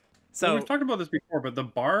 So well, we've talked about this before, but the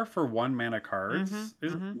bar for 1 mana cards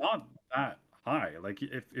is not that high. Like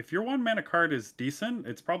if your 1 mana card is decent,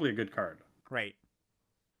 it's probably a good card. Right.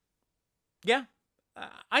 Yeah,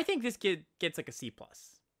 I think this kid gets like a C+.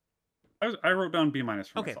 I wrote down B- for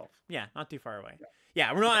myself. Yeah, not too far away.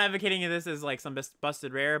 Yeah, we're not advocating this as like some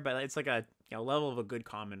busted rare, but it's like a level of a good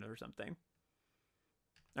common or something.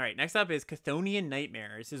 All right, next up is Chthonian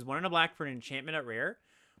Nightmare. This is 1 and a black for an enchantment at rare.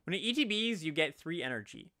 When it ETBs, you get 3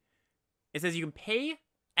 energy. It says you can pay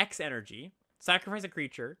X energy, sacrifice a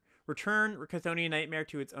creature, return Chthonian Nightmare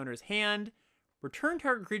to its owner's hand, return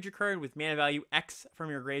target creature card with mana value X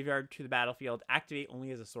from your graveyard to the battlefield, activate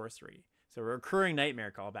only as a sorcery. So a recurring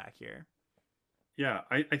Nightmare callback here. Yeah,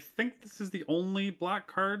 I think this is the only black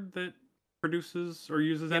card that produces or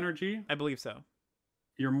uses energy. I believe so.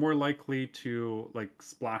 You're more likely to like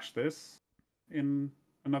splash this in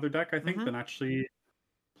another deck, I think, than actually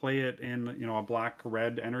play it in a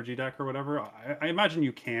black-red energy deck or whatever. I imagine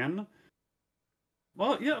you can.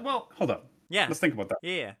 Well, yeah. Well, hold up. Yeah. Let's think about that.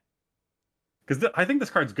 Yeah. Because I think this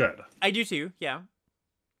card's good. I do too. Yeah.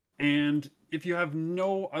 And if you have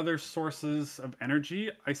no other sources of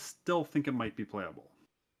energy, I still think it might be playable.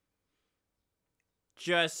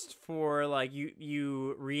 just for like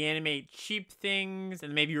you reanimate cheap things,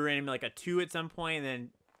 and maybe you reanimate like a 2 at some point, and then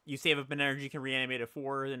you save up an energy, you can reanimate a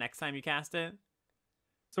 4 the next time you cast it?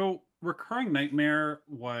 So recurring nightmare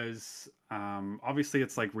was obviously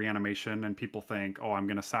it's like reanimation, and people think, oh, I'm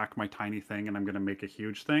gonna sack my tiny thing and I'm gonna make a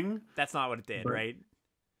huge thing. That's not what it did, But right?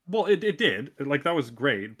 well, it did. Like that was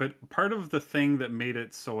great, but part of the thing that made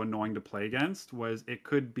it so annoying to play against was it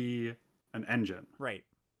could be an engine, Right.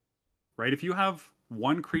 right? If you have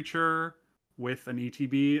one creature with an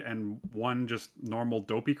ETB and one just normal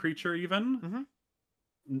dopey creature, even,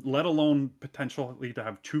 Mm-hmm. let alone potentially to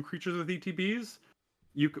have two creatures with ETBs,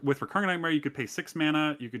 with Recurring Nightmare, you could pay 6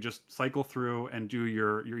 mana, you could just cycle through and do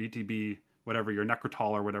your ETB, whatever, your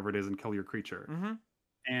Necrotal or whatever it is, and kill your creature. Mm-hmm.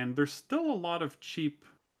 And there's still a lot of cheap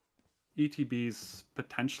ETBs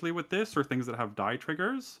potentially with this, or things that have die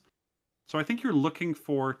triggers. So I think you're looking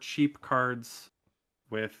for cheap cards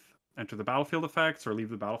with enter the battlefield effects or leave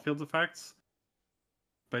the battlefield effects.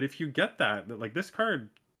 But if you get that, like this card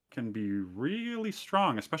can be really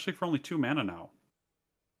strong, especially for only 2 mana now.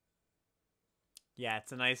 Yeah,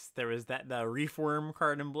 it's a nice. There was the Reform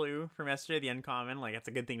card in blue from yesterday, the uncommon. Like, that's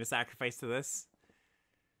a good thing to sacrifice to this.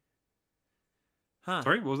 Huh.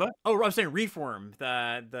 Sorry, what was that? Oh, I'm saying Reform.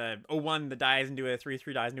 The 01 that dies into a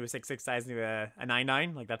 3/3, dies into a 6/6, dies into a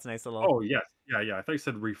 9/9. Like, that's a nice little. Oh yes, yeah. I thought you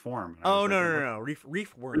said reform. And I Oh was no like, no what? no no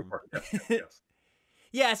Reform. Reform. Yes.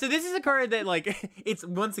 Yeah, so this is a card that, like, it's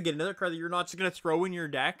once again another card that you're not just gonna throw in your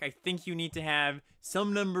deck. I think you need to have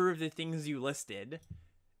some number of the things you listed.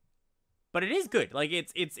 But it is good. Like,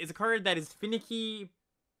 it's a card that is finicky,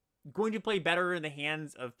 going to play better in the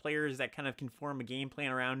hands of players that kind of can form a game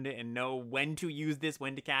plan around it and know when to use this,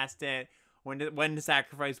 when to cast it, when to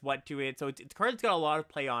sacrifice what to it. So it's a card that's got a lot of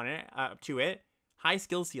play on it, to it. High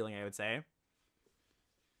skill ceiling, I would say.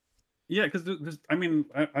 Yeah, because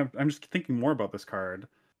I'm just thinking more about this card.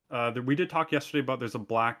 We did talk yesterday about there's a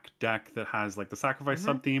black deck that has like the sacrifice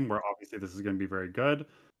sub theme, where obviously this is going to be very good.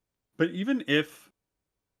 But even if,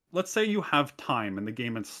 let's say you have time and the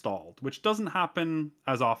game is stalled, which doesn't happen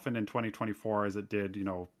as often in 2024 as it did,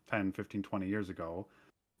 10, 15, 20 years ago.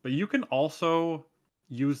 But you can also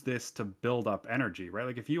use this to build up energy, right?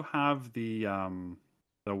 Like if you have the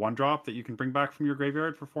 1-drop that you can bring back from your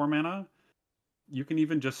graveyard for 4 mana, you can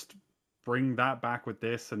even just bring that back with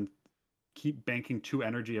this and keep banking 2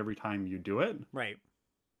 energy every time you do it. Right.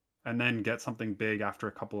 And then get something big after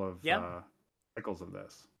a couple of cycles of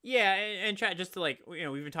this. Yeah, and chat, just to, like,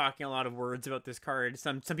 we've been talking a lot of words about this card.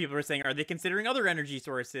 Some people are saying, are they considering other energy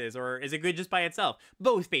sources, or is it good just by itself?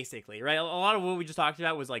 Both, basically, right? A lot of what we just talked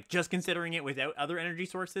about was like just considering it without other energy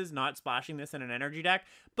sources, not splashing this in an energy deck.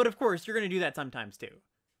 But of course, you're going to do that sometimes too.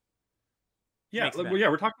 Yeah,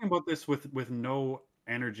 we're talking about this with no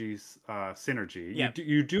energies synergy. Yeah.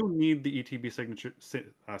 You do need the ETB signature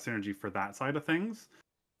synergy for that side of things,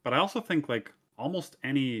 but I also think like almost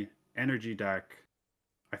any energy deck,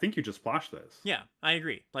 I think you just splash this. Yeah, I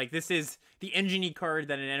agree. Like, this is the engine-y card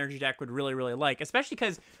that an energy deck would really, really like, especially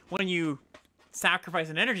because when you sacrifice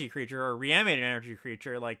an energy creature or reanimate an energy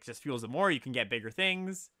creature, like, just fuels it more, you can get bigger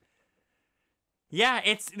things. Yeah,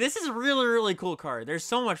 this is a really, really cool card. There's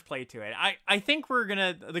so much play to it. I think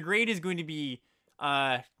the grade is going to be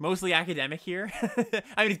mostly academic here.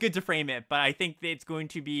 I mean, it's good to frame it, but I think that it's going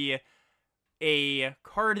to be a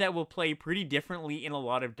card that will play pretty differently in a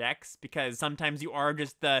lot of decks, because sometimes you are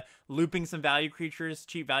just looping some value creatures,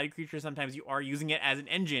 cheap value creatures. Sometimes you are using it as an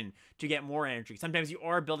engine to get more energy. Sometimes you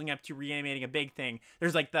are building up to reanimating a big thing.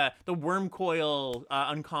 There's like the worm coil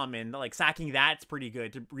uncommon, like sacking that's pretty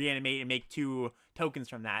good to reanimate and make 2 tokens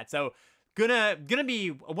from that. So gonna be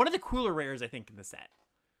one of the cooler rares, I think, in the set.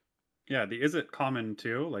 Yeah, is it common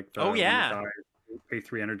too? Like oh yeah. Pay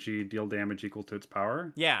 3 energy, deal damage equal to its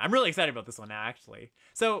power. Yeah, I'm really excited about this one now, actually.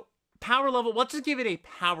 So, power level, let's just give it a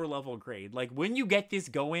power level grade. Like, when you get this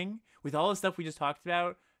going, with all the stuff we just talked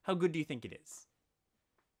about, how good do you think it is?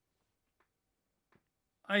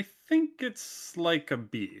 I think it's like a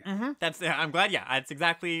B. I'm glad, yeah, that's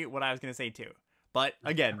exactly what I was going to say, too. But,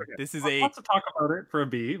 again, this is lots to talk about it for a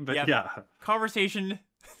B, but yeah. Conversation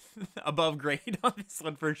above grade on this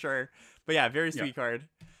one, for sure. But yeah, very sweet card.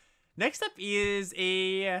 Next up is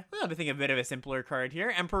I think a bit of a simpler card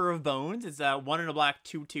here. Emperor of Bones. It's 1 and a black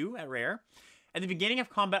 2/2 at rare. At the beginning of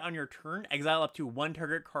combat on your turn, exile up to 1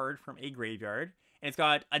 target card from a graveyard. And it's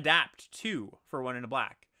got Adapt 2 for 1 and a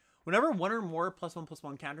black. Whenever 1 or more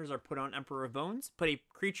 +1/+1 counters are put on Emperor of Bones, put a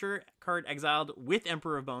creature card exiled with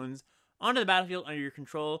Emperor of Bones onto the battlefield under your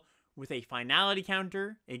control with a finality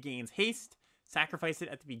counter. It gains haste. Sacrifice it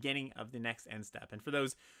at the beginning of the next end step. And for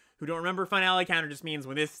those who don't remember, finality counter just means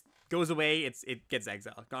when this goes away, it gets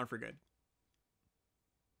exiled, gone for good.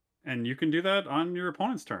 And you can do that on your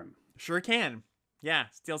opponent's turn. Sure can. Yeah,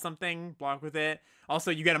 steal something, block with it.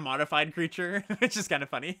 Also, you get a modified creature, which is kind of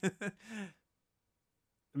funny.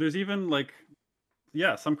 There's even like,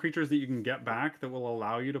 yeah, some creatures that you can get back that will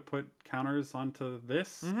allow you to put counters onto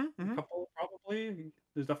this. Mm-hmm, A mm-hmm. couple probably.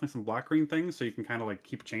 There's definitely some black green things, so you can kind of like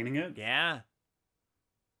keep chaining it. Yeah.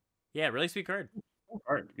 Yeah, really sweet card. All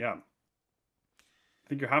right, yeah. I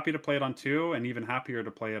think you're happy to play it on 2, and even happier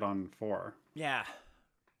to play it on 4. Yeah.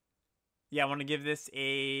 Yeah, I want to give this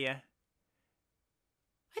a, I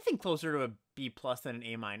think closer to a B plus than an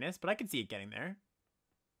A minus, but I can see it getting there.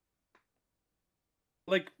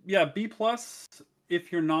 Like, yeah, B plus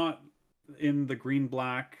if you're not in the green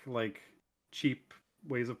black like cheap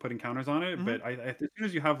ways of putting counters on it. Mhm. But as soon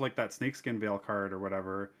as you have like that snakeskin veil card or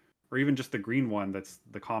whatever, or even just the green one that's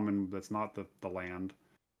the common that's not the land,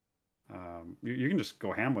 you can just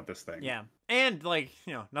go ham with this thing. Yeah. And, like,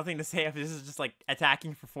 you know, nothing to say if this is just, like,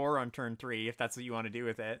 attacking for 4 on turn 3, if that's what you want to do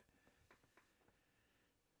with it.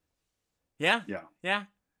 Yeah. Yeah. Yeah.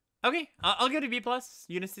 Okay, I'll go to B plus.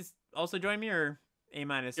 Eunice also join me, or A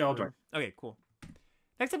minus? Yeah, I'll join. Okay, cool.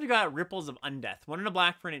 Next up, we got Ripples of Undeath. 1 and a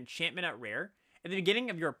black for an enchantment at rare. At the beginning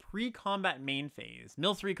of your pre-combat main phase,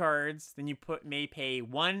 mill 3 cards. Then you may pay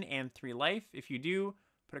 1 and 3 life. If you do,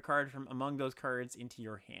 put a card from among those cards into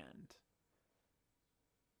your hand.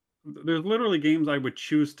 There's literally games I would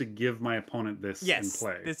choose to give my opponent this in Yes,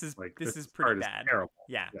 play. this is like this is pretty bad. Terrible.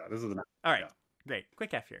 Yeah. Yeah, this is an All right, yeah. great.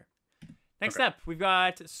 Quick F here. Next Okay. up, we've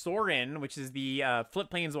got Sorin, which is the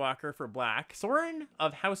flip planeswalker for black. Sorin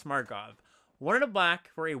of House Markov. 1 and a black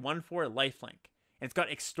for a 1/4 lifelink. And it's got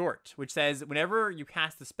Extort, which says whenever you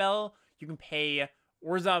cast a spell, you can pay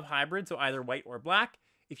Orzhov hybrid, so either white or black.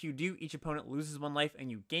 If you do, each opponent loses 1 life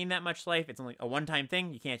and you gain that much life. It's only a one-time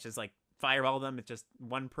thing. You can't just like fireball them. It's just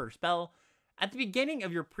 1 per spell. At the beginning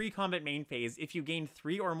of your pre-combat main phase, if you gain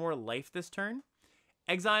 3 or more life this turn,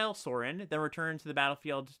 exile Sorin, then return to the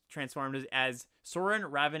battlefield transformed as Sorin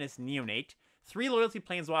Ravenous Neonate. 3 loyalty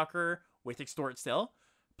planeswalker with Extort still.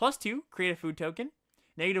 +2, create a food token.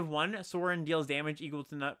 -1, Sorin deals damage equal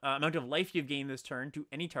to the amount of life you've gained this turn to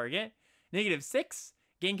any target. -6,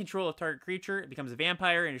 gain control of target creature. It becomes a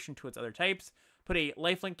vampire in addition to its other types. Put a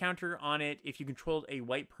lifelink counter on it if you controlled a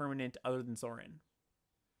white permanent other than Sorin.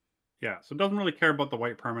 Yeah, so it doesn't really care about the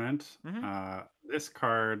white permanent. Mm-hmm. This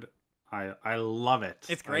card, I love it.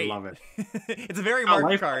 It's great. I love it. It's a very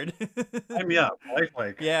marked card. Yeah,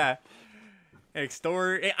 lifelink. Yeah.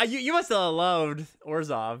 Extort. You must have loved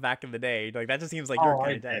Orzhov back in the day. Like that just seems like your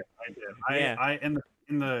kind of type. I did. Yeah. I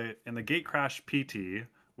in the Gate Crash PT,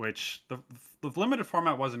 which the limited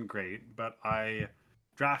format wasn't great, but I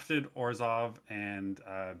drafted Orzhov and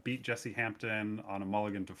beat Jesse Hampton on a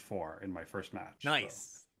mulligan to 4 in my first match.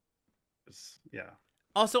 Nice. So yeah.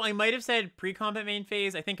 Also, I might have said pre-combat main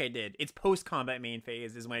phase. I think I did. It's post-combat main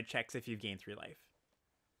phase is when it checks if you've gained 3 life.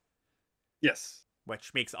 Yes.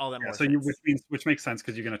 Which makes all that more so sense. which makes sense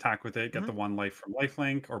because you can attack with it, get the 1 life from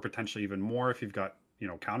lifelink, or potentially even more if you've got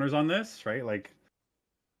counters on this, right? Like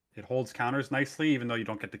it holds counters nicely, even though you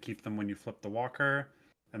don't get to keep them when you flip the walker.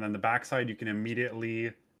 And then the backside, you can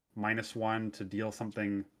immediately -1 to deal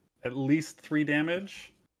something at least 3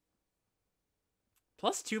 damage.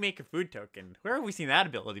 +2 make a food token. Where have we seen that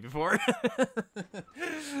ability before?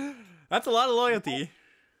 That's a lot of loyalty.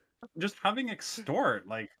 Just having Extort,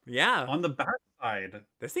 like, yeah, on the backside.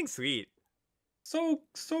 This thing's sweet. So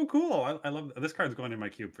cool. I love this card's going in my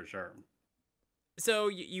cube for sure. So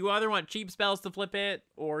you either want cheap spells to flip it,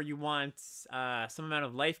 or you want some amount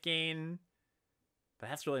of life gain. But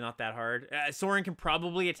that's really not that hard. Sorin can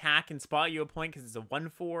probably attack and spot you a point because it's a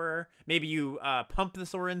 1/4. Maybe you pump the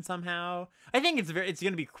Sorin somehow. I think it's going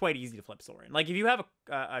to be quite easy to flip Sorin. Like if you have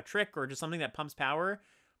a trick or just something that pumps power,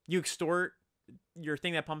 you extort your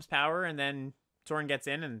thing that pumps power, and then Sorin gets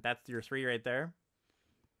in, and that's your 3 right there.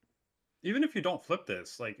 Even if you don't flip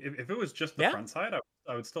this, like if it was just the front side,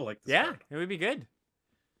 I would still like this card. It would be good.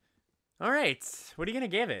 All right, what are you gonna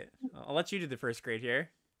give it? I'll let you do the first grade here.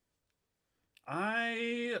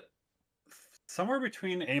 Somewhere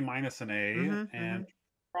between A- and A, and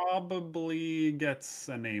probably gets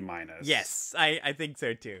an A-. Yes, I think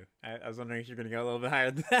so too. I was wondering if you're gonna go a little bit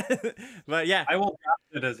higher than that, but yeah, I will draft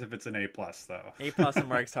it as if it's an A+ though. A+ in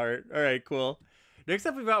Mark's heart. All right, cool. Next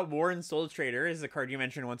up, we've got Warren Soul Trader. This is a card you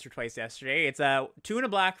mentioned once or twice yesterday. It's a 2 and a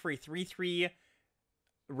black for a 3/3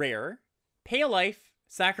 rare. Pay a life,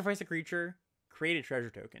 sacrifice a creature, create a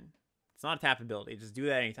treasure token. It's not a tap ability. Just do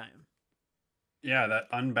that anytime. Yeah, that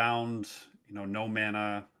unbound, no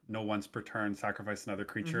mana, no once per turn, sacrifice another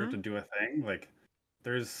creature to do a thing. Like,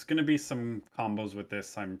 there's going to be some combos with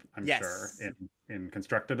this, I'm sure, in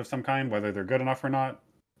constructed of some kind, whether they're good enough or not.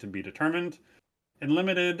 to be determined. In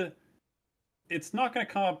limited, it's not going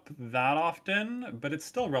to come up that often, but it's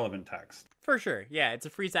still relevant text. For sure. Yeah, it's a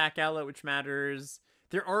free sack outlet, which matters.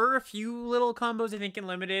 There are a few little combos I think in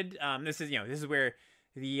limited. This is where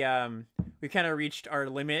the we kind of reached our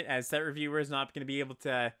limit as set reviewers, not going to be able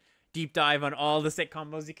to deep dive on all the set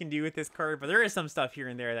combos you can do with this card, but there is some stuff here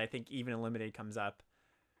and there that I think even in limited comes up.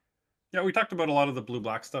 Yeah, we talked about a lot of the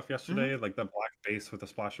blue-black stuff yesterday, like the black base with a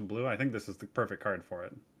splash of blue. I think this is the perfect card for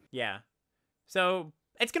it. Yeah. So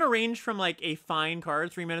it's going to range from like a fine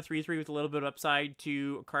card, 3-mana 3/3 with a little bit of upside,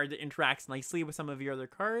 to a card that interacts nicely with some of your other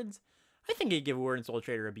cards. I think I'd give Word and Soul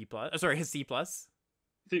Trader a B+. Sorry, a C+.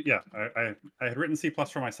 Yeah, I had written C+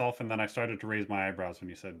 for myself, and then I started to raise my eyebrows when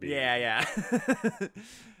you said B. Yeah.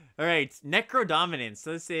 All right, Necro Dominance.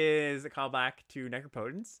 So this is a callback to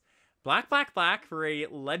Necropotence. Black for a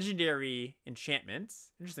legendary enchantment.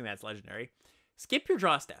 Interesting that's legendary. Skip your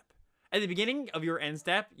draw step. At the beginning of your end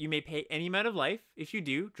step, you may pay any amount of life. If you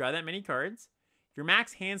do, draw that many cards. Your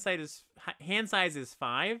max hand size is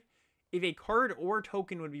 5. If a card or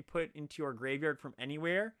token would be put into your graveyard from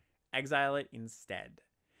anywhere, exile it instead.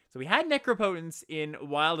 So we had Necropotence in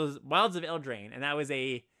Wilds of Eldraine, and that was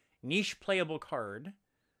a niche playable card.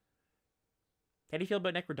 How do you feel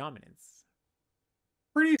about Necro Dominance?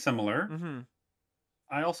 Pretty similar. Mm-hmm.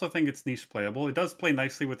 I also think it's niche playable. It does play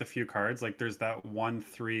nicely with a few cards. Like there's that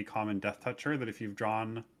 1/3 common Death Toucher that if you've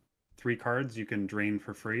drawn 3 cards, you can drain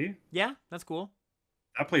for free. Yeah, that's cool.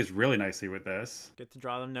 That plays really nicely with this. Get to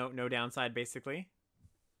draw them, no downside, basically.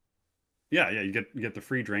 Yeah, you get the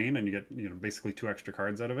free drain, and you get basically 2 extra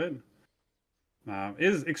cards out of it. It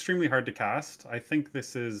is extremely hard to cast. I think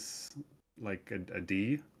this is like a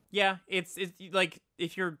D. Yeah, it's like,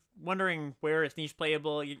 if you're wondering where it's niche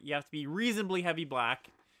playable, you have to be reasonably heavy black.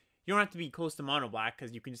 You don't have to be close to mono black,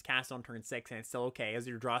 because you can just cast on turn 6 and it's still okay as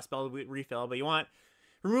your draw spell refill. But you want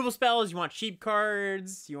removal spells, you want cheap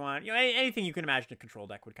cards, you want anything you can imagine a control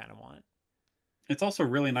deck would kind of want. It's also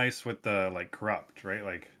really nice with the like corrupt, right?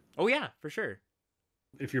 Like, oh yeah, for sure.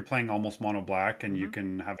 If you're playing almost mono black and you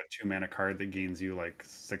can have a 2-mana card that gains you like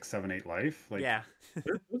 6, 7, 8 life, like yeah,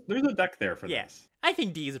 there's a deck there for this. I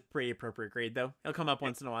think D is a pretty appropriate grade though. It'll come up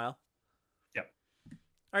once in a while. Yep. All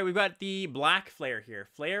right, we've got the black Flare here.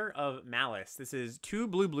 Flare of Malice. This is 2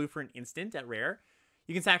 blue for an instant at rare.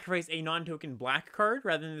 You can sacrifice a non-token black card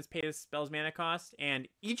rather than pay the spell's mana cost, and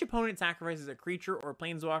each opponent sacrifices a creature or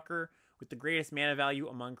planeswalker with the greatest mana value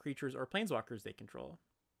among creatures or planeswalkers they control.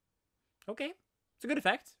 Okay, it's a good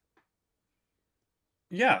effect.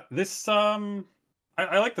 Yeah, this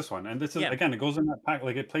I like this one, and this is again, it goes in that pack.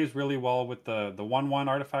 Like it plays really well with the 1/1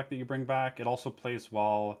 artifact that you bring back. It also plays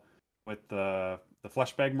well with the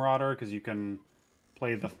Fleshbag Marauder, because you can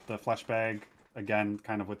play the Fleshbag again,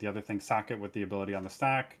 kind of with the other thing, sack it with the ability on the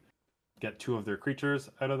stack, get 2 of their creatures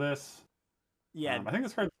out of this. Yeah, I think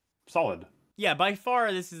this card's solid. Yeah, by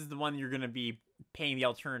far this is the one you're going to be paying the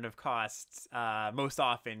alternative costs most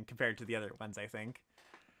often compared to the other ones, I think.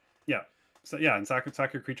 Yeah. So yeah, and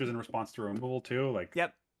sack your creatures in response to removal too. Like,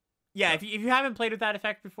 yep. Yeah, if you haven't played with that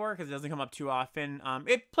effect before, because it doesn't come up too often,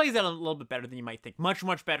 it plays out a little bit better than you might think.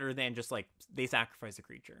 Much better than just like they sacrifice a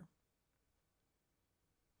creature.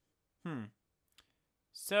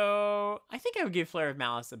 So I think I would give Flare of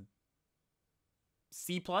Malice a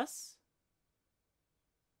C+.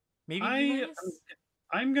 Maybe B-.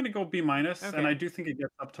 I'm gonna go B-, and I do think it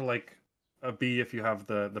gets up to like a B if you have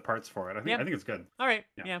the parts for it. I think it's good. All right.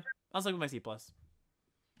 Yeah. I'll stick with my C+.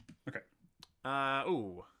 Okay.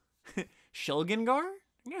 Ooh. Shilgengar?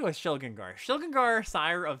 I'm gonna go with Shilgengar. Shilgengar,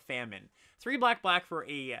 Sire of Famine. 3 black for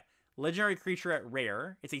a legendary creature at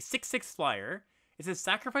rare. It's a 6/6 flyer. It says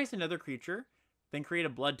sacrifice another creature, then create a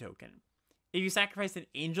blood token. If you sacrifice an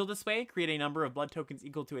angel this way, create a number of blood tokens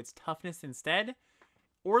equal to its toughness instead.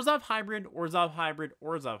 Orzhov Hybrid,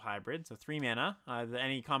 so 3 mana,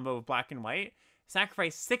 any combo of black and white.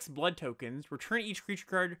 Sacrifice 6 blood tokens, return each creature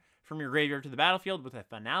card from your graveyard to the battlefield with a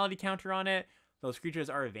finality counter on it. Those creatures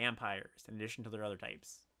are vampires, in addition to their other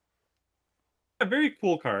types. A very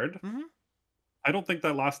cool card. I don't think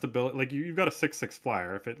that last ability, like you've got a 6/6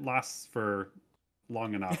 flyer. If it lasts for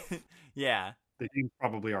long enough, yeah, the game's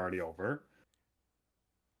probably already over.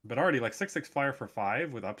 But already, like 6/6 flyer for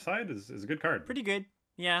 5 with upside is a good card. Pretty good.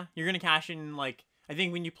 Yeah, you're gonna cash in, like, I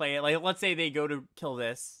think when you play it, like, let's say they go to kill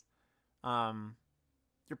this,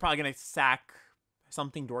 you're probably gonna sack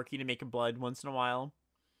something dorky to make a blood once in a while.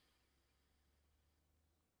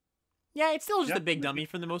 Yeah, it's still just a big dummy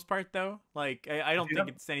for the most part, though. Like, I don't think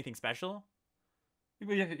it's anything special.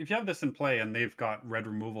 If you have this in play and they've got red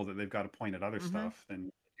removal that they've got to point at other stuff, then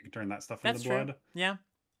you can turn that stuff into blood. Yeah.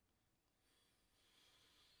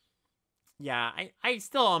 Yeah, I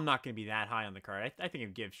still am not going to be that high on the card. I think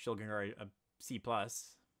I'd give Shilgengar a C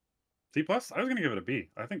plus. C plus. I was gonna give it a B.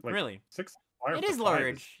 I think like Really, 6 fire it up to is 5 is.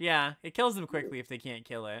 large. Yeah, it kills them quickly if they can't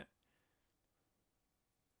kill it.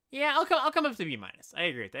 Yeah, I'll come up to B minus. I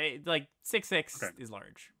agree with that. Like 6/6 Okay. is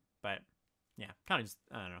large, but yeah, kind of just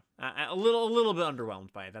I don't know, a little bit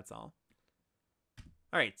underwhelmed by it. That's all.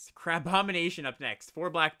 All right, Crabomination up next. 4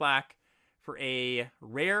 black black for a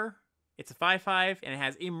rare. It's a 5/5 and it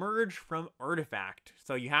has emerge from artifact.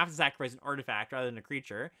 So you have to sacrifice an artifact rather than a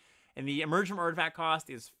creature, and the emerge from artifact cost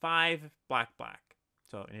is 5 black black.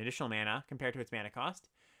 So an additional mana compared to its mana cost.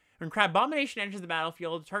 When Crabomination enters the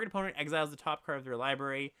battlefield, target opponent exiles the top card of their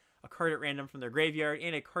library, a card at random from their graveyard,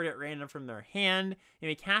 and a card at random from their hand. It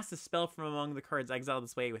may cast a spell from among the cards exiled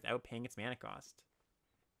this way without paying its mana cost.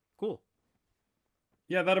 Cool.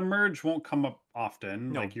 Yeah, that emerge won't come up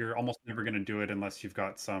often. No. Like you're almost never gonna do it unless you've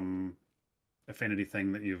got some affinity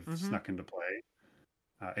thing that you've snuck into play.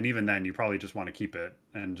 And even then, you probably just want to keep it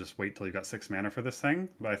and just wait till you got 6 mana for this thing.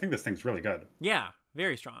 But I think this thing's really good. Yeah,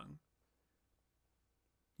 very strong.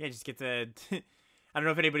 Yeah, just get the. I don't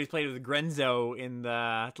know if anybody's played with Grenzo in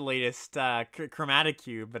the latest Chromatic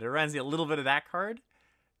Cube, but it reminds me a little bit of that card.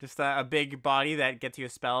 Just a big body that gets you a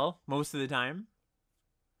spell most of the time.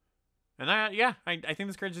 And I think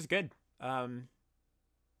this card's just good. Yeah,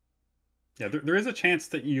 there is a chance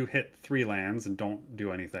that you hit 3 lands and don't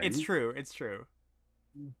do anything. It's true. It's true.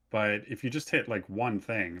 But if you just hit like one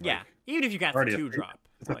thing, Yeah, like, even if you got already the a 2 drop.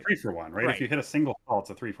 it's a like, 3 for 1, right? right. If you hit a single spell, it's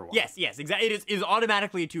a 3 for 1. Yes, exactly. It is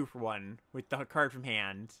automatically a 2 for 1 with the card from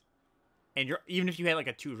hand, and even if you hit like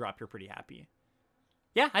a 2 drop, you're pretty happy.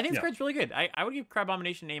 Yeah, I think this card's really good. I would give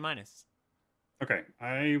Crabomination an A minus. Okay,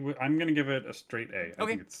 I'm gonna give it a straight A. I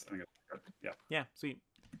think it's good. Yeah. Yeah, sweet.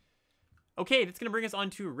 Okay, that's gonna bring us on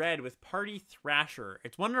to red with Party Thrasher.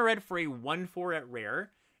 It's 1 in a red for a 1/4 at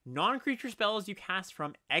rare. Non-creature spells you cast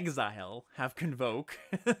from exile have Convoke.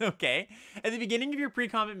 Okay. At the beginning of your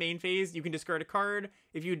pre-combat main phase, you can discard a card.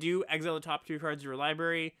 If you do, exile the top 2 cards of your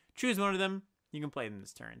library. Choose one of them. You can play them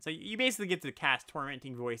this turn. So you basically get to cast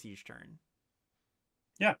Tormenting Voice each turn.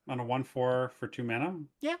 Yeah, on a 1/4 for 2 mana.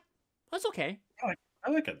 Yeah, that's okay. I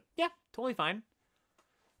like it. Yeah, totally fine.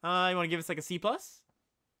 You want to give us like a C plus?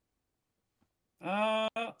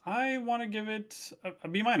 I want to give it a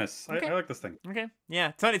B minus. Okay. I like this thing. Okay.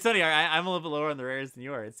 Yeah, it's funny. I'm a little bit lower on the rares than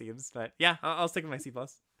you are, it seems. But yeah, I'll stick with my C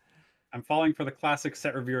plus. I'm falling for the classic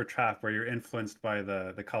set reviewer trap where you're influenced by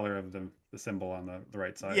the color of the symbol on the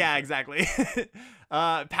right side. Yeah, exactly.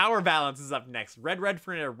 Power Balance is up next. Red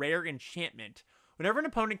for a rare enchantment. Whenever an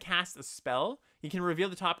opponent casts a spell, you can reveal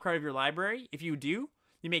the top card of your library. If you do,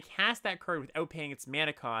 you may cast that card without paying its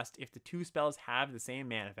mana cost if the 2 spells have the same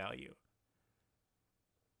mana value.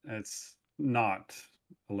 It's not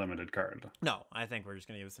a limited card. No, I think we're just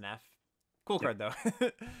going to give this an F. Cool card,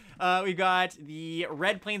 though. We got the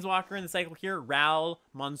red Planeswalker in the cycle here, Ral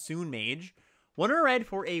Monsoon Mage. 1 in a red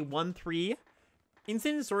for a 1/3.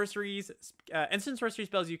 Instant sorcery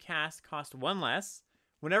spells you cast cost 1 less.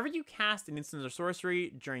 Whenever you cast an instant or sorcery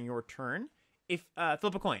during your turn,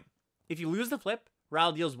 flip a coin. If you lose the flip,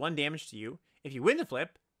 Ral deals 1 damage to you. If you win the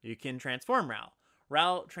flip, you can transform Ral.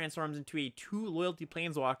 Ral transforms into a 2 loyalty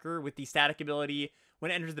Planeswalker with the static ability when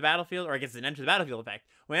it enters the battlefield, or I guess it's an enter the battlefield effect.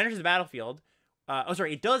 When it enters the battlefield,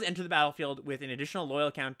 it does enter the battlefield with an additional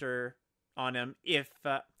loyal counter on him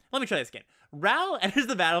let me try this again. Ral enters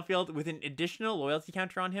the battlefield with an additional loyalty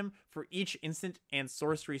counter on him for each instant and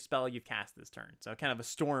sorcery spell you've cast this turn. So kind of a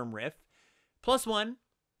storm riff. +1,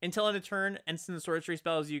 until end of turn, instant and sorcery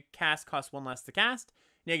spells you cast cost 1 less to cast.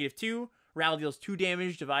 -2, Ral deals 2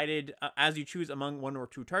 damage divided as you choose among 1 or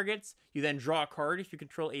 2 targets. You then draw a card if you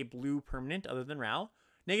control a blue permanent other than Ral.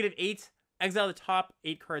 -8, exile the top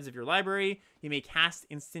 8 cards of your library. You may cast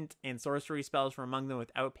instant and sorcery spells from among them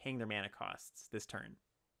without paying their mana costs this turn.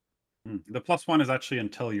 The +1 is actually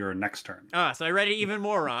until your next turn. So I read it even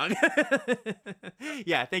more wrong.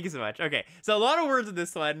 Yeah, thank you so much. Okay, so a lot of words in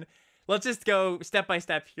this one. Let's just go step by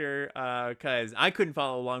step here, because I couldn't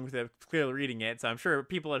follow along with it clearly reading it, so I'm sure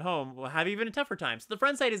people at home will have even a tougher time. So the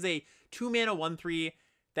front side is a 2 mana 1/3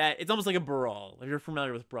 that it's almost like a Brawl, if you're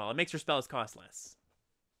familiar with Brawl. It makes your spells cost less.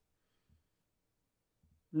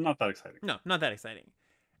 Not that exciting. No, not that exciting.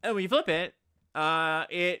 And when you flip it,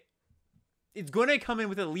 it's going to come in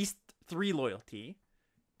with at least 3 loyalty,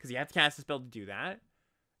 because you have to cast a spell to do that,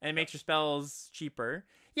 and it makes your spells cheaper.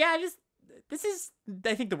 Yeah, this is,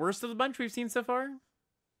 I think, the worst of the bunch we've seen so far.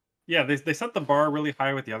 Yeah, they set the bar really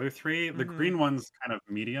high with the other 3. The green one's kind of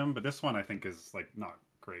medium, but this one I think is like not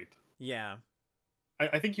great. Yeah.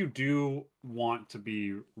 I think you do want to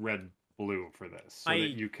be red blue for this, so that I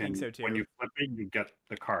you think can, so when too. you flip it, you get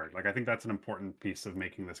the card. Like I think that's an important piece of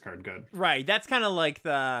making this card good. Right. That's kind of like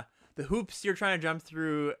the hoops you're trying to jump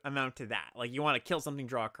through amount to that. Like you want to kill something,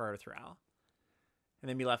 draw a card, or throw, and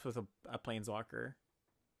then be left with a planeswalker.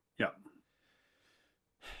 Yeah.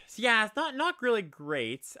 So yeah, it's not really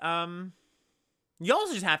great. You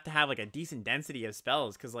also just have to have like a decent density of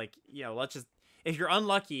spells, because like, you know, let's just, if you're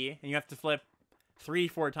unlucky and you have to flip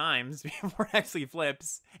 3-4 times before it actually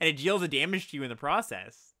flips, and it deals a damage to you in the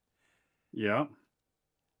process. Yeah.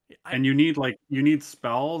 I And you need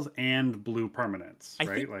spells and blue permanents, I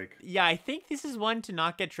right? think Like yeah, I think this is one to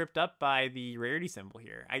not get tripped up by the rarity symbol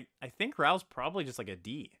here. I think Ral's probably just like a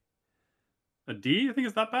D. a D, I think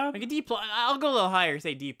is that bad? Like a D plus. I'll go a little higher,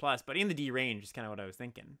 say D plus, but in the D range is kind of what I was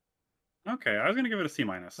thinking. Okay, I was gonna give it a C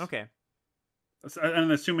minus. Okay,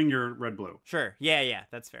 And assuming you're red blue. sure. Yeah,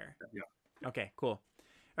 that's fair. Yeah. Okay, cool.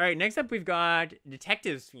 All right, next up we've got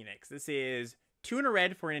Detective's Phoenix. This is 2 in a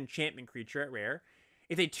red for an enchantment creature at rare.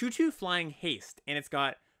 It's a 2/2 flying haste, and it's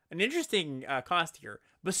got an interesting cost here.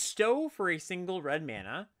 Bestow for a single red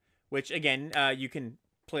mana, which again, you can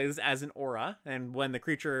play this as an aura, and when the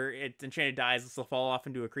creature it's enchanted dies, this will fall off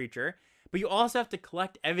into a creature. But you also have to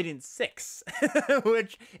collect evidence 6,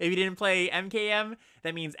 which if you didn't play MKM,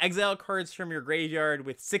 that means exile cards from your graveyard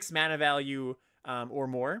with 6 mana value or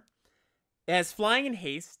more. It has flying and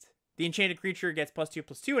haste. The enchanted creature gets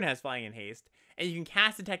 +2/+2 and has flying and haste. And you can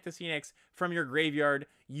cast Detective Phoenix from your graveyard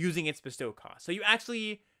using its bestow cost. So you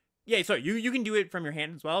actually, yeah, sorry, you can do it from your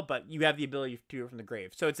hand as well, but you have the ability to do it from the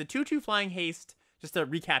grave. So it's a 2/2 flying haste. Just to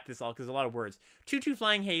recap this all, because there's a lot of words. 2/2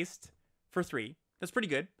 flying haste for 3. That's pretty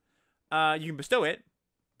good. You can bestow it.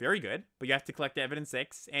 Very good. But you have to collect the evidence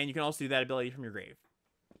 6. And you can also do that ability from your grave.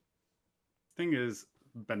 Thing is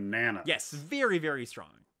bananas. Yes, very, very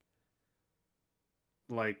strong.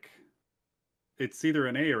 Like it's either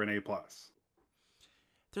an A or an A plus.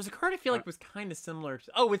 There's a card I feel like was kind of similar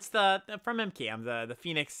to, oh, it's the from MKM, the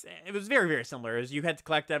Phoenix. It was very, very similar. As you had to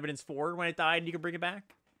collect evidence 4 when it died, and you could bring it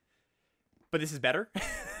back. But this is better.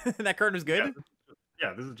 That card was good.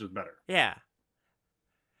 Yeah, this is just better. Yeah.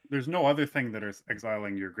 There's no other thing that is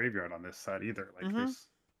exiling your graveyard on this set either. Like there's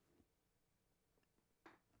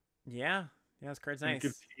Yeah, this card's nice.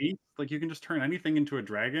 Like you can just turn anything into a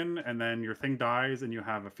dragon, and then your thing dies, and you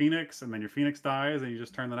have a phoenix, and then your phoenix dies, and you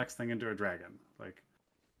just turn the next thing into a dragon. Like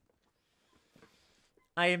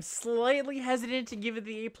I am slightly hesitant to give it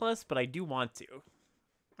the A plus, but I do want to.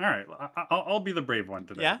 all right, I'll be the brave one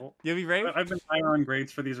today. Yeah, you'll be brave. I've been higher on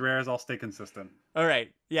grades for these rares. I'll stay consistent. All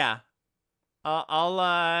right, yeah.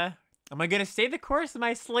 Am I gonna stay the course? Am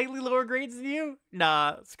I slightly lower grades than you?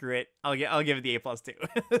 Nah, screw it. I'll give it the A plus too.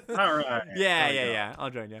 All right. Yeah. I'll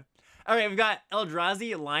join you. All right, we've got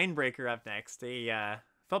Eldrazi Linebreaker up next. A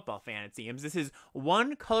football fan, it seems. This is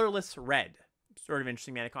 1 colorless red. Sort of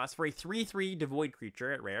interesting mana cost for a 3/3 devoid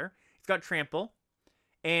creature at rare. It's got trample,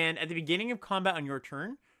 and at the beginning of combat on your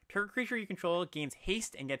turn, target creature you control gains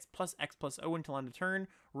haste and gets +X/+0 until end of turn,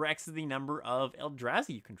 where X is the number of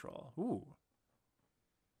Eldrazi you control. Ooh.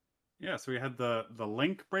 Yeah, so we had the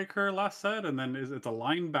link breaker last set, and then it's a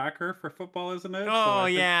linebacker for football, isn't it? Oh,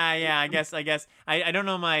 yeah. I guess I don't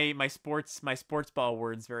know my sports ball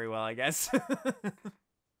words very well, I guess.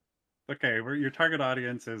 Okay, your target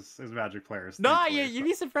audience is Magic players. No, you'd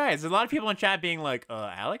be surprised. There's a lot of people in chat being like,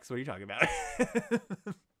 Alex, what are you talking about?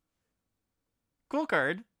 Cool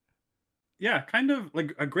card. Yeah, kind of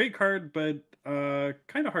like a great card, but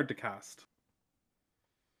kind of hard to cast.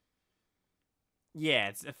 Yeah,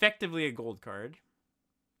 it's effectively a gold card.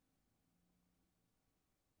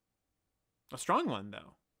 A strong one,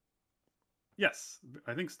 though. Yes,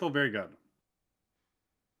 I think still very good.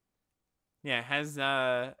 Yeah, it has,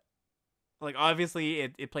 like, obviously,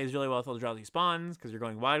 it plays really well with Eldrazi spawns, because you're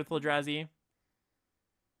going wide with Eldrazi.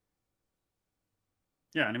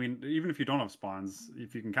 Yeah, and I mean, even if you don't have spawns,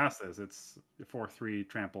 if you can cast this, it's 4/3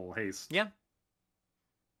 trample haste. Yeah.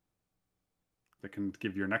 That can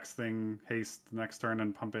give your next thing haste next turn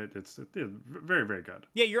and pump it. It's very, very good.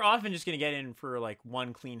 Yeah, you're often just going to get in for, like,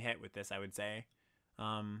 one clean hit with this, I would say.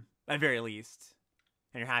 At very least.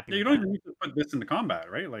 And you're happy with you don't that. even need to put this into combat,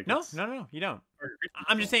 right? Like No, you don't.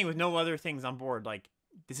 I'm just saying with no other things on board, like,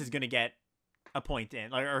 this is going to get a point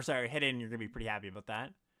in. Or sorry, hit in, you're going to be pretty happy about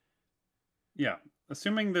that. Yeah.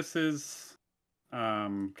 Assuming this is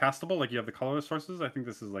castable, like you have the colorless sources, I think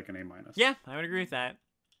this is like an A minus. Yeah, I would agree with that.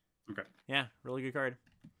 Okay. Yeah, really good card.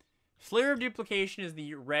 Flare of Duplication is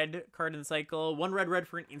the red card in the cycle. 1 red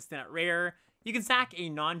for an instant at rare. You can sack a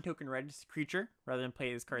non-token red creature rather than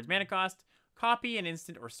play this card's mana cost. Copy an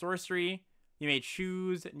instant or sorcery. You may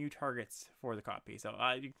choose new targets for the copy. So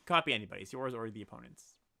you can copy anybody's, yours or the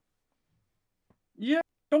opponent's.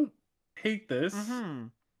 don't hate this. Mm-hmm.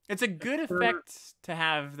 It's a good For effect to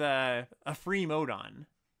have a free mode on.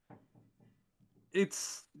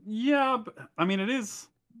 it's yeah, but, I mean it is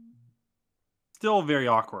still very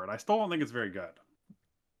awkward. I still don't think it's very good.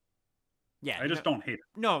 Yeah, I no, just don't hate it.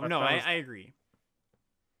 no, That no, that was I agree.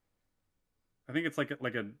 I think it's like a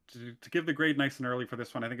to give the grade nice and early for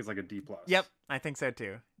this one. I think it's like a D Yep, plus. I think so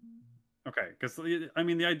too. Okay, because I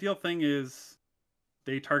mean the ideal thing is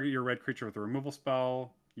they target your red creature with a removal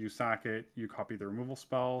spell. You sack it. You copy the removal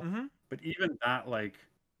spell. Mm-hmm. But even that, like,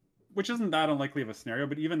 which isn't that unlikely of a scenario,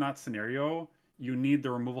 but even that scenario, you need the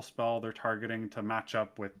removal spell they're targeting to match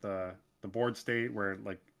up with the board state where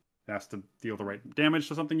like it has to deal the right damage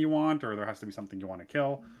to something you want, or there has to be something you want to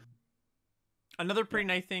kill. Another Yeah. pretty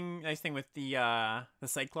nice thing with the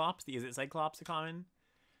Cyclops. Is it Cyclops a common?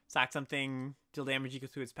 Sack something, deal damage equal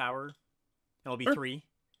to its power. It'll be Sure. 3.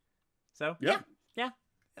 So Yeah. yeah,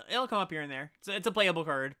 it'll come up here and there. It's a playable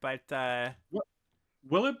card, but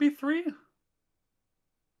Will it be 3?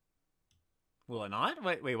 will it not?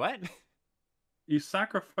 Wait, what? You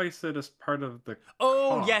sacrifice it as part of the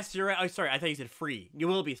Oh cost. yes, you're right. Oh, sorry, I thought you said free. You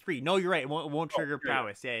will be 3. No, you're right. It won't Oh, trigger yeah,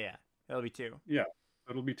 prowess. Yeah. It'll be 2. yeah.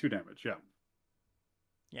 It'll be 2 damage. Yeah.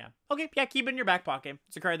 Yeah. Okay. Yeah. Keep it in your back pocket.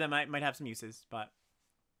 It's a card that might have some uses, but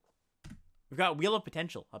we've got Wheel of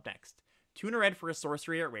Potential up next. 2 and a red for a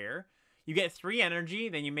sorcery at rare. You get 3 energy,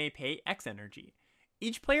 then you may pay X energy.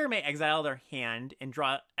 Each player may exile their hand and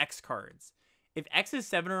draw X cards. If X is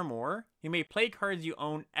 7 or more, you may play cards you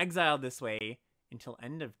own exiled this way until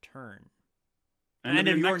end of turn. End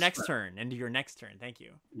of your next turn. End of your next turn. Thank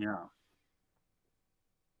you. Yeah.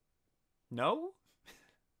 No?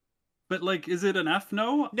 But like, is it an F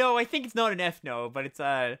no? No, I think it's not an F no, but it's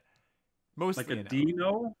mostly Like a no. D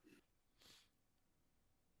no?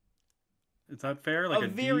 Is that fair? Like a a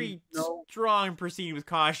very D no? strong proceed with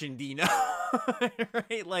caution, Dino.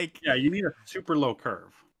 Right? Like Yeah, you need a super low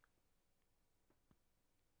curve.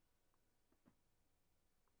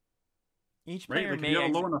 each Right? player Like if may you have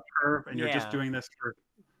a low enough curve and you're just yeah. doing this for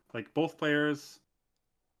like both players,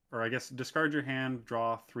 or I guess discard your hand,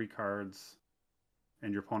 draw 3 cards,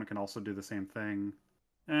 and your opponent can also do the same thing.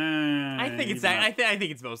 I think it's Even that. I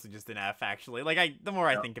think it's mostly just an F. Actually, like the more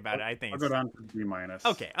I yeah, think about it, I think I'll it's go down to D minus.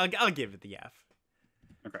 okay. I'll give it the F.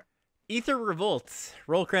 Okay. Ether Revolt.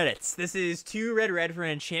 Roll credits. This is 2 red for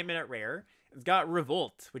an enchantment at rare. It's got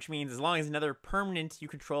Revolt, which means as long as another permanent you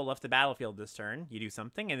control left the battlefield this turn, you do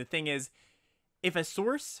something. And the thing is, if a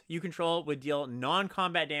source you control would deal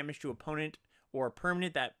non-combat damage to opponent or a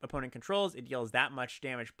permanent that opponent controls, it deals that much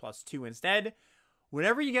damage plus 2 instead.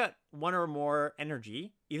 Whenever you get 1 or more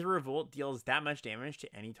energy, Ether Revolt deals that much damage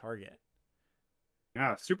to any target.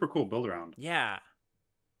 Yeah, super cool build around. Yeah.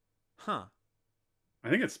 Huh. I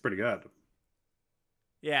think it's pretty good.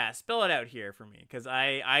 Yeah, spell it out here for me, because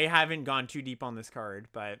I haven't gone too deep on this card,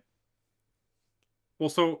 but... Well,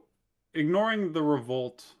 so ignoring the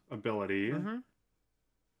revolt ability, Mm-hmm.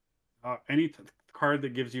 Any card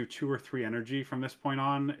that gives you 2 or 3 energy from this point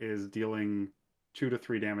on is dealing 2 to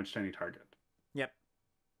 3 damage to any target. Yep.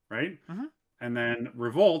 Right? Mm-hmm. And then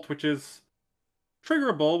revolt, which is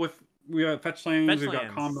triggerable with we have fetch lands, we've got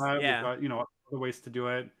lands, combat, yeah. we've got other ways to do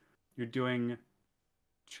it. You're doing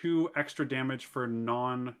 2 extra damage for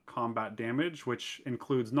non-combat damage, which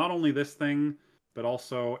includes not only this thing, but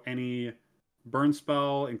also any burn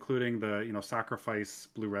spell, including the sacrifice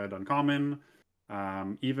blue-red uncommon,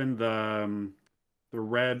 even the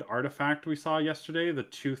red artifact we saw yesterday, the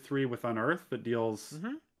 2/3 with unearth that deals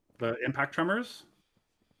the impact tremors.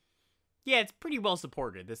 Yeah, it's pretty well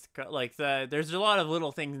supported. There's a lot of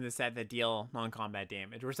little things in the set that deal non-combat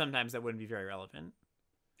damage, where sometimes that wouldn't be very relevant.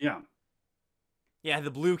 Yeah. Yeah,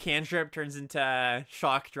 the blue cantrip turns into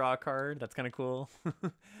shock draw card. That's kind of cool.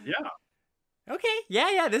 Yeah. Okay.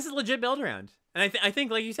 Yeah. This is legit build around, and I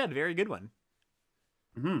think, like you said, a very good one.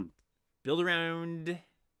 Mm-hmm. Build around.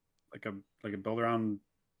 Like a build around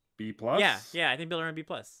B plus. Yeah. I think build around B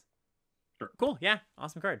plus. Sure. Cool. Yeah.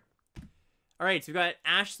 Awesome card. All right, so we've got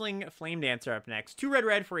Ashling Flame Dancer up next. 2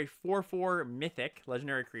 red for a 4/4 mythic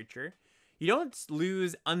legendary creature. You don't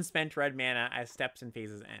lose unspent red mana as steps and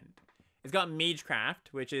phases end. It's got Magecraft,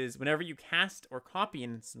 which is whenever you cast or copy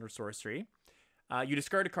instant or sorcery, you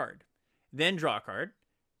discard a card, then draw a card.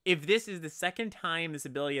 If this is the second time this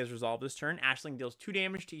ability has resolved this turn, Ashling deals 2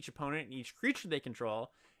 damage to each opponent and each creature they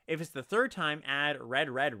control. If it's the third time, add red.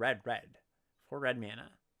 4 red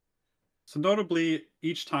mana. So notably,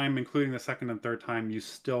 each time, including the second and third time, you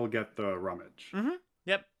still get the rummage. Mm-hmm.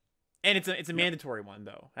 Yep. And it's a mandatory one,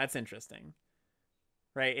 though. That's interesting.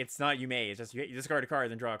 Right? It's not you may. It's just you discard a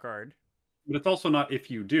card, then draw a card. But it's also not if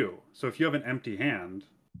you do. So if you have an empty hand,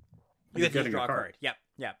 You get to draw a card. Yep.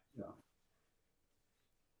 Yeah. Yeah.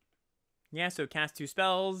 Yeah, so cast 2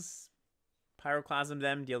 spells, pyroclasm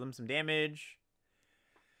them, deal them some damage.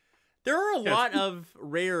 There are a Yeah, lot of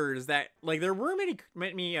rares that, like, there were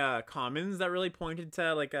many commons that really pointed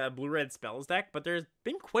to, like, a blue-red spells deck, but there's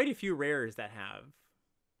been quite a few rares that have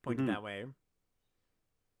pointed that way.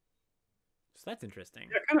 So that's interesting.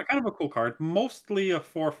 yeah, kind of a cool card. Mostly a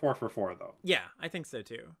 4/4 for 4 though. Yeah, I think so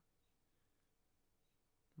too.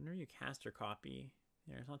 Whenever you cast or copy,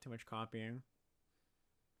 yeah, there's not too much copying.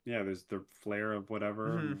 Yeah, there's the flare of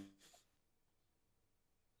whatever.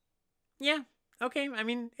 Yeah. Okay. I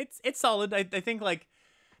mean, it's solid. I think, like,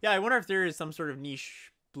 yeah, I wonder if there is some sort of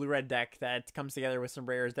niche blue-red deck that comes together with some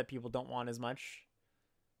rares that people don't want as much.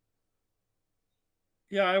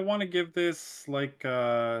 Yeah, I want to give this like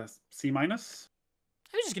C minus.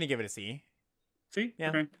 I was just gonna give it a C. C? Yeah.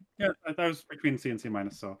 Okay. Yeah, I was between C and C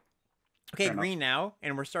minus, so. Okay, Fair green enough. now,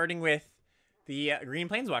 and we're starting with the green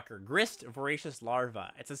planeswalker, Grist Voracious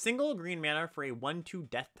Larva. It's a single green mana for a 1/2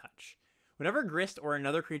 death touch. Whenever Grist or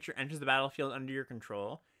another creature enters the battlefield under your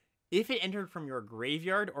control, if it entered from your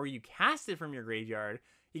graveyard or you cast it from your graveyard,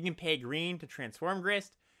 you can pay green to transform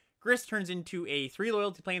Grist. Grist turns into a 3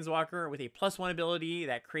 loyalty planeswalker with a +1 ability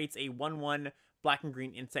that creates a 1/1 black and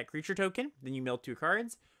green insect creature token. Then you mill 2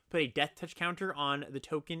 cards. Put a death touch counter on the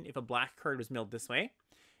token if a black card was milled this way.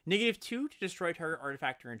 -2 to destroy target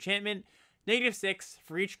artifact or enchantment. -6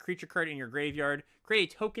 for each creature card in your graveyard.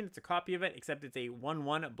 Create a token that's a copy of it, except it's a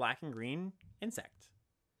 1/1 black and green insect.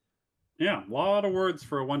 Yeah, a lot of words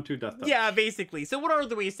for a 1/2 death touch. Yeah, basically. So what are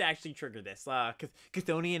the ways to actually trigger this?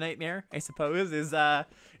 Chthonian Nightmare, I suppose, is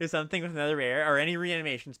something with another rare, or any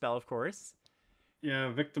reanimation spell, of course. Yeah,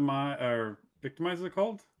 victimize is it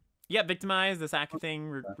called? Yeah, Victimize, the sack thing,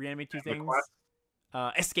 reanimate 2 things.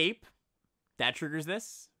 Escape, that triggers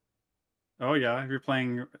this. Oh yeah, if you're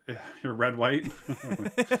playing your red white. Yeah,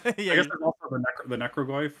 I guess there's also the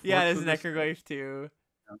necroglyph. Yeah, there's necroglyph too.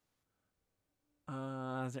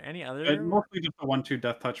 Yeah. Is there any other? Mostly just a 1/2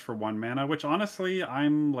 death touch for 1 mana, which honestly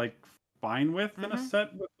I'm like fine with in a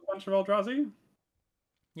set with a bunch of Eldrazi.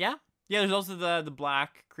 Yeah. Yeah, there's also the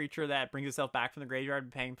black creature that brings itself back from the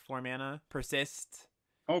graveyard paying 4 mana. Persist.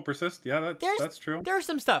 Oh, persist. Yeah, that's true. There's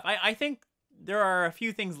some stuff. I think there are a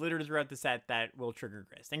few things littered throughout the set that will trigger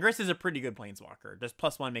Grist. And Grist is a pretty good planeswalker. Does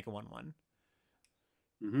 +1 make a 1/1.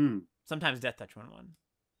 Sometimes death touch 1/1.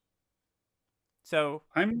 So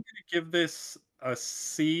I'm going to give this a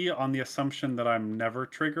C on the assumption that I'm never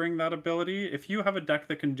triggering that ability. If you have a deck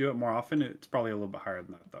that can do it more often, it's probably a little bit higher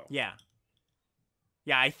than that, though. yeah.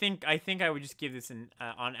 Yeah, I think I would just give this an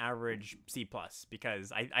on average C+,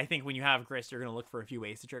 because I think when you have Grist, you're going to look for a few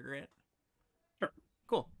ways to trigger it. Sure.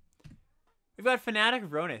 Cool. We've got Fanatic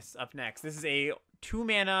Ronus up next. This is a 2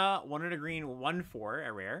 mana, 1 and a green, 1/4,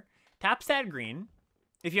 a rare. Tap stat green.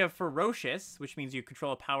 If you have Ferocious, which means you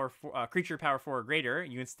control a creature power 4 or greater,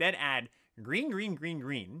 you instead add green, green, green,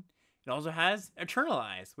 green. It also has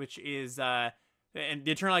Eternalize, which is, and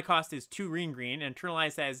the Eternalize cost is 2 green, green, and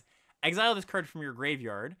Eternalize says, exile this card from your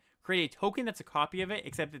graveyard, create a token that's a copy of it,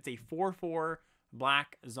 except it's a 4/4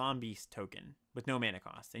 black zombie token with no mana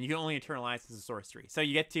cost, and you can only Eternalize as a sorcery. So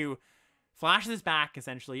you get to flash this back,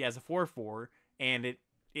 essentially, as a 4/4, and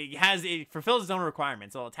it fulfills its own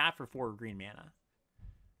requirements, so it'll tap for 4 green mana.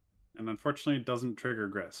 And unfortunately, it doesn't trigger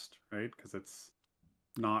Grist, right? Because it's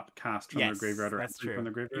not cast from the graveyard or that's true. from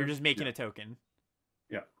the graveyard. You're just making a token.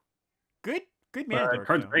 Yeah. Good mana dork,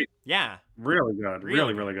 card's though. great. Yeah. Really good.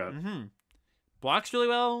 Really good. Blocks really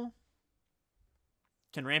well.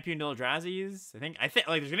 Can ramp you into Eldrazi's. I think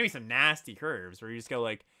like there's gonna be some nasty curves where you just go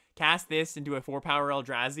like cast this into a 4-power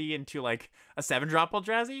Eldrazi into like a 7-drop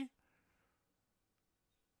Eldrazi.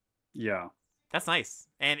 Yeah. That's nice.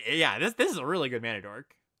 And yeah, this is a really good mana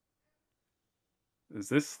dork. Is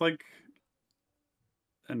this like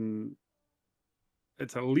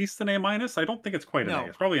it's at least an A-? I don't think it's quite an A.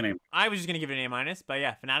 It's probably an A-. I was just gonna give it an A-, but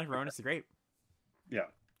yeah, Fanatic Ronus is great. Yeah.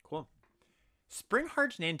 Cool.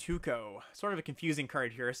 Springheart Nantuko. Sort of a confusing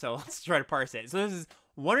card here, so let's try to parse it. So this is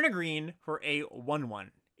 1 and a green for a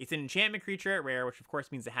 1/1. It's an enchantment creature at rare, which of course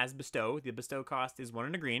means it has bestow. The bestow cost is 1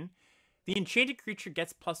 and a green. The enchanted creature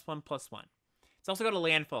gets +1/+1. It's also got a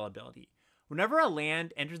landfall ability. Whenever a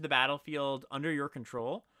land enters the battlefield under your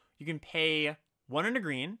control, you can pay 1 and a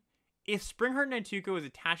green. If Springheart Nantuko is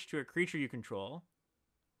attached to a creature you control...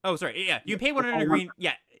 Oh, sorry. Yeah, you can pay 1 and a green.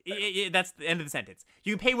 Yeah, that's the end of the sentence.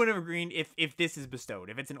 You can pay 1 and a green if this is bestowed,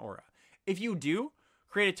 if it's an aura. If you do,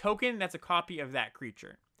 create a token that's a copy of that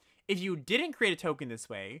creature. If you didn't create a token this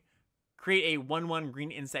way, create a 1/1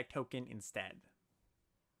 green insect token instead.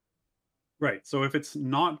 Right. So if it's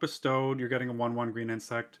not bestowed, you're getting a 1/1 green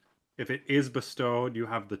insect. if it is bestowed, you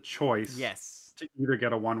have the choice Yes. to either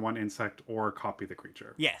get a 1/1 insect or copy the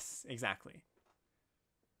creature. Yes, exactly.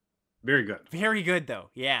 Very good. Very good though.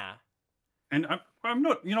 Yeah. And I'm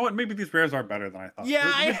not. You know what? Maybe these rares are better than I thought.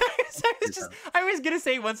 Yeah, I was gonna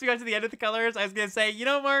say once we got to the end of the colors, I was gonna say, you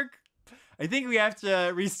know, Mark, I think we have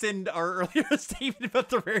to rescind our earlier statement about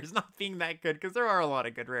the rares not being that good because there are a lot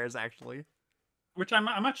of good rares actually. Which I'm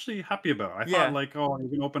actually happy about. I thought Yeah, like, oh, you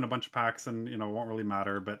can open a bunch of packs and it won't really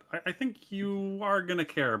matter. But I think you are gonna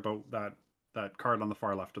care about that card on the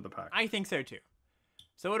far left of the pack. I think so too.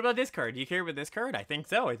 So what about this card? Do you care about this card? I think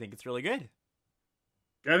so. I think it's really good.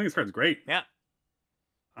 Yeah, I think this card's great. Yeah.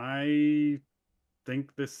 I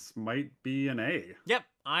think this might be an A. Yep.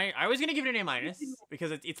 I was gonna give it an A minus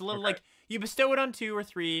because it's a little Okay. like you bestow it on 2 or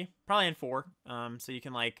 3, probably on 4. So you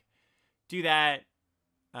can like do that,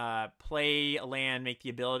 play a land,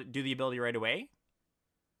 do the ability right away.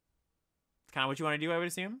 It's kind of what you want to do, I would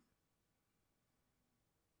assume.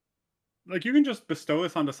 Like you can just bestow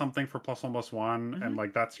this onto something for +1/+1, and Mhm.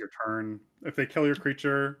 like that's your turn. If they kill your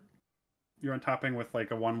creature, you're untapping with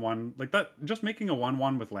like a 1/1. Like that, just making a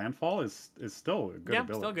 1/1 with landfall is still a good Yeah,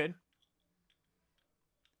 ability. still good.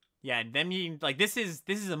 Yeah, and then you like this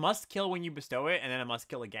is a must kill when you bestow it, and then a must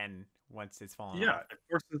kill again once it's fallen off.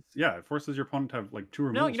 It forces your opponent to have like 2 No,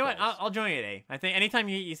 removal you know what? spells. I'll join you at A. I think anytime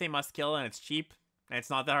you say must kill and it's cheap and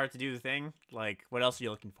it's not that hard to do the thing, like what else are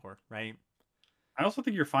you looking for, right? I also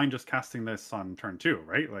think you're fine just casting this on turn 2,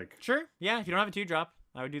 right? Like, Sure. Yeah, if you don't have a 2-drop,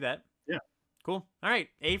 I would do that. yeah, Cool. All right,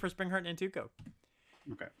 A for Springheart and Tuco.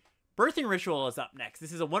 okay. Birthing Ritual is up next.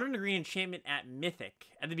 This is a 1 green enchantment at Mythic.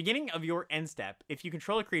 At the beginning of your end step, if you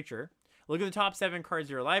control a creature, look at the top 7 cards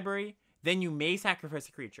of your library, then you may sacrifice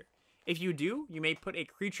a creature. If you do, you may put a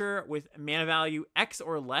creature with mana value X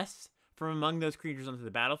or less from among those creatures onto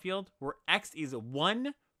the battlefield, where X is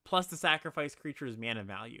 1 plus the sacrifice creature's mana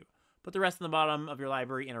value. Put the rest on the bottom of your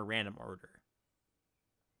library in a random order.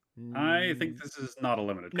 I think this is not a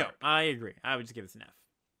limited No, card. I agree. I would just give this an F.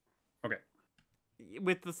 Okay.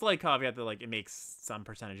 With the slight caveat that like it makes some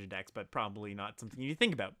percentage of decks, but probably not something you need to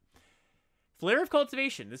think about. Flare of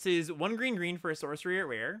Cultivation. This is 1 green for a sorcery at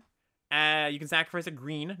rare. You can sacrifice a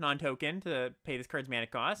green non-token to pay this card's mana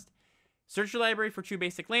cost. Search your library for 2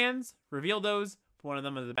 basic lands, reveal those, put one of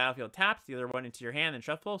them on the battlefield tapped, the other one into your hand, and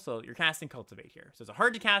shuffle. So you're casting Cultivate here. So it's a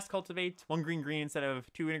hard to cast Cultivate, 1 green instead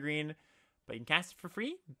of 2 and a green, but you can cast it for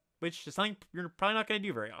free, which is something you're probably not going to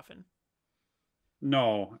do very often.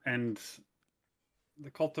 No, and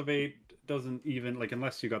the Cultivate doesn't even, like,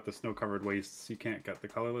 unless you got the Snow-Covered Wastes, you can't get the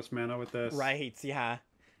colorless mana with this. Right, yeah.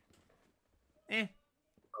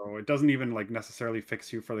 So it doesn't even, like, necessarily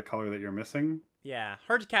fix you for the color that you're missing. Yeah,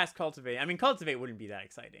 hard to cast Cultivate. I mean, Cultivate wouldn't be that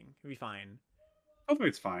exciting. It'd be fine.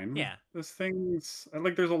 Cultivate's fine. Yeah. This thing's,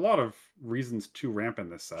 like, there's a lot of reasons to ramp in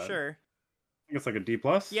this set. Sure. I think it's like a D+.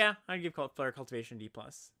 Yeah, I'd give Flare Cultivation D+.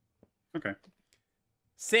 Okay.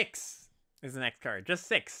 6 is the next card. Just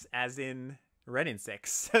 6, as in red in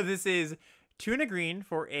 6. So this is 2 and a green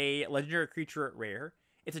for a legendary creature at rare.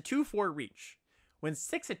 It's a 2/4 reach. When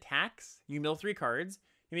 6 attacks, you mill 3 cards.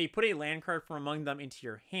 You may put a land card from among them into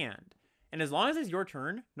your hand. And as long as it's your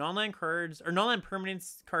turn, non-land cards or non-land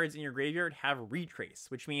permanents cards in your graveyard have retrace,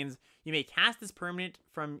 which means you may cast this permanent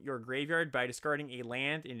from your graveyard by discarding a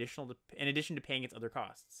land in addition to paying its other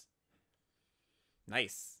costs.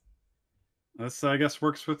 Nice. This, I guess,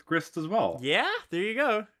 works with Grist as well. Yeah, there you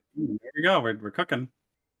go. There you go. We're cooking.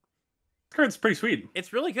 This card's pretty sweet.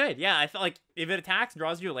 It's really good. Yeah, I felt like if it attacks,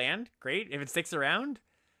 draws you a land, great. If it sticks around,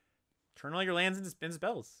 turn all your lands into spin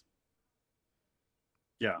spells.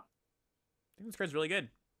 Yeah. I think this card's really good.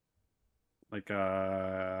 Like, B+?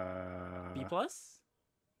 I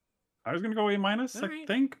was gonna go A-, I right.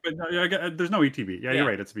 think, but there's no ETB. Yeah, Yeah. you're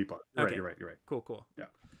right. It's a B+. Okay. You're right. Cool. Yeah.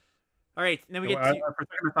 All right, then we get For a second,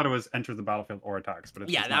 I thought it was enters the battlefield or attacks, but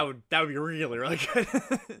it's yeah, that would be really good.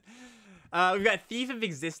 We've got Thief of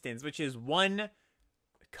Existence, which is 1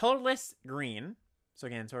 colorless green. So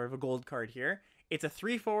again, sort of a gold card here. It's a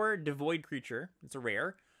 3/4 devoid creature. It's a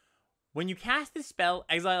rare. When you cast this spell,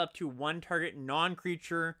 exile up to 1 target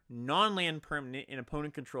non-creature, non-land permanent in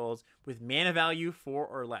opponent controls with mana value 4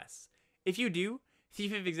 or less. If you do,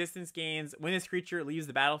 Thief of Existence gains when this creature leaves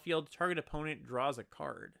the battlefield, target opponent draws a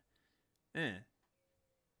card.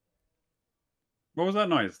 What was that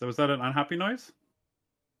noise? Was that an unhappy noise?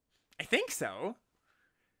 I think so.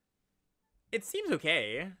 It seems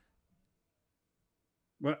okay.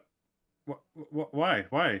 What? Why?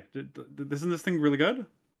 Isn't this thing really good?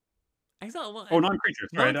 Exile. Oh, non-creature.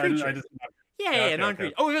 Sorry, Non-creature. I just. Yeah, okay,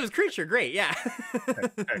 non-creature. Okay. Oh, it was creature. Great, yeah.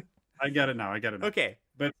 Okay. I get it now. Okay.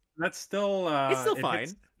 but that's still It's still it hits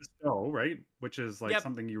fine. the stow, right? Which is like Yep.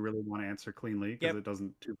 something you really want to answer cleanly because Yep. it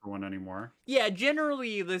doesn't 2-for-1 anymore. Yeah,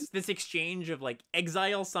 generally this exchange of like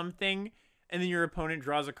exile something and then your opponent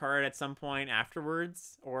draws a card at some point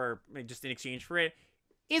afterwards or like, just in exchange for it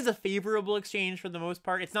is a favorable exchange for the most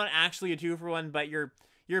part. It's not actually a 2-for-1, but your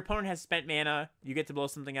opponent has spent mana, you get to blow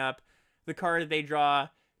something up. The card that they draw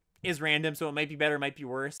is random, so it might be better, might be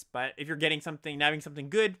worse, but if you're getting something, nabbing something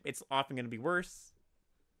good, it's often going to be worse.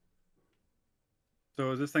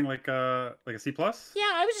 So is this thing like a C plus?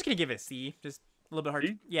 Yeah, I was just going to give it a C. Just a little bit hard.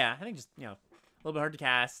 C? Yeah, I think just, a little bit hard to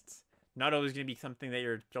cast. Not always going to be something that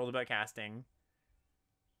you're thrilled about casting.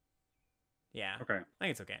 Yeah. Okay. I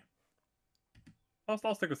think it's okay.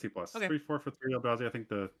 I'll stick with C plus. Okay. 3/4 for 3 Eldrazi. I think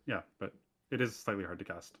but it is slightly hard to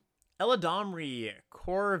cast. Eladamri,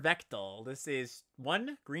 Corvectal. This is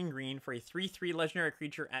 1 green for a 3/3 legendary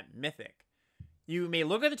creature at Mythic. You may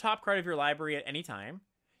look at the top card of your library at any time.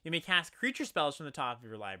 You may cast creature spells from the top of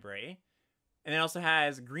your library. And it also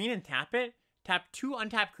has green and tap it. Tap 2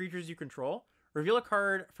 untapped creatures you control. Reveal a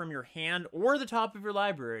card from your hand or the top of your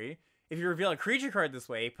library. If you reveal a creature card this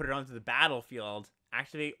way, put it onto the battlefield.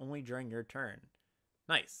 Activate only during your turn.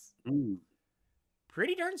 Nice. Ooh.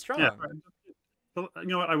 Pretty darn strong. Yeah. So, you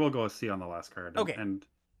know what? I will go a C on the last card. Okay.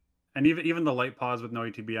 And even the light pause with no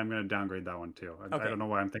ETB, I'm going to downgrade that one too. I Okay. don't know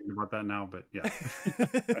why I'm thinking about that now, but yeah.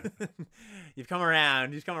 You've come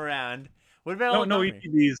around. You've come around. What about no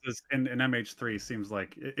ETBs is in MH3 seems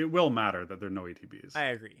like it will matter that there are no ETBs. I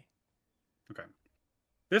agree. Okay.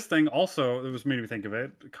 This thing also, it was made me think of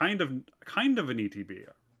it, kind of an ETB.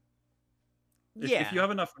 If you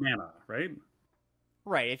have enough mana, right?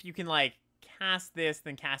 Right. If you can like cast this,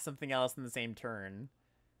 then cast something else in the same turn.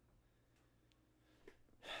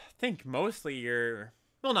 I think mostly you're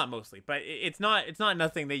not mostly, but it's not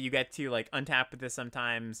nothing that you get to like untap with this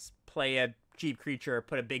sometimes, play a cheap creature,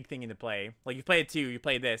 put a big thing into play. Like you play it 2, you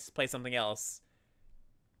play this, play something else,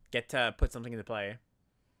 get to put something into play.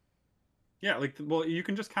 Yeah, well, you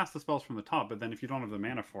can just cast the spells from the top, but then if you don't have the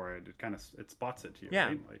mana for it, it spots it to you,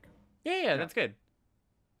 right? Like, yeah, that's good.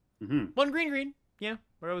 Mm-hmm. 1 green. Yeah,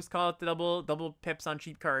 we always call it the double pips on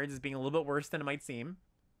cheap cards as being a little bit worse than it might seem.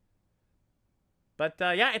 But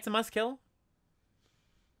yeah, it's a must kill.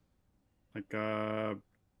 Like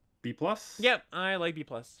B plus. Yep, I like B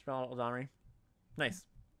plus for Eldamri. Nice.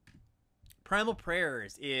 Primal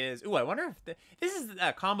Prayers is I wonder if this is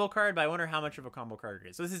a combo card, but I wonder how much of a combo card it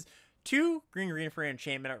is. So this is 2 green for an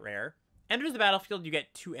enchantment at rare. Enters the battlefield, you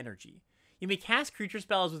get 2 energy. You may cast creature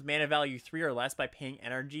spells with mana value 3 or less by paying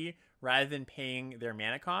energy rather than paying their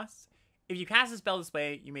mana costs. If you cast a spell this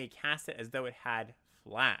way, you may cast it as though it had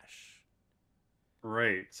flash.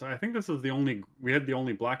 Right. So I think this is we had the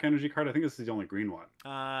only black energy card. I think this is the only green one.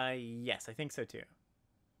 Yes, I think so too.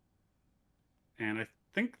 And I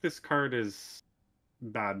think this card is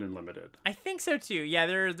bad and limited. I think so too. Yeah,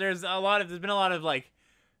 there's been a lot of like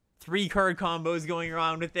 3-card combos going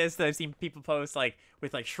around with this that I've seen people post, like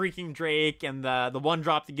with like Shrieking Drake and the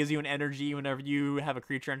 1-drop that gives you an energy whenever you have a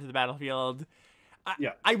creature enter the battlefield.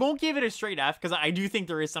 I won't give it a straight F because I do think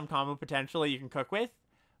there is some combo potential that you can cook with,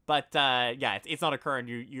 but yeah, it's not a card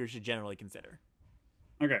you should generally consider.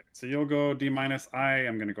 Okay, so you'll go D-. I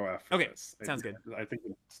am going to go F for this. Sounds good. I think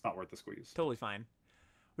it's not worth the squeeze. Totally fine.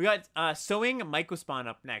 We got Sowing Mycospawn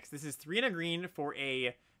up next. This is 3 and a green for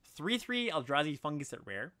a 3/3 Eldrazi Fungus at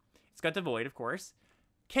rare. It's got Devoid, of course.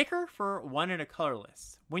 Kicker for 1 and a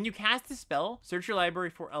colorless. When you cast the spell, search your library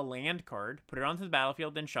for a land card, put it onto the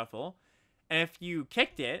battlefield, then shuffle. And if you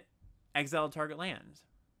kicked it, exile target land.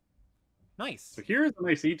 Nice. So here's a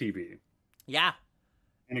nice ETB. Yeah.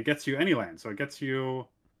 And it gets you any land. So it gets you,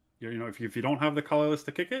 if you don't have the colorless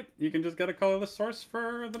to kick it, you can just get a colorless source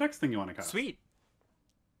for the next thing you want to cast. Sweet.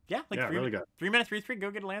 Yeah, really good. 3 mana 3/3,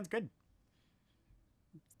 go get a land's good.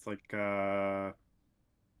 It's like a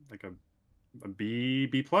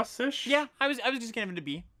B plus ish. Yeah, I was just gonna give it a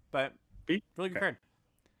B, but B, really good card.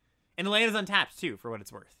 And the land is untapped too, for what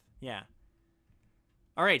it's worth. Yeah.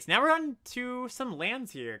 All right, so now we're on to some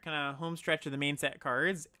lands here, kind of home stretch of the main set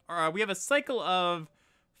cards. We have a cycle of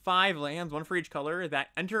 5 lands, 1 for each color, that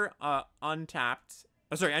enter untapped.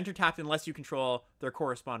 Enter tapped unless you control their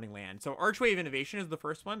corresponding land. So Archway of Innovation is the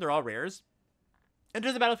first one. They're all rares.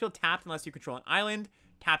 Enter the battlefield tapped unless you control an island.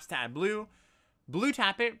 Taps to add blue. Blue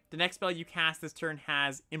tap it. The next spell you cast this turn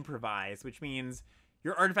has Improvise, which means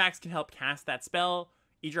your artifacts can help cast that spell.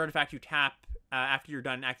 Each artifact you tap after you're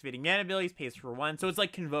done activating mana abilities pays for 1. So it's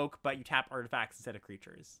like Convoke, but you tap artifacts instead of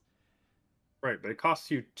creatures. Right, but it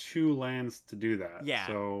costs you 2 lands to do that. Yeah.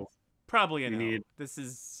 So probably a no. This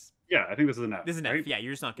is Yeah, I think this is an F, This is an F. right? Yeah,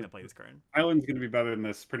 you're just not going to play this card. Island's going to be better than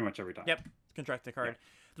this pretty much every time. Yep, construct a card. Yeah.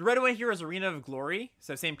 The red one here is Arena of Glory.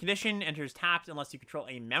 So same condition, enters tapped unless you control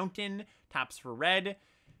a mountain. Taps for red.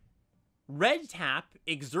 Red tap,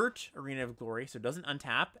 exert Arena of Glory, so it doesn't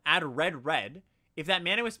untap. Add red. If that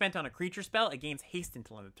mana was spent on a creature spell, it gains haste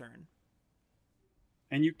until end of turn.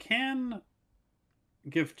 And you can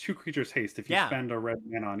give 2 creatures haste if you spend a red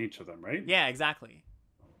mana on each of them, right? Yeah, exactly.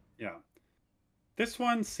 Yeah. This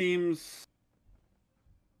one seems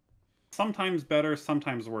sometimes better,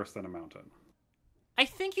 sometimes worse than a mountain. I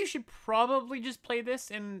think you should probably just play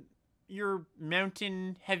this in your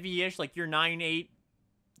mountain heavy-ish, like your 9/8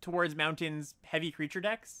 towards mountains heavy creature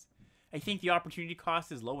decks. I think the opportunity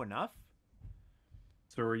cost is low enough.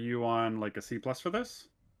 So are you on like a C+ for this?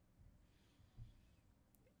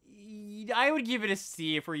 I would give it a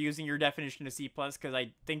C if we're using your definition of C+, because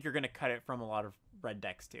I think you're going to cut it from a lot of red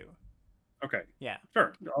decks too. Okay. Yeah.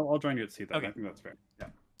 Sure. I'll join you at C then. Okay. I think that's fair. Yeah.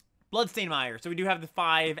 Bloodstained Mire. So we do have the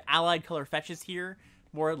 5 allied color fetches here.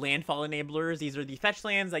 More landfall enablers. These are the fetch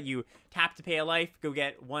lands that you tap to pay a life. Go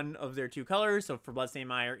get one of their 2 colors. So for Bloodstained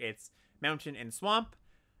Mire, it's mountain and swamp.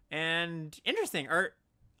 And interesting.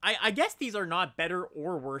 I guess these are not better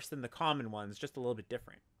or worse than the common ones, just a little bit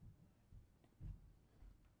different.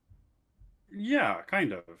 Yeah,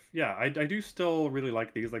 kind of. Yeah, I do still really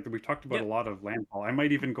like these. Like we've talked about a lot of landfall. I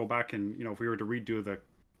might even go back and, if we were to redo the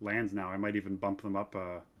lands now, I might even bump them up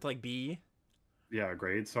to like B. Yeah,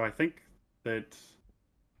 grade. So I think that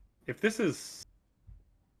if this is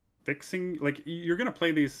fixing, like you're gonna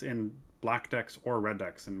play these in black decks or red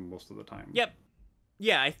decks in most of the time. Yep.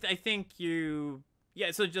 Yeah, I think you.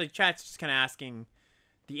 Yeah, so like chat's just kind of asking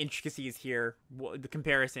the intricacies here, the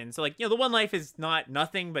comparison. So like the 1 life is not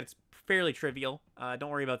nothing, but it's fairly trivial. Don't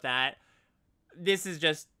worry about that. This is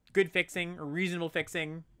just good fixing, or reasonable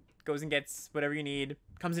fixing. Goes and gets whatever you need.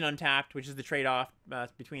 Comes in untapped, which is the trade-off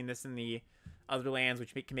between this and the other lands,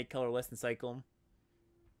 which can make colorless and cycle.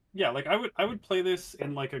 Yeah, like I would play this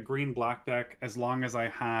in like a green-black deck as long as I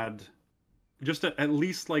had just at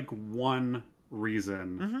least like one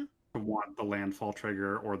reason to want the landfall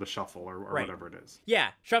trigger or the shuffle or whatever it is.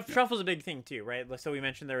 Yeah, shuffle's a big thing too, right? So we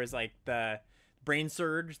mentioned there was like the brain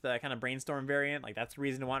surge, the kind of brainstorm variant. Like that's the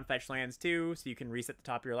reason to want fetch lands too, so you can reset the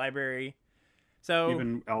top of your library. So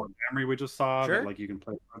even Element Memory we just saw, that like you can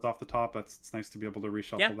play cards off the top. It's nice to be able to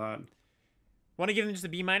reshuffle that. Want to give them just a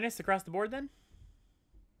B- across the board then?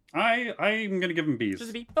 I'm gonna give them Bs. Just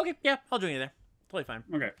a B. Okay, yeah, I'll join you there. Totally fine.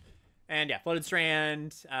 Okay. And yeah, Flooded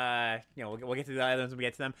Strand. We'll get to the other ones when we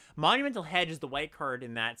get to them. Monumental Hedge is the white card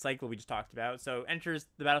in that cycle we just talked about. So enters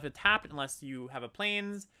the battlefield tapped unless you have a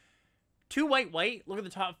plains. 2 white. Look at the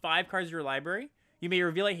top 5 cards of your library. You may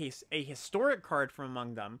reveal a historic card from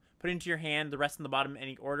among them. Put into your hand the rest in the bottom in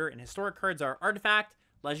any order. And historic cards are artifact,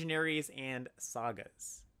 legendaries, and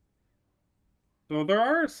sagas. So there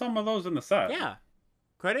are some of those in the set. Yeah,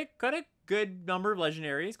 quite a good number of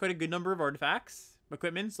legendaries. Quite a good number of artifacts.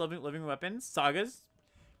 Equipments, living weapons, sagas.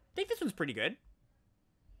 I think this one's pretty good.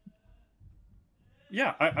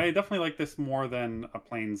 Yeah, I definitely like this more than a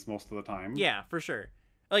plains most of the time. Yeah, for sure.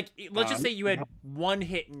 Like, let's just say you had 1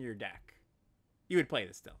 hit in your deck. You would play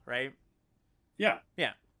this still, right? Yeah.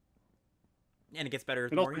 Yeah. And it gets better.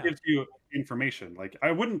 It also gives you information. Like,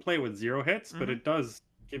 I wouldn't play it with 0 hits, but it does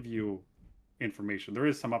give you information. There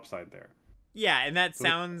is some upside there. Yeah, and that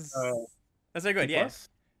sounds... that's very good, yeah.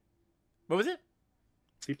 What was it?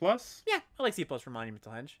 C+? Yeah, I like C+ for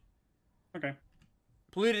Monumental Hedge. Okay.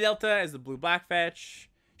 Polluted Delta is the blue-black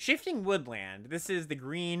fetch. Shifting Woodland. This is the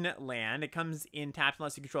green land. It comes in tapped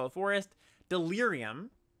unless you control a forest.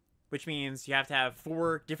 Delirium, which means you have to have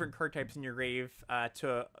 4 different card types in your grave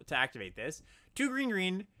to activate this. 2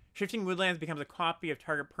 green. Shifting Woodlands becomes a copy of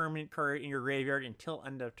target permanent card in your graveyard until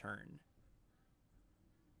end of turn.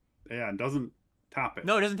 Yeah, and doesn't tap it.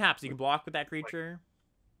 No, it doesn't tap, so you can block with that creature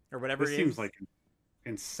or whatever it is. This seems like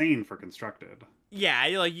insane for constructed. Yeah,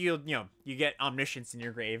 like you get Omniscience in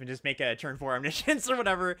your grave and just make a turn 4 Omniscience or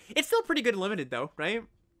whatever. It's still pretty good limited though, right?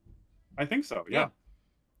 I think so. Yeah.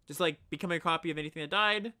 Just like becoming a copy of anything that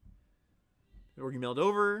died, or you milled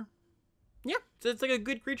over. Yeah, so it's like a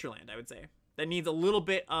good creature land, I would say. That needs a little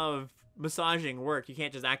bit of massaging work. You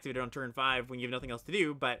can't just activate it on turn 5 when you have nothing else to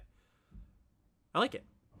do, but I like it.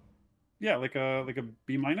 Yeah, like a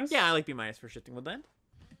B-? Yeah, I like B- for Shifting Woodland.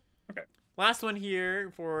 Okay. Last one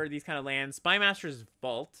here for these kind of lands. Spymaster's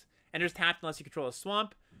Vault. Enters tapped unless you control a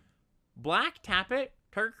swamp. Black, tap it.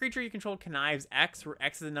 Target creature you control connives X, where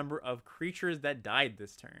X is the number of creatures that died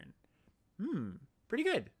this turn. Pretty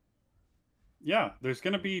good. Yeah, there's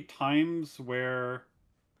going to be times where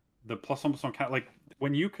the plus almost don't count. Like,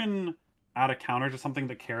 when you can add a counter to something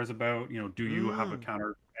that cares about, do you have a Mm,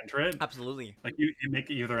 counter to enter it? absolutely. Like you make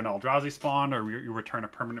it either an Eldrazi spawn, or you return a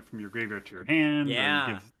permanent from your graveyard to your hand, or you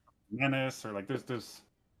Yeah. give menace, or like there's this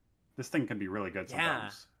thing can be really good Yeah.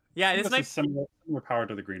 sometimes. Yeah, I think this this is might similar power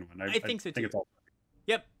to the green one. I I think so think too. it's all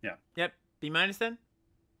Yep. yeah. Yep. B minus then?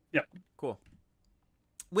 Yep. Cool.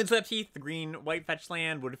 Windswept Heath, the green white fetch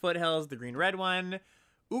land. Wooded Foothills, the green red one.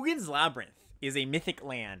 Ugin's Labyrinth is a mythic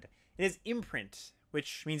land. It is imprint,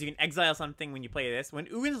 which means you can exile something when you play this. When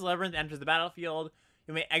Ugin's Labyrinth enters the battlefield,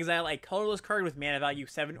 you may exile a colorless card with mana value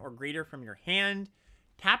 7 or greater from your hand.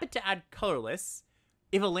 Tap it to add colorless.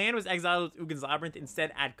 If a land was exiled with Ugin's Labyrinth,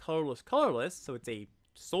 instead add colorless, so it's a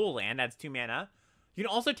soul land, adds 2 mana. You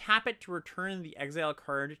can also tap it to return the exile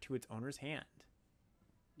card to its owner's hand.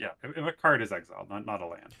 Yeah, if a card is exiled, not a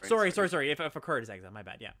land. Right? Sorry. If a card is exiled, my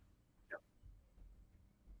bad. Yeah.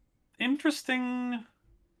 Interesting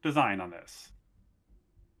design on this.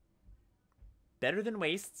 Better than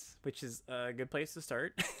Wastes, which is a good place to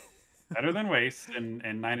start. Better than waste in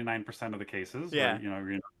 99% of the cases where Yeah.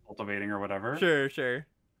 you're cultivating or whatever. Sure.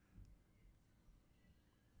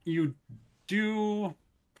 You do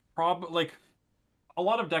like a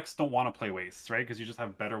lot of decks don't want to play wastes, right? Because you just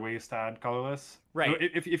have better ways to add colorless. So Right.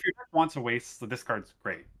 if your deck wants a waste, so this card's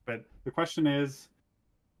great. But the question is,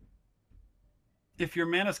 if your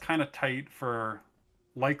mana's kind of tight for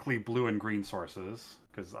likely blue and green sources,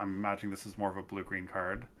 because I'm imagining this is more of a blue-green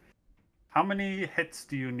card, how many hits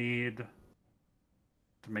do you need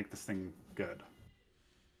to make this thing good?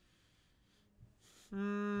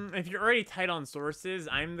 If you're already tight on sources,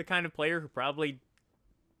 I'm the kind of player who probably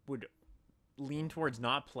would lean towards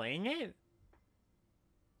not playing it.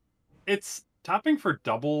 It's tapping for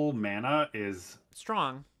double mana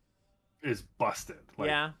Strong. is busted. Like,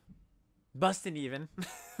 Yeah. Busted even.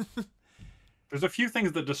 there's a few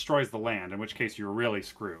things that destroys the land, in which case you're really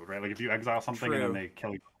screwed, right? Like if you exile something and then True. they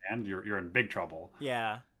kill your land, you're in big trouble.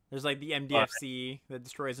 Yeah. There's like the But MDFC that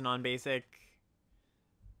destroys a non-basic.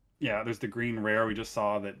 yeah, there's the green rare we just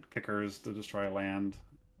saw that kickers to destroy a land.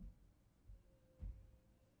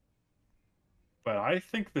 But I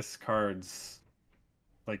think this card's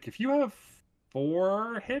like if you have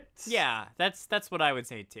 4 hits, Yeah, that's what I would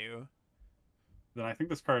say too. then I think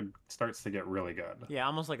this card starts to get really good. Yeah,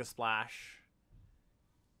 almost like a splash.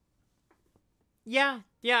 Yeah,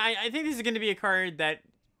 I think this is going to be a card that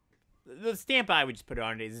the stamp I would just put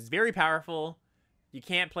on it is it's very powerful. You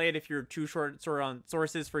can't play it if you're too short on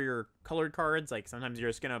sources for your colored cards. Like sometimes you're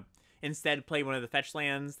just gonna instead play one of the fetch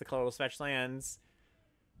lands, the colorless fetch lands.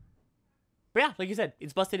 But yeah, like you said,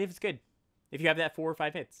 it's busted if it's good. If you have that 4 or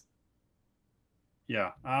 5 hits.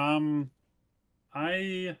 Yeah.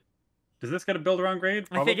 I does this get a build around grade?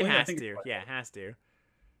 Probably. I think it has to. Yeah, it has to.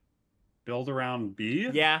 Build around B?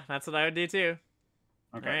 Yeah, that's what I would do too.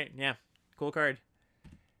 Okay. All right, yeah. Cool card.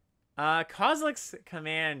 Kozilek's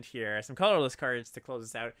Command here. Some colorless cards to close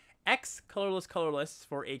this out. X colorless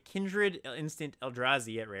for a Kindred instant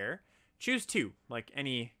Eldrazi at rare. Choose 2, like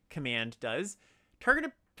any command does.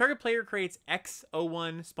 Target player creates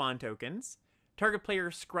X01 spawn tokens. Target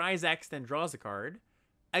player scries X, then draws a card.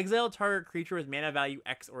 Exile target creature with mana value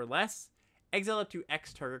X or less. Exile up to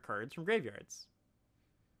X target cards from graveyards.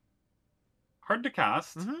 Hard to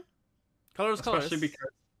cast. Especially because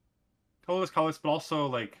colorless, but also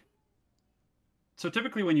like. So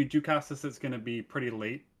typically, when you do cast this, it's going to be pretty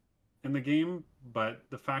late in the game. But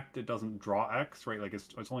the fact it doesn't draw X, right? Like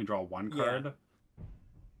it's only draw 1 card.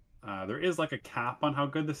 Yeah. There is like a cap on how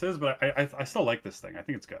good this is, but I still like this thing. I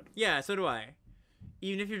think it's good. Yeah, so do I.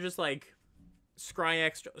 Even if you're just like scry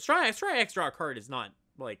X draw a card is not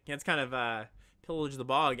like it's kind of pillage the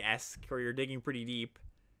bog-esque where you're digging pretty deep.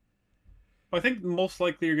 I think most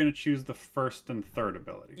likely you're going to choose the first and third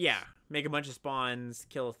abilities. Yeah, make a bunch of spawns,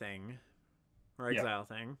 kill a thing, or exile a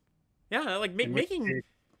thing. Yeah, like making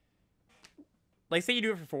like say you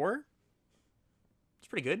do it for 4, it's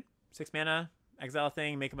pretty good. 6 mana, exile a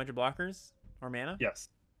thing, make a bunch of blockers or mana. Yes,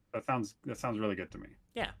 that sounds really good to me.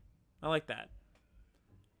 Yeah, I like that.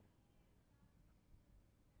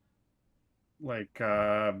 Like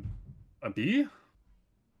a B?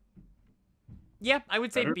 Yeah, I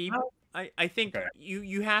would say Better B. than that? I think Okay.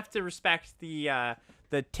 you have to respect the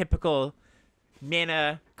typical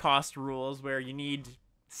mana cost rules where you need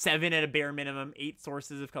 7 at a bare minimum, 8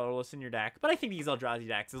 sources of colorless in your deck. But I think these Eldrazi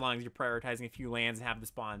decks, as long as you're prioritizing a few lands and have the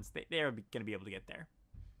spawns, they're going to be able to get there.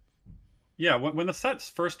 Yeah, when the sets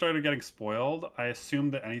first started getting spoiled, I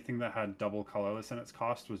assumed that anything that had double colorless in its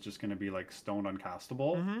cost was just going to be like stone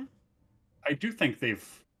uncastable. Mm-hmm. I do think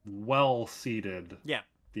they've well seeded Yeah,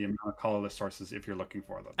 the amount of colorless sources if you're looking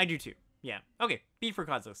for them. I do too. Yeah. Okay, B for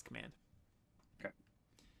Kozilek's Command. Okay.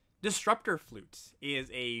 Disruptor Flute is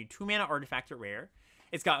a 2-mana artifact at rare.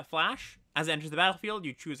 It's got Flash. As it enters the battlefield,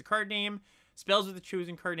 you choose a card name. Spells with the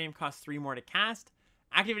chosen card name cost 3 more to cast.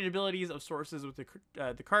 Activated abilities of sources with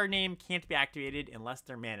the card name can't be activated unless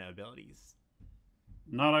they're mana abilities.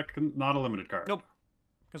 Not a limited card. Nope.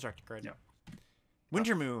 Constructed card. Yeah.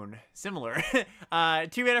 Winter Moon, similar. 2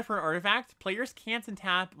 mana for an artifact. Players can't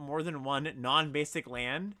untap more than one non-basic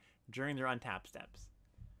land during their untap steps.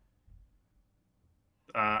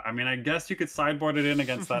 I mean, I guess you could sideboard it in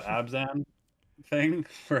against that Abzan thing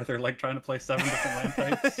where they're like trying to play 7 different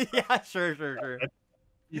land types. Yeah, sure.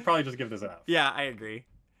 You probably just give this F. Yeah, I agree.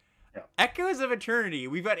 Yeah. Echoes of Eternity.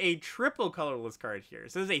 We've got a triple colorless card here.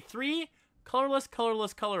 So there's a 3 colorless,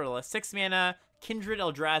 6 mana Kindred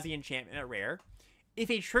Eldrazi enchantment at rare. If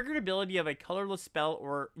a triggered ability of a colorless spell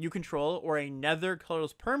or you control or another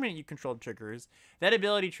colorless permanent you control triggers, that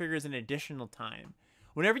ability triggers an additional time.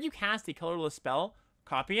 Whenever you cast a colorless spell,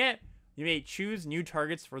 copy it, you may choose new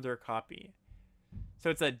targets for their copy. So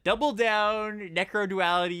it's a double down necro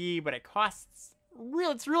duality, but it costs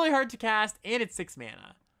it's really hard to cast, and it's 6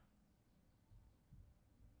 mana.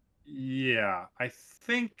 Yeah, I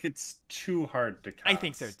think it's too hard to cast. I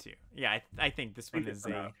think so too. Yeah, I think this one is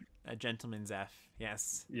a gentleman's F.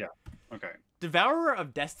 Yes. Yeah. Okay. Devourer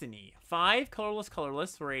of Destiny. 5 colorless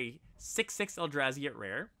for a 6/6 Eldrazi at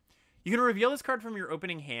rare. You can reveal this card from your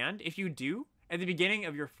opening hand. If you do, at the beginning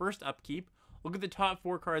of your first upkeep, look at the top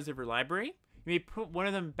 4 cards of your library. You may put one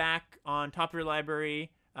of them back on top of your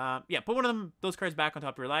library. Put one of those cards back on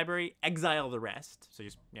top of your library. Exile the rest. So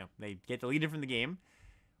just, they get deleted from the game.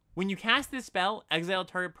 When you cast this spell, exile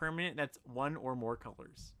target permanent that's 1 or more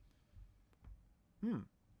colors.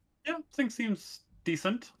 Yeah, thing seems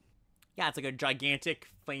decent. Yeah, it's like a gigantic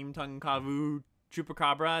Flame Tongue Kavu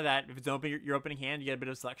Chupacabra that if it's your opening hand, you get a bit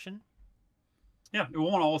of selection. Yeah, it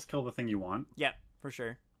won't always kill the thing you want. Yeah, for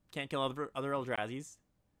sure. Can't kill other Eldrazi's.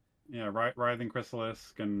 Yeah, Writhing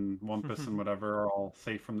Chrysalisk and Wumpus and whatever are all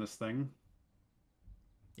safe from this thing.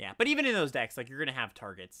 Yeah, but even in those decks, like, you're going to have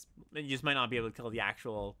targets. You just might not be able to kill the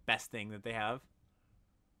actual best thing that they have.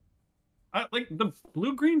 Like, the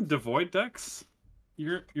blue-green Devoid decks,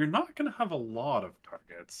 you're not going to have a lot of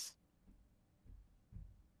targets.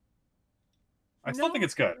 I still think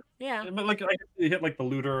it's good. Yeah. But, like, you hit, like, the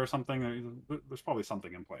Looter or something, there's probably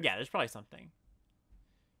something in play. Yeah, there's probably something.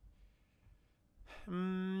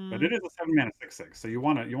 But it is a 7 mana 6/6, so you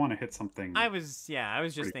want to hit something. I was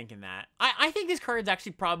just thinking that. I think this card's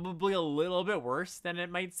actually probably a little bit worse than it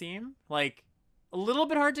might seem. Like, a little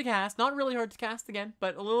bit hard to cast, not really hard to cast again,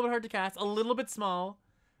 but a little bit hard to cast, a little bit small,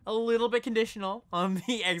 a little bit conditional on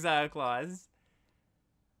the exile clause.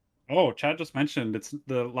 Oh, Chad just mentioned it's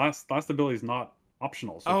the last ability is not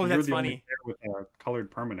optional. So if that's you're the funny. only player with a colored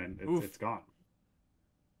permanent, it's gone.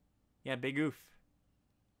 Yeah, big oof.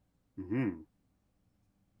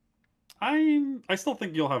 I still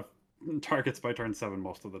think you'll have targets by turn 7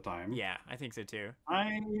 most of the time. Yeah, I think so too.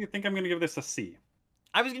 I think I'm going to give this a C.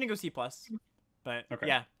 I was going to go C+, but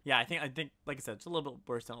okay. Yeah, I think like I said, it's a little bit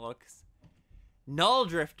worse than it looks. Null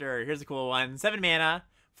Drifter, here's a cool one. 7 mana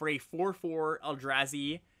for a 4/4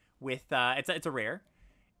 Eldrazi with it's a rare.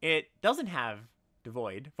 It doesn't have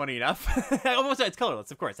Devoid, funny enough. Almost, it's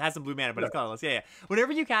colorless, of course. It has some blue mana, but it's colorless. Yeah.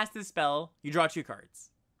 Whenever you cast this spell, you draw 2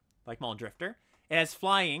 cards, like Null Drifter. It has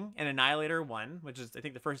Flying and Annihilator 1, which is, I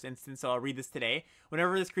think, the first instance, so I'll read this today.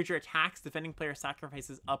 Whenever this creature attacks, defending player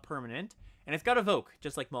sacrifices a permanent. And it's got Evoke,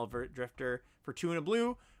 just like Null Drifter, for 2 and a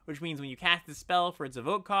blue, which means when you cast this spell for its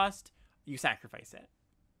Evoke cost, you sacrifice it.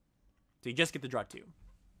 So you just get to draw 2.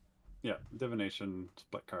 Yeah, Divination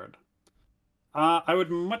split card. I would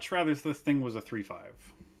much rather this thing was a 3/5.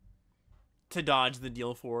 To dodge the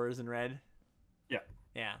deal 4s in red? Yeah.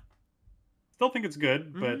 Yeah. Still think it's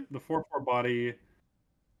good, but the 4/4 body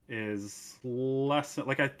is less.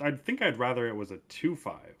 Like, I think I'd rather it was a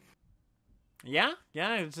 2/5. Yeah,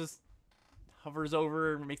 it just hovers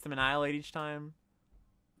over, makes them annihilate each time.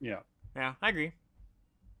 Yeah. Yeah, I agree.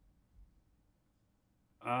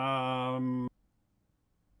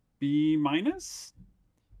 B-?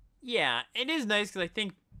 Yeah, it is nice because I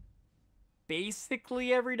think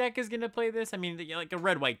basically every deck is going to play this. I mean, like a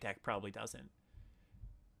red-white deck probably doesn't.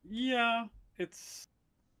 Yeah, it's...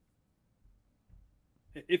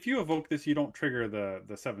 If you evoke this, you don't trigger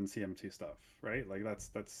the 7 CMC stuff, right? Like,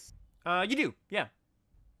 that's... You do, yeah.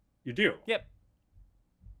 You do? Yep.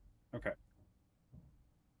 Okay.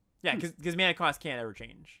 Yeah, because mana cost can't ever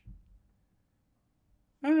change.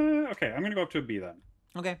 Okay, I'm going to go up to a B then.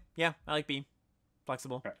 Okay, yeah, I like B.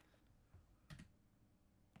 Flexible. Okay.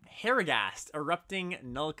 Harrogast, Erupting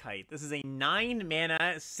Nullkite. This is a 9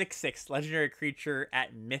 mana 6/6 legendary creature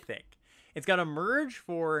at Mythic. It's got a merge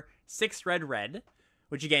for 6 red,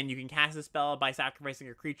 which again, you can cast a spell by sacrificing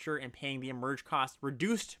a creature and paying the emerge cost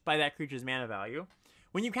reduced by that creature's mana value.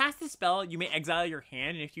 When you cast this spell, you may exile your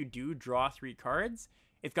hand, and if you do, draw 3 cards.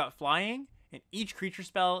 It's got flying, and each creature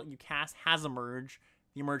spell you cast has a merge.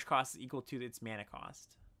 The emerge cost is equal to its mana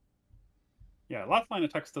cost. Yeah, last line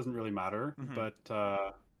of text doesn't really matter, but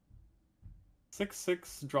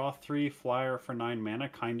 6/6, draw 3, flyer for 9 mana,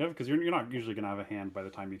 kind of, because you're not usually going to have a hand by the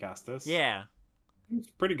time you cast this. Yeah. It's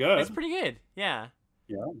pretty good. It's pretty good, yeah.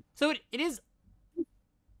 Yeah. So it is...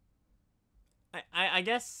 I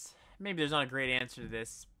guess maybe there's not a great answer to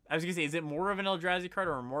this. I was going to say, is it more of an Eldrazi card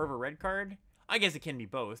or more of a red card? I guess it can be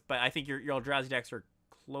both, but I think your Eldrazi decks are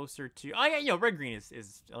closer to... Oh, yeah, red-green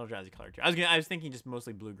is Eldrazi color, too. I was thinking just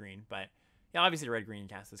mostly blue-green, but yeah, obviously red-green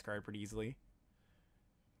cast this card pretty easily.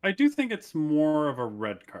 I do think it's more of a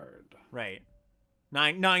red card. Right.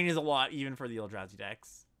 9 is a lot, even for the Eldrazi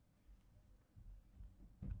decks.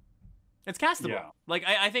 It's castable. Yeah. Like,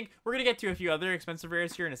 I think we're going to get to a few other expensive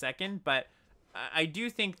rares here in a second, but I do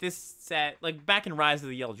think this set, like, back in Rise of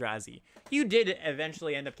the Eldrazi, you did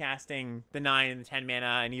eventually end up casting the 9 and the 10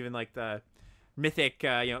 mana, and even, like, the mythic,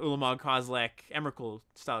 Ulamog, Kozilek, Emrakul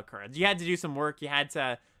style cards. You had to do some work. You had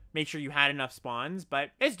to make sure you had enough spawns,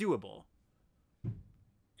 but it's doable.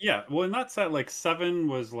 Yeah, well, in that set, like, 7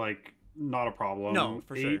 was, like, not a problem. No,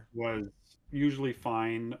 for 8 sure. was usually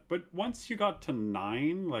fine, but once you got to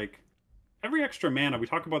 9, like, every extra mana, we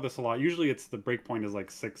talk about this a lot, usually it's the breakpoint is, like,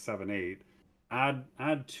 6, 7, 8. Add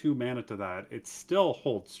 2 mana to that, it still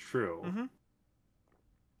holds true.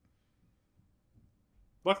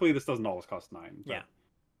 Luckily, this doesn't always cost 9. But... Yeah.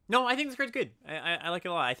 No, I think this card's good. I like it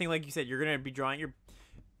a lot. I think, like you said, you're going to be drawing... You're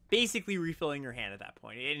basically refilling your hand at that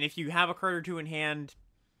point. And if you have a card or 2 in hand...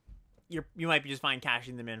 You might be just fine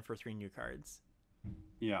cashing them in for 3 new cards.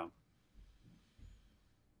 Yeah.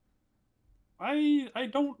 I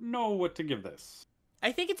don't know what to give this.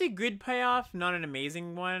 I think it's a good payoff, not an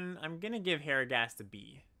amazing one. I'm gonna give Haragast a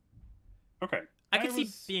B. Okay. I could see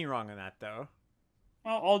being wrong on that though.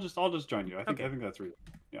 Well, I'll just join you. I think that's real.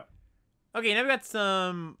 Yeah. Okay, now we got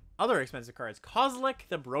some other expensive cards. Kozilek,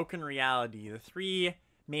 the Broken Reality. The 3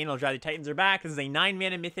 main Eldrazi Titans are back. This is a 9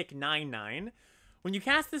 mana mythic 9/9. When you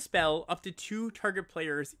cast this spell, up to 2 target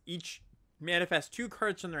players each manifest 2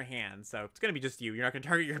 cards from their hand. So it's going to be just you. You're not going to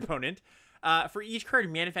target your opponent. For each card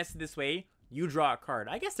manifested this way, you draw a card.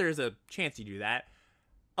 I guess there's a chance you do that.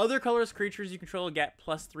 Other colorless creatures you control get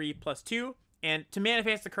 +3/+2. And to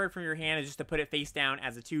manifest a card from your hand is just to put it face down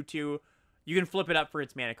as a 2/2. You can flip it up for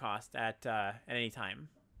its mana cost at any time.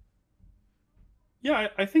 Yeah,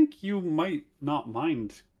 I think you might not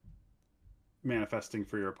mind manifesting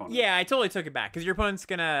for your opponent. Yeah, I totally took it back because your opponent's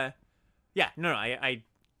gonna... Yeah, no, I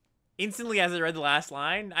instantly, as I read the last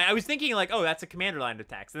line, I was thinking like, oh, that's a commander line of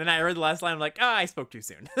text, and then I read the last line, I'm like, oh, I spoke too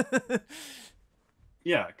soon.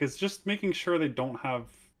 Yeah, because just making sure they don't have,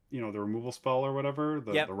 the removal spell or whatever,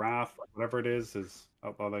 the Wrath, whatever it is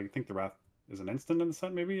I think the Wrath is an instant in the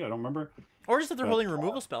set, maybe? I don't remember. Or just if they're holding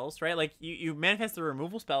removal spells, right? Like, you manifest the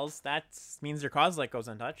removal spells, that means their Kozilek goes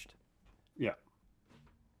untouched. Yeah.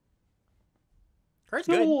 Card's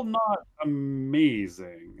still good. Not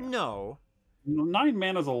amazing. No. 9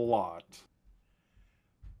 mana's a lot.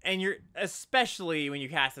 And especially when you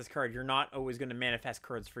cast this card, you're not always going to manifest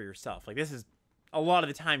cards for yourself. Like, this is a lot of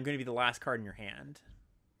the time going to be the last card in your hand.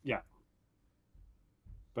 Yeah.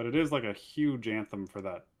 But it is like a huge anthem for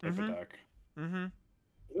that type of deck.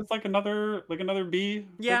 It's like another B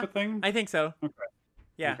type of thing? I think so. Okay.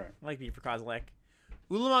 Yeah, okay. I like B for Kozilek.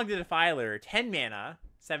 Ulamog the Defiler, 10 mana,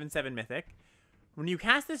 7/7 mythic. When you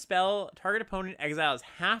cast this spell, target opponent exiles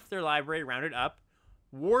half their library rounded up.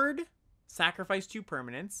 Ward, sacrifice 2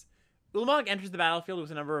 permanents. Ulamog enters the battlefield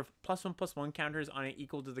with a number of +1/+1 counters on it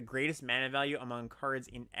equal to the greatest mana value among cards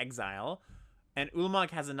in exile. And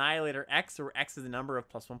Ulamog has Annihilator X, where X is the number of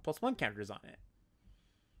 +1/+1 counters on it.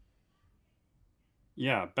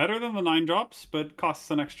 Yeah, better than the 9 drops, but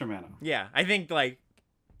costs an extra mana. Yeah, I think like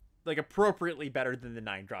appropriately better than the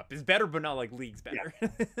 9 drop. It's better, but not like leagues better. Yeah.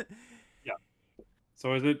 Yeah.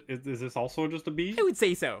 So is this also just a B? I would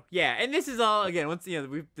say so. Yeah, and this is all again. Once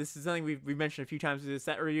this is something we've mentioned a few times with this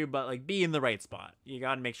set review, but like be in the right spot. You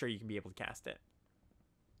got to make sure you can be able to cast it.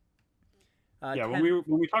 Yeah, when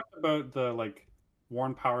we talked about the like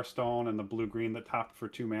Worn Power Stone and the blue green that tapped for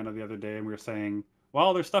 2 mana the other day, and we were saying,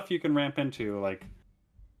 well, there's stuff you can ramp into. Like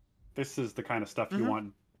this is the kind of stuff you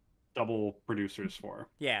want double producers for.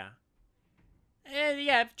 Yeah. And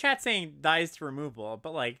yeah, chat's saying dies to removal,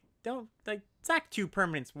 but like don't like sack 2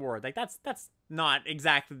 permanents ward. Like that's not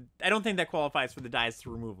exactly. I don't think that qualifies for the dies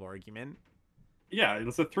to removal argument. Yeah,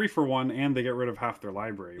 it's a 3-for-1, and they get rid of half their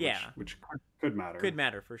library, Yeah, which could matter. could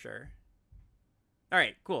matter for sure. All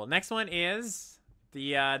right, cool. Next one is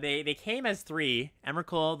the they came as 3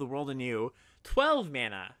 Emrakul, the World Anew, 12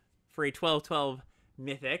 mana for a 12/12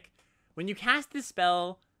 mythic. When you cast this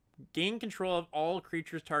spell, gain control of all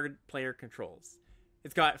creatures target player controls.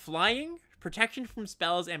 It's got flying, protection from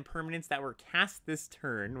spells and permanents that were cast this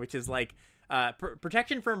turn, which is like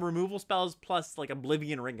protection from removal spells plus like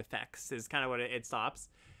Oblivion Ring effects is kind of what it stops.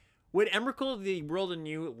 When Emrakul, the World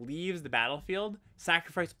Anew, leaves the battlefield,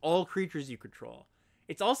 sacrifice all creatures you control.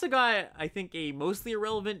 It's also got, I think, a mostly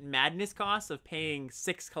irrelevant madness cost of paying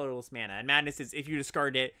 6 colorless mana. And madness is if you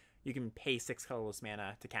discard it, you can pay 6 colorless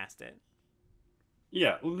mana to cast it.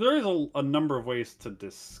 Yeah, there is a number of ways to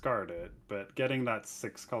discard it, but getting that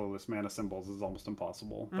 6 colorless mana symbols is almost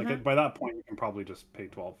impossible. Mm-hmm. By that point, you can probably just pay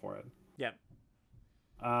 12 for it. Yep.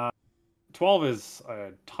 Uh, 12 is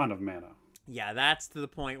a ton of mana. Yeah, that's to the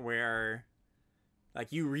point where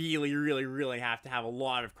like you really, really, really have to have a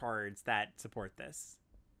lot of cards that support this.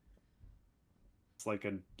 It's like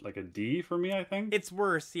a D for me, I think. It's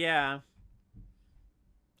worse, yeah.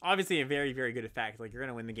 Obviously a very, very good effect. Like you're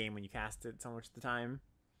gonna win the game when you cast it so much of the time.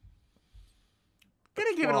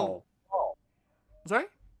 Gonna give it a 12. sorry?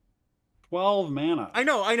 12 mana. I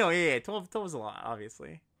know, yeah. 12 is a lot,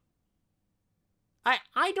 obviously.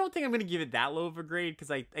 I don't think I'm gonna give it that low of a grade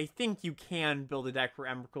because I think you can build a deck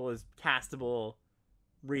where Emrakul is castable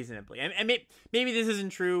reasonably. And maybe this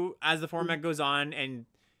isn't true as the format goes on, and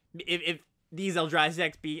if these Eldrazi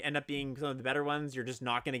decks end up being some of the better ones, you're just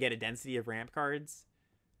not gonna get a density of ramp cards.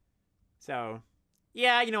 So,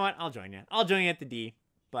 yeah, you know what? I'll join you. I'll join you at the D,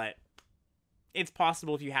 but it's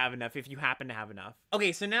possible if you have enough, if you happen to have enough.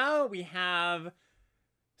 Okay, so now we have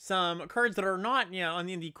some cards that are not,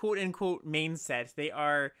 in the quote-unquote main set. They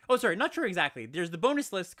are... Oh, sorry, not sure exactly. There's the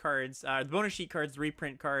bonus list cards, the bonus sheet cards, the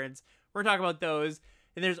reprint cards. We're going to talk about those.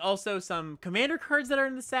 And there's also some commander cards that are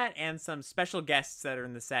in the set and some special guests that are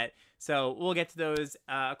in the set. So we'll get to those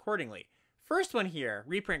accordingly. First one here,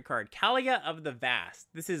 reprint card, Kalia of the Vast.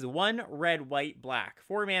 This is 1 red, white, black,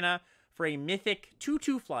 4 mana for a mythic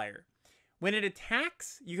 2/2 flyer. When it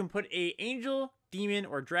attacks, you can put a angel, demon,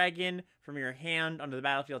 or dragon from your hand onto the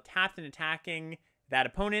battlefield tapped and attacking that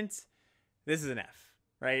opponent. This is an F,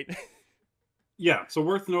 right? Yeah, so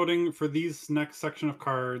worth noting for these next section of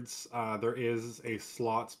cards, there is a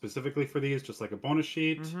slot specifically for these, just like a bonus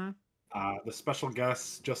sheet. Mm-hmm. The special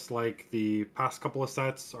guests, just like the past couple of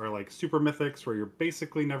sets, are like super mythics where you're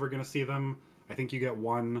basically never going to see them. I think you get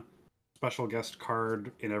 1 special guest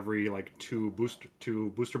card in every like 2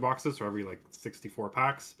 booster boxes, so every like 64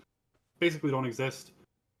 packs. Basically don't exist.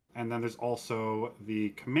 And then there's also the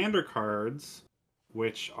commander cards,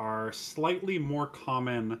 which are slightly more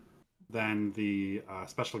common than the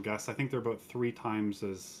special guests. I think they're about 3 times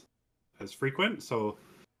as frequent. So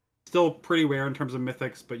still pretty rare in terms of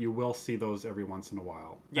mythics, but you will see those every once in a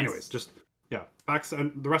while. Yes. Anyways, just packs,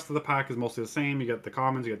 and the rest of the pack is mostly the same. You get the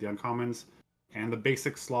commons, you get the uncommons, and the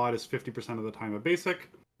basic slot is 50% of the time a basic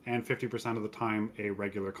and 50% of the time a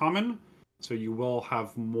regular common. So you will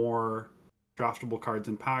have more draftable cards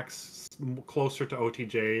in packs closer to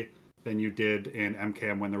OTJ than you did in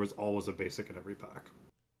MKM when there was always a basic in every pack.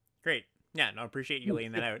 Great. Yeah, no, appreciate you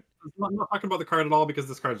laying that out. I'm not talking about the card at all because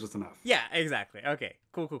this card is just enough. Yeah, exactly. Okay,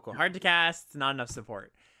 cool. Hard to cast, not enough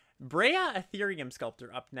support. Brea Ethereum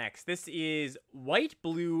Sculptor up next. This is white,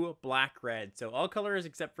 blue, black, red. So all colors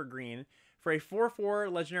except for green. For a 4/4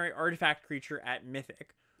 legendary artifact creature at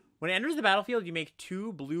Mythic. When it enters the battlefield, you make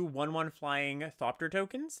 2 blue 1/1 flying Thopter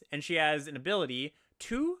tokens. And she has an ability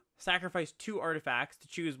to sacrifice 2 artifacts to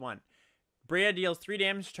choose one. Brea deals 3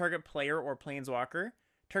 damage to target player or planeswalker.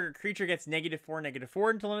 Target creature gets -4/-4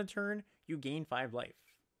 until end of turn. You gain 5 life.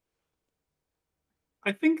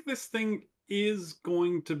 I think this thing is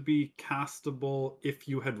going to be castable if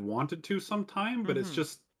you had wanted to sometime, but it's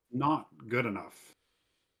just not good enough.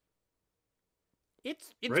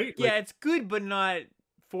 It's right? Yeah, it's good, but not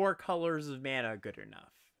 4 colors of mana good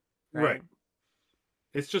enough. Right.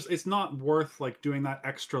 It's not worth like doing that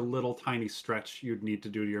extra little tiny stretch you'd need to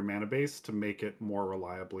do to your mana base to make it more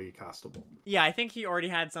reliably castable. Yeah, I think he already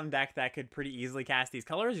had some deck that could pretty easily cast these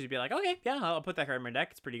colors. You'd be like, okay, yeah, I'll put that card in my deck.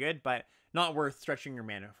 It's pretty good, but not worth stretching your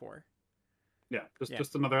mana for. Yeah,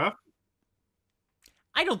 just another F?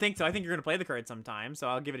 I don't think so. I think you're going to play the card sometime, so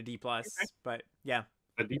I'll give it a D+. Okay. But yeah.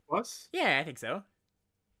 A D+? Yeah, I think so.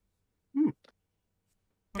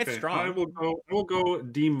 Okay, it's strong. I will go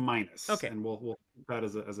D-. Okay. And we'll keep that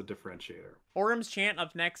as a differentiator. Orum's Chant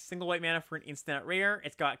up next, single white mana for an instant rare.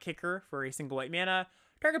 It's got Kicker for a single white mana.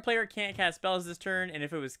 Target player can't cast spells this turn, and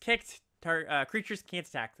if it was kicked, creatures can't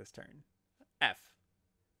attack this turn. F.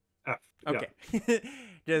 F. Yeah. Okay.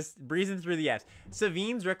 Just breezing through the Fs.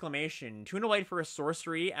 Savine's Reclamation. 2 and a white for a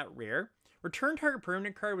sorcery at rare. Return target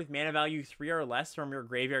permanent card with mana value 3 or less from your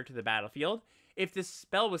graveyard to the battlefield. If this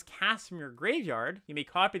spell was cast from your graveyard, you may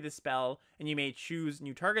copy the spell and you may choose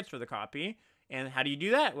new targets for the copy. And how do you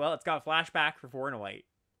do that? Well, it's got flashback for 4 and a white.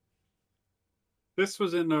 This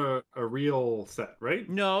was in a real set, right?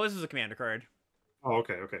 No, this is a commander card. Oh,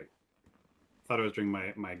 okay, okay. Thought it was during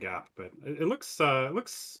my gap, but it looks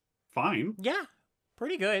fine. Yeah,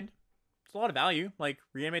 pretty good. It's a lot of value. Like,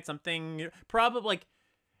 reanimate something. Probably, like,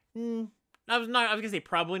 I was gonna say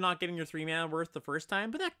probably not getting your 3 mana worth the first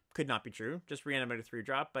time, but that could not be true. Just reanimate a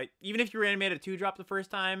 3-drop. But even if you reanimate a 2-drop the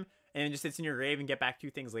first time and it just sits in your grave and get back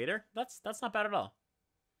 2 things later, that's not bad at all.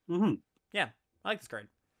 Mm-hmm. Yeah, I like this card.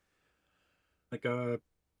 Like a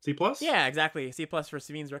C plus? Yeah, exactly. C plus for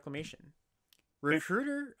Savine's Reclamation.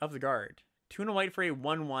 Recruiter of the Guard. 2 and a white for a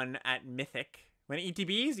 1/1 at Mythic. When it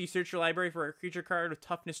ETBs, you search your library for a creature card with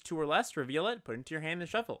toughness 2 or less, reveal it, put it into your hand, and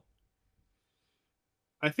shuffle.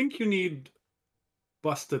 I think you need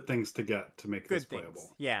busted things to get to make Good this things.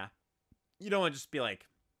 playable. Yeah. You don't want to just be like,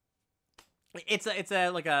 it's a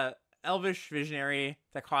like a Elvish Visionary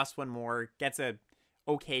that costs 1 more, gets a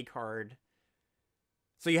okay card.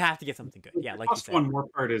 So you have to get something good. Yeah, like you said. 1 more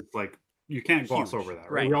card is like you can't gloss over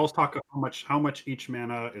that, right? We always talk about how much each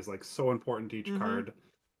mana is like so important to each card.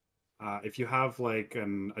 If you have like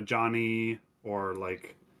a Johnny or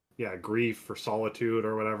like Grief or Solitude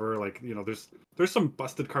or whatever, like there's some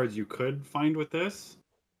busted cards you could find with this.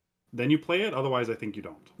 Then you play it. Otherwise, I think you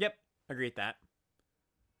don't. Yep, agree with that.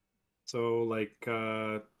 So like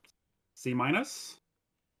C minus.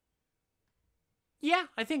 Yeah,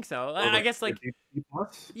 I think so. I guess like D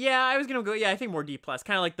plus? Yeah, I was gonna go. Yeah, I think more D plus,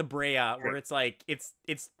 kind of like the Brea, where it's like it's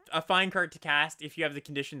a fine card to cast if you have the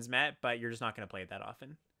conditions met, but you're just not gonna play it that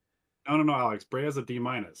often. No, Alex. Brea's a D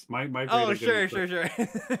minus. My grade. Oh, sure.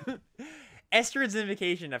 Estrid's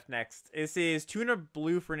Invocation up next. This is 2 and a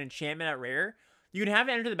blue for an enchantment at rare. You can have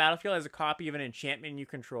it enter the battlefield as a copy of an enchantment you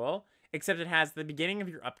control, except it has the beginning of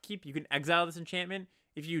your upkeep. You can exile this enchantment.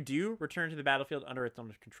 If you do, return to the battlefield under its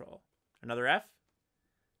owner's control. Another F?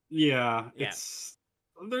 Yeah.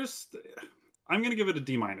 I'm gonna give it a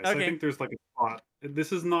D minus. Okay. I think there's like a spot.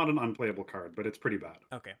 This is not an unplayable card, but it's pretty bad.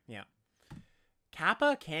 Okay, yeah.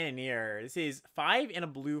 Kappa Cannoneer. This is 5 and a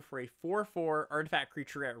blue for a 4/4 artifact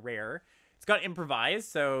creature at rare. It's got Improvise,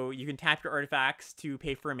 so you can tap your artifacts to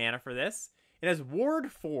pay for a mana for this. It has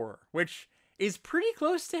Ward 4, which is pretty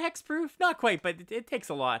close to Hexproof. Not quite, but it takes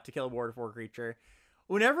a lot to kill a Ward 4 creature.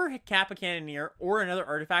 Whenever Kappa Cannoneer or another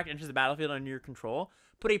artifact enters the battlefield under your control,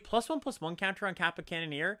 put a +1/+1 counter on Kappa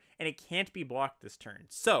Cannoneer, and it can't be blocked this turn.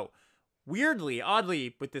 So, weirdly,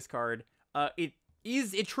 oddly, with this card,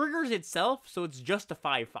 it triggers itself, so it's just a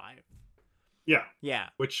 5/5. Yeah. Yeah.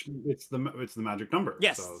 Which it's the magic number.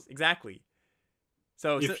 Yes, so. exactly.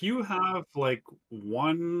 So if you have like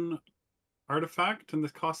 1 artifact and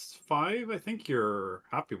this costs 5, I think you're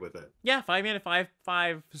happy with it. Yeah, 5 mana,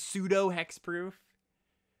 5/5 pseudo hexproof.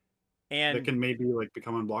 And it can maybe like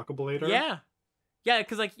become unblockable later. Yeah. Yeah,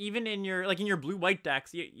 because like even in your blue-white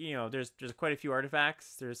decks, you know, there's quite a few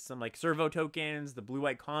artifacts. There's some like servo tokens, the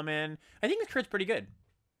blue-white common. I think this card's pretty good.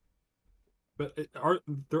 But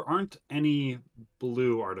there aren't any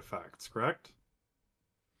blue artifacts, correct?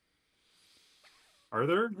 Are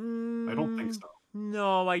there? I don't think so.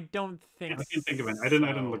 No, I don't think. I can't think of it. I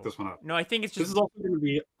didn't look this one up. No, I think it's just. This is also going to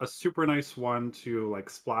be a super nice one to like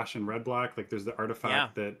splash in red black. Like there's the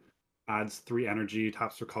artifact that adds 3 energy,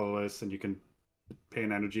 taps for colorless, and you can pay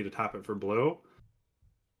an energy to tap it for blue.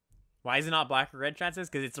 Why is it not black or red, chances?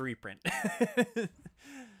 Because it's a reprint.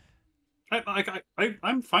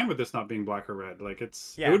 I'm fine with this not being black or red. Like it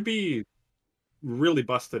would be really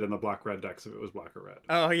busted in the black red decks if it was black or red.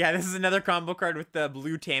 Oh yeah, this is another combo card with the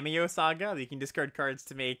blue Tameo saga. You can discard cards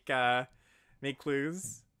to make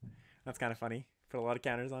clues. That's kind of funny. Put a lot of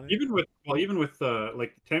counters on it. Even with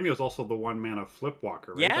like Tameo is also the 1 mana flip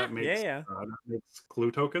walker, right? Yeah, that makes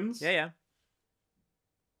clue tokens. Yeah,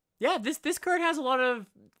 this card has a lot of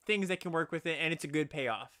things that can work with it, and it's a good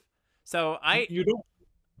payoff. So you don't.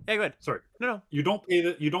 Yeah, go ahead. Sorry. No. You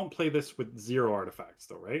don't play this with 0 artifacts,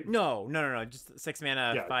 though, right? No. Just 6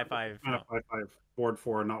 mana, 5/5. 5/5, board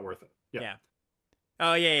 4, not worth it. Yeah.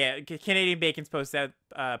 Oh yeah. Canadian Bacon's points out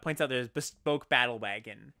there's bespoke battle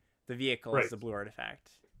wagon. The vehicle is the blue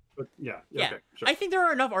artifact. But yeah. Okay, sure. I think there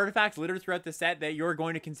are enough artifacts littered throughout the set that you're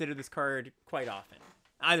going to consider this card quite often,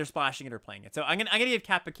 either splashing it or playing it. So I'm gonna give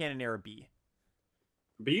Kappa Cannoneer a B.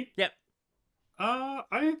 B? Yep.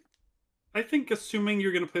 I think assuming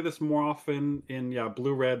you're gonna play this more often in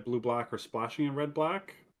blue red, blue black, or splashing in red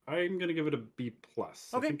black, I'm gonna give it a B plus.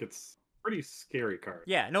 I Okay. think it's a pretty scary card.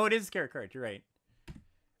 Yeah, no, it is a scary card. You're right.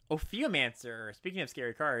 Ophiomancer. Speaking of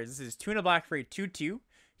scary cards, this is 2 and a black for a 2/2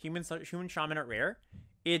 human shaman at rare.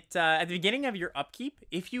 It at the beginning of your upkeep,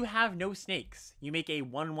 if you have no snakes, you make a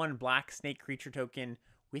 1/1 black snake creature token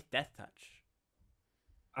with Death Touch.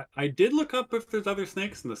 I did look up if there's other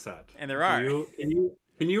snakes in the set. And there Do are. you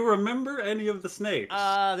can you remember any of the snakes?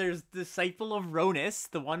 There's Disciple of Ronus,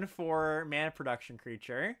 the 1/4 mana production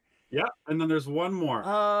creature. Yeah, and then there's one more.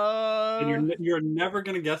 And you're never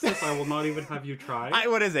gonna guess this. I will not even have you try.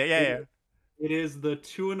 What is it? Yeah. It is the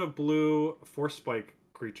 2 and a blue Force Spike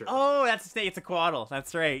creature. Oh, that's a snake. It's a Quaddle.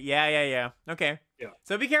 That's right. Yeah. Okay. Yeah.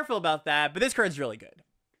 So be careful about that. But this card's really good.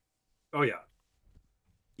 Oh yeah.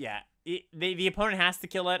 Yeah. The opponent has to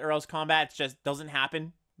kill it, or else combat just doesn't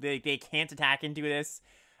happen. They can't attack into this,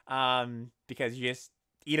 because you just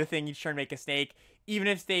eat a thing each turn, make a snake. Even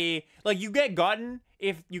if they you get gotten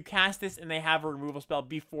if you cast this and they have a removal spell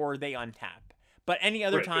before they untap. But any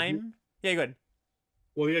other time, yeah, good.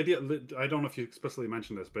 Well, the idea, I don't know if you explicitly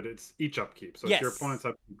mentioned this, but it's each upkeep. So it's your opponent's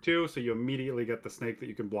upkeep too, so you immediately get the snake that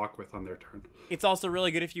you can block with on their turn. It's also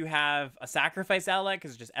really good if you have a sacrifice outlet,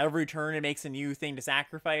 because just every turn it makes a new thing to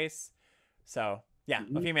sacrifice. So, yeah,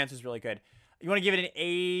 Ophiomancer is really good. You want to give it an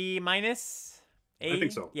A minus? I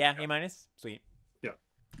think so. Yeah, A minus? Sweet. Yeah.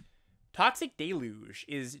 Toxic Deluge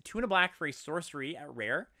is 2 and a black for a sorcery at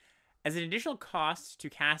rare. As an additional cost to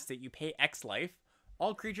cast it, you pay X life.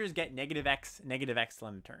 All creatures get -X till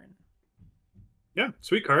end of turn. Yeah,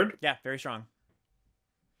 sweet card. Yeah, very strong.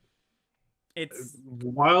 It's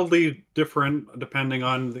wildly different depending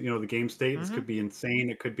on the game state. This could be insane.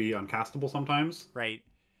 It could be uncastable sometimes. Right.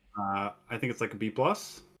 I think it's like a B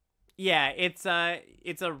plus. Yeah, it's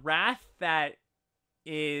a wrath that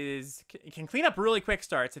can clean up really quick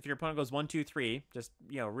starts. If your opponent goes 1, 2, 3, just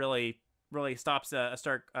really stops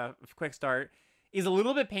a quick start. Is a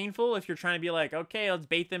little bit painful if you're trying to be like, okay, let's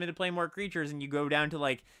bait them into playing more creatures, and you go down to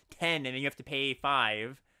like 10 and then you have to pay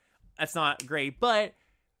 5. That's not great, but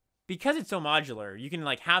because it's so modular, you can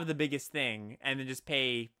like have the biggest thing and then just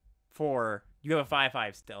pay 4. You have a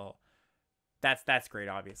 5/5 still. That's great,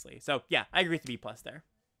 obviously. So yeah, I agree with the B plus there.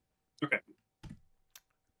 Okay.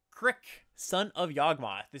 Crick, Son of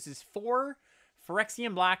Yawgmoth. This is 4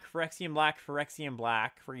 Phyrexian black for a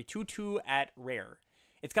 2/2 at rare.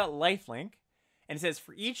 It's got lifelink. And it says,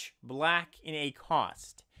 for each black in a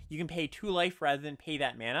cost, you can pay 2 life rather than pay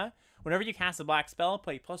that mana. Whenever you cast a black spell,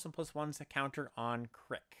 put a +1/+1 to counter on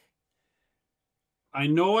Crick. I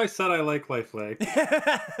know I said I like lifelink.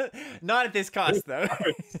 Not at this cost, though.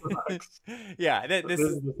 Yeah,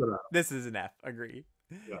 this is an F. Agree.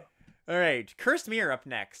 Yeah. All right, Cursed Mirror up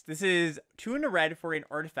next. This is 2 and a red for an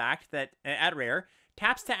artifact that, at rare,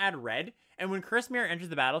 taps to add red. And when Cursed Mirror enters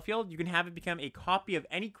the battlefield, you can have it become a copy of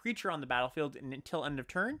any creature on the battlefield until end of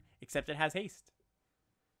turn, except it has haste.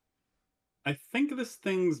 I think this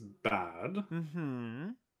thing's bad.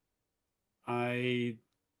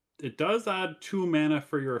 It does add 2 mana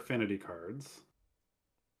for your affinity cards.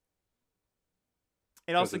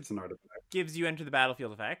 It also gives you enter the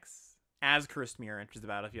battlefield effects as Cursed Mirror enters the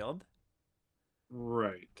battlefield.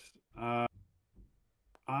 Right.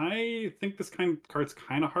 I think this card's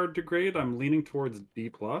kind of hard to grade. I'm leaning towards D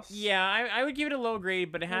plus. Yeah, I would give it a low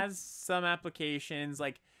grade, but it has some applications.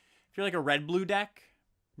 Like if you're like a red-blue deck,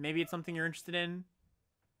 maybe it's something you're interested in.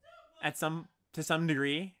 To some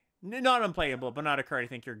degree, not unplayable, but not a card I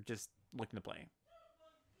think you're just looking to play.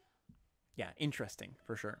 Yeah, interesting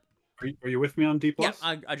for sure. Are you with me on D plus?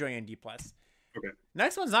 Yeah, I'll join you on D plus. Okay.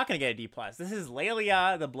 Next one's not going to get a D plus. This is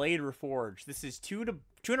Lelia, the Blade Reforged. This is 2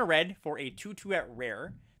 and a red for a 2/2 at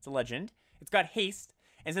rare. It's a legend. It's got haste.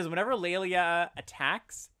 And it says whenever Lelia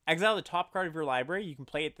attacks, exile the top card of your library. You can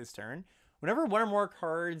play it this turn. Whenever one or more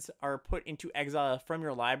cards are put into exile from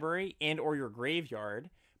your library and or your graveyard,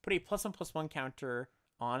 put a +1/+1 counter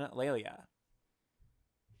on Lelia.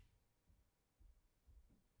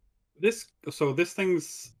 This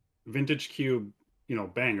thing's vintage cube,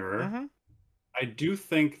 banger. I do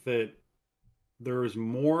think that there's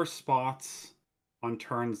more spots on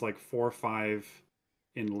turns like 4 or 5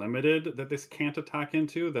 in limited that this can't attack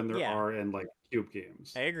into than there are in like cube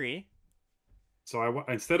games. I agree. So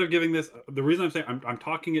instead of giving this, the reason I'm saying I'm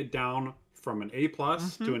talking it down from an A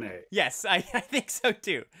plus to an A. Yes, I think so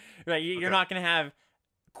too. Right, you're not going to have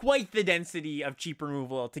quite the density of cheap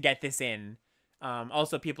removal to get this in.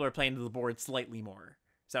 Also, people are playing to the board slightly more.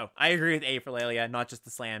 So I agree with A for Lelia, not just the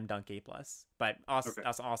slam dunk A plus, but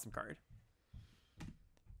awesome card.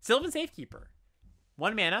 Sylvan Safekeeper,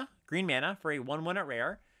 1 mana, green mana for a 1/1 at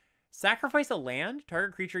rare. Sacrifice a land.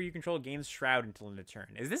 Target creature you control gains Shroud until end of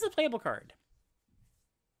turn. Is this a playable card?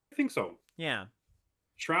 I think so. Yeah.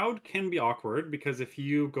 Shroud can be awkward because if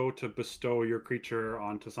you go to bestow your creature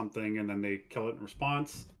onto something and then they kill it in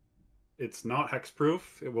response, it's not hexproof.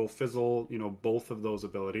 It will fizzle, both of those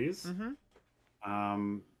abilities. Mm-hmm.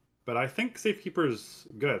 Um, but I think Safekeeper is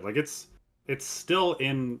good. Like it's still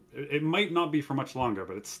in. It might not be for much longer,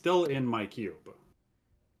 but it's still in my cube.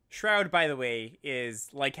 Shroud, by the way, is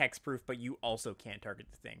like hexproof, but you also can't target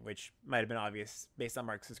the thing, which might have been obvious based on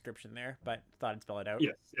Mark's description there, but thought I'd spell it out.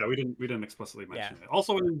 Yes, yeah, we didn't explicitly Yeah. mention it.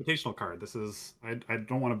 Also, an invitational card. This is I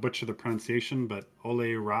don't want to butcher the pronunciation, but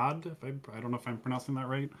Ole Rad. If I don't know if I'm pronouncing that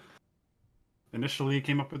right. Initially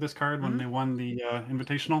came up with this card when Mm-hmm. they won the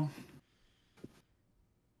invitational.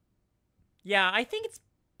 Yeah, I think it's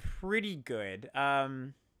pretty good.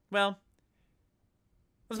 Well,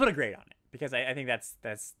 let's put a grade on it because I think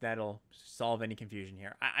that'll solve any confusion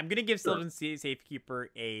here. I'm gonna give Sure. Sylvan Safekeeper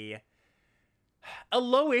a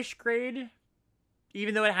lowish grade,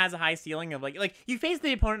 even though it has a high ceiling of like you face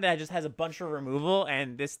the opponent that just has a bunch of removal,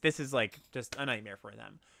 and this is like just a nightmare for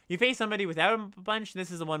them. You face somebody without a bunch,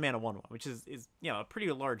 this is a 1-mana 1/1, which is a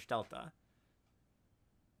pretty large delta.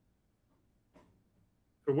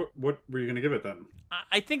 So what were you gonna give it then?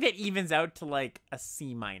 I think that evens out to like a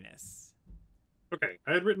C minus. Okay,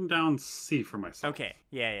 I had written down C for myself. Okay,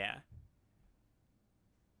 yeah.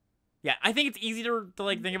 Yeah, I think it's easy to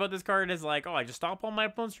like think about this card as like, oh, I just stop all my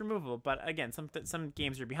opponent's removal. But again, some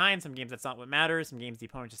games are behind, some games that's not what matters, some games the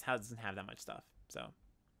opponent just doesn't have that much stuff. So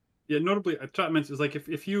Yeah, notably, Chapman's is like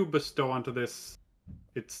if you bestow onto this,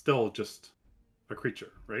 it's still just a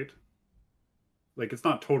creature, right? Like it's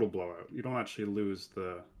not total blowout. You don't actually lose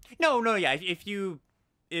the. no, yeah. If you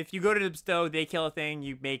go to bestow, they kill a thing,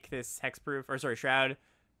 you make this hexproof or sorry shroud,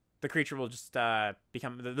 the creature will just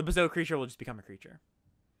become the bestow creature will just become a creature.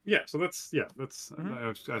 Yeah, so that's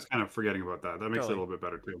Mhm. I was kind of forgetting about that. That makes it a Totally. little bit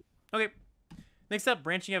better too. Okay. Next up,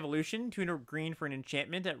 Branching Evolution, 2 green for an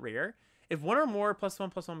enchantment at rare. If one or more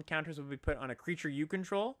 +1/+1 counters will be put on a creature you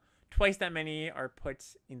control, twice that many are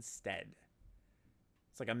put instead.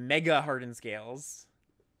 It's like a mega hardened scales.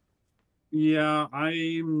 Yeah,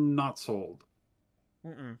 I'm not sold.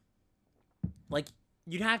 Mm-mm. Like,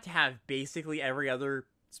 you'd have to have basically every other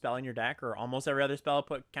spell in your deck, or almost every other spell,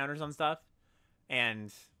 put counters on stuff.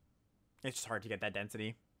 And it's just hard to get that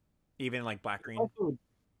density. Even like black green. Also,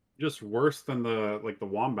 just worse than the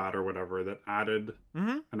wombat or whatever that added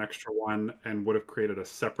Mm-hmm. an extra one and would have created a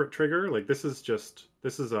separate trigger. Like this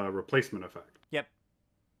is a replacement effect. Yep.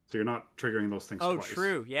 So you're not triggering those things Oh, twice.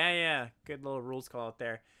 true. Yeah. Good little rules call out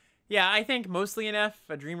there. Yeah, I think mostly an F,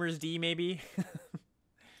 a Dreamer's D maybe.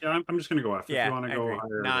 Yeah, I'm just gonna go F. If Yeah, you want I to go agree.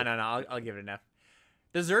 higher, No, I'll give it an F.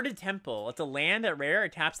 Deserted Temple. It's a land at rare.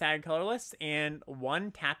 It taps tag colorless, and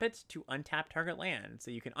tap it to untap target land.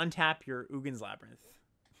 So you can untap your Ugin's Labyrinth.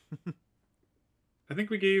 I think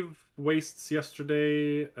we gave Wastes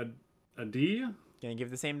yesterday a D. Gonna give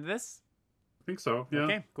the same to this? I think so. Yeah.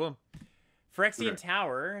 Okay, cool. Phyrexian Okay.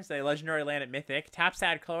 Tower is a legendary land at Mythic. Taps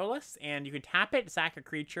add colorless, and you can tap it, sack a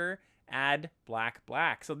creature, add black.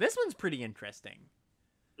 So this one's pretty interesting.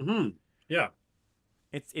 Hmm. Yeah.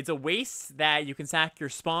 It's a waste that you can sack your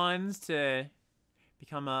spawns to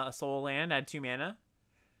become a soul land, add 2 mana.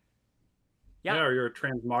 Yeah. Yeah. Or you're a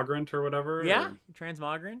transmogrant or whatever. Yeah, or-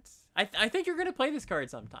 Transmogrant. I think you're gonna play this card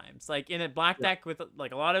sometimes, like in a black Yeah. deck with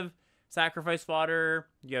like a lot of sacrifice fodder.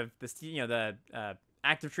 You have this, the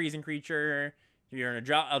active treason creature. You're in a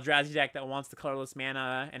Eldrazi deck that wants the colorless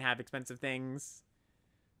mana and have expensive things.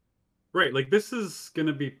 Right. Like this is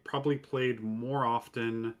gonna be probably played more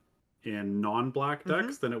often in non-black Mhm.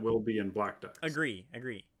 decks than it will be in black decks. Agree.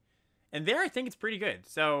 And there, I think it's pretty good.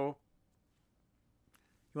 So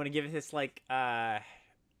you want to give this like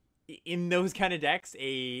in those kind of decks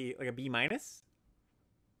a B minus?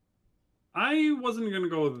 I wasn't gonna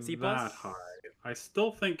go C+? that high. I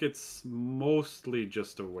still think it's mostly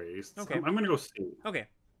just a waste. Okay. I'm gonna go C. Okay.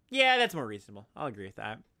 Yeah, that's more reasonable. I'll agree with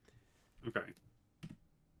that. Okay.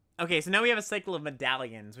 Okay, so now we have a cycle of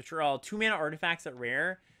medallions, which are all 2 mana artifacts at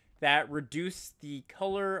rare that reduce the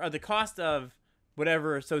color or the cost of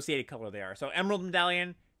whatever associated color they are. So Emerald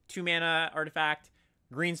Medallion, 2 mana artifact.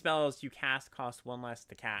 Green spells you cast cost 1 less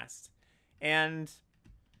to cast. And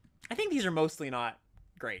I think these are mostly not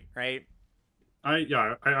great, right? I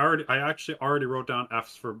actually already wrote down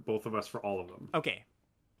Fs for both of us for all of them. Okay.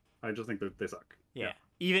 I just think that they suck. Yeah.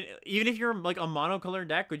 Even if you're like a monocolored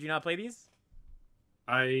deck, would you not play these?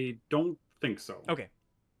 I don't think so. Okay.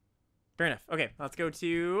 Fair enough. Okay, let's go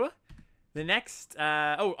to the next.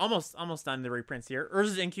 Almost done the reprints here.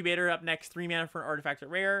 Urza's Incubator up next. 3 mana for an artifact at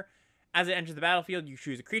rare. As it enters the battlefield, you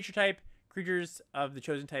choose a creature type. Creatures of the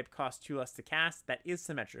chosen type cost 2 less to cast. That is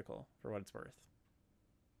symmetrical for what it's worth.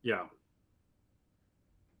 Yeah.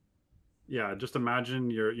 Yeah, just imagine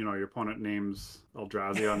your opponent names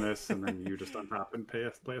Eldrazi on this, and then you just untap and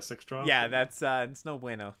play a 6 drop. Yeah, And that's it's no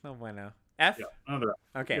bueno, no bueno. yeah, F. another.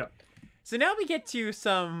 Okay. Yeah. So now we get to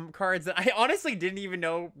some cards that I honestly didn't even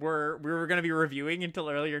know we were going to be reviewing until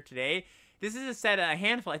earlier today. This is a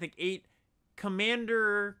handful, I think 8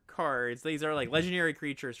 commander cards. These are like legendary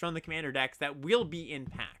creatures from the commander decks that will be in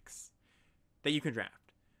packs that you can draft.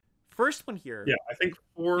 First one here. Yeah, I think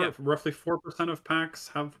Yeah. roughly 4% of packs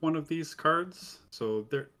have one of these cards, so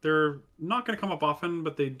they're not going to come up often,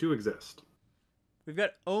 but they do exist. We've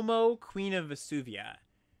got Omo, Queen of Vesuvia.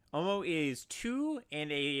 Omo is 2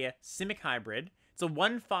 and a Simic hybrid. It's a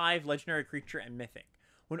 1/5 legendary creature and mythic.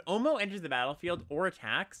 When Omo enters the battlefield or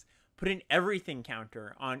attacks, put an everything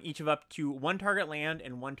counter on each of up to 1 target land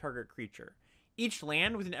and 1 target creature. Each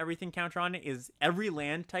land with an everything counter on it is every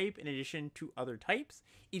land type in addition to other types.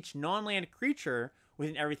 Each non-land creature with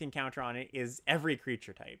an everything counter on it is every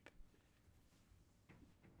creature type.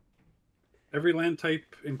 Every land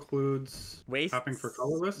type includes Waste. tapping for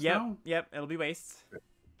colorless Yep, now? yep, it'll be waste. Okay.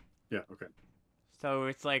 Yeah, okay. So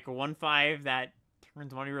it's like a 1/5 that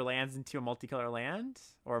turns one of your lands into a multicolor land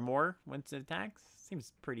or more once it attacks.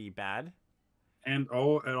 Seems pretty bad. And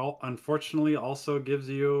it unfortunately also gives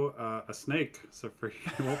you a snake, so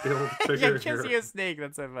you won't be able to Yeah, trigger it gives your. you a snake.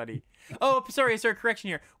 That's so funny. Oh, sorry, correction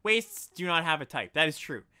here. Wastes do not have a type. That is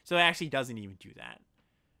true. So it actually doesn't even do that.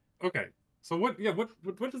 Okay, so what? Yeah,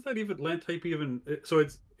 what does that even land type even? So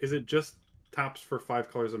is it just taps for 5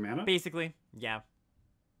 colors of mana? Basically, yeah.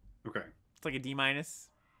 Okay. It's like a D-.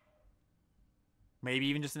 Maybe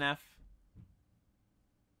even just an F.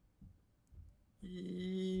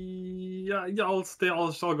 Yeah, I'll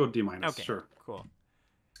go D-. Okay, Sure. cool.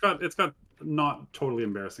 It's got not totally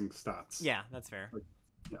embarrassing stats. Yeah, that's fair.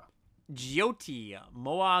 Yeah. Jyoti,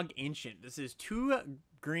 Moog Ancient. This is 2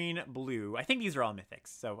 green blue. I think these are all mythics,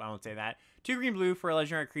 so I won't say that. 2 green blue for a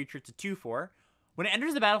legendary creature. It's a 2/4. When it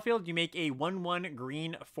enters the battlefield, you make a 1/1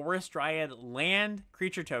 green Forest Dryad land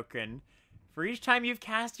creature token for each time you've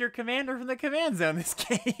cast your commander from the command zone this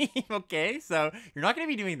game. Okay, so you're not going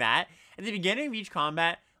to be doing that. At the beginning of each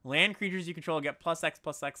combat, land creatures you control get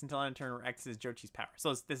 +X/+X until end of turn where X is Jyoti's power.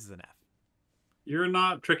 So this is an F. You're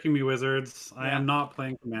not tricking me, Wizards. I Yeah. am not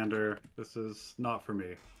playing Commander. This is not for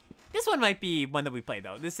me. This one might be one that we play,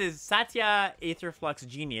 though. This is Satya Aetherflux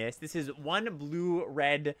Genius. This is 1 blue,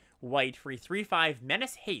 red, white for a 3/5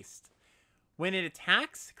 Menace Haste. When it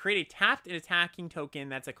attacks, create a tapped and attacking token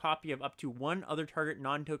that's a copy of up to 1 other target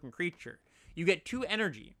non-token creature. You get 2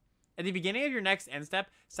 energy. At the beginning of your next end step,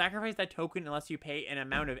 sacrifice that token unless you pay an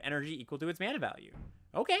amount of energy equal to its mana value.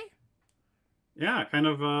 Okay. Yeah, kind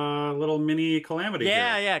of a little mini Calamity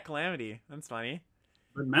Yeah, here. yeah, Calamity. That's funny.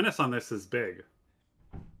 But Menace on this is big.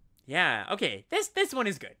 Yeah, okay. This one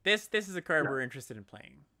is good. This is a card Yeah. we're interested in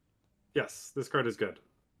playing. Yes, this card is good.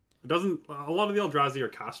 It doesn't. A lot of the Eldrazi are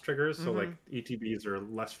cast triggers, so like Mhm. ETBs are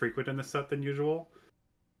less frequent in this set than usual.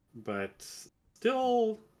 But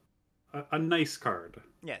still, a nice card.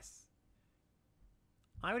 Yes.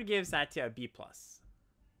 I would give Satya a B+.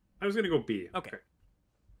 I was gonna go B. Okay.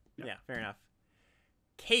 Yeah. Yeah, fair enough.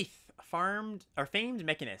 Kaith, famed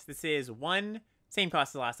mechanist. This is 1, same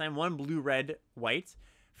cost as last time, 1 blue, red, white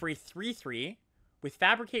for a 3/3 with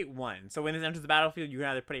Fabricate 1. So when this enters the battlefield, you can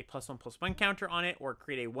either put a +1/+1 counter on it or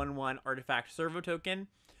create a 1/1 artifact servo token.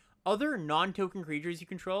 Other non-token creatures you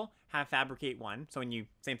control have Fabricate 1. So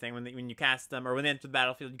same thing, when you cast them or when they enter the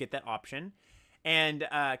battlefield, you get that option. And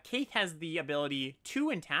Kaith has the ability to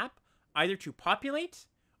untap, either to populate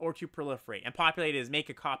or to proliferate. And populate is make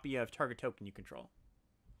a copy of target token you control.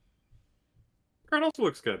 Card also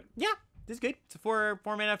looks good. Yeah, this is good. It's a 4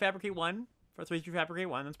 mana Fabricate 1 for 3/3 Fabricate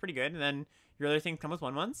 1. That's pretty good. And then your other things come with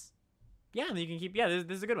 1/1s. Yeah, and then you can keep. Yeah, this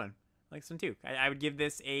is a good one. I like this one too. I would give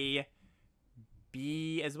this a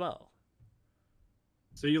B as well.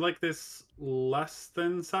 So you like this less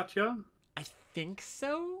than Satya? I think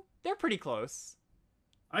so. They're pretty close.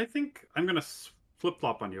 I think I'm gonna flip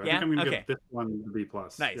flop on you. I Yeah? think I'm gonna Okay. give this one a B+.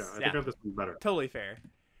 Nice, Yeah, I yeah. think I have this one better. Totally fair.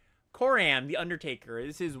 Koram, the Undertaker.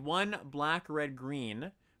 This is 1 black, red,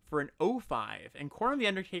 green for an 0/5. And Koram, the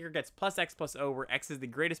Undertaker gets +X/+O, where X is the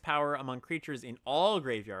greatest power among creatures in all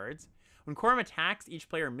graveyards. When Koram attacks, each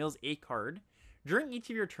player mills a card. During each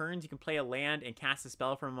of your turns, you can play a land and cast a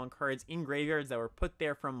spell from among cards in graveyards that were put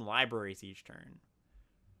there from libraries each turn.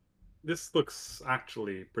 This looks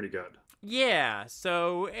actually pretty good. Yeah,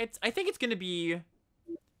 so I think it's going to be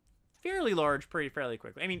fairly large fairly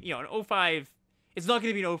quickly. I mean, an 0/5, it's not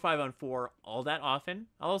going to be an 0/5 on 4 all that often,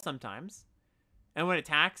 although sometimes. And when it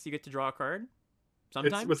attacks, you get to draw a card.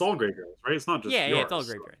 Sometimes. It's all graveyards, right? It's not just yeah, yours. it's all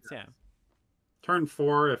graveyards, yeah. turn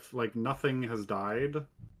 4, if like nothing has died,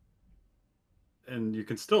 and you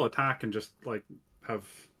can still attack and just like have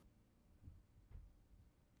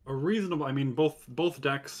a reasonable. I mean, both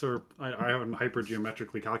decks are. I haven't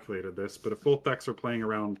hypergeometrically calculated this, but if both decks are playing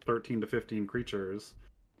around 13 to 15 creatures,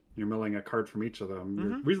 you're milling a card from each of them.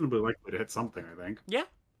 You're reasonably likely to hit something, I think. Yeah.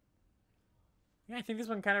 Yeah, I think this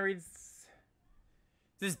one kind of reads. Is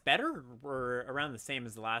this better or around the same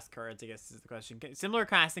as the last cards? I guess is the question. Similar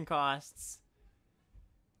casting costs.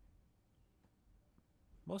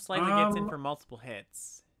 Most likely gets in for multiple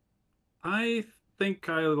hits. I think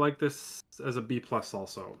I like this as a B plus.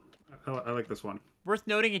 Also, I like this one. Worth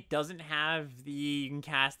noting, it doesn't have the you can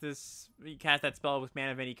cast that spell with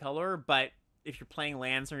mana of any color, but if you're playing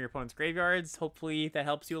lands from your opponent's graveyards, hopefully that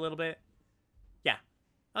helps you a little bit. Yeah,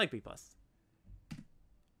 I like B plus.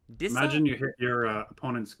 Imagine you hit your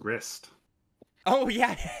opponent's grist. Oh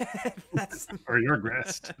yeah, that's or your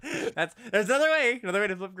grist. There's another way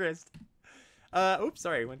to flip grist. Oops,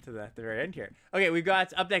 sorry, went to the very end here. Okay, we've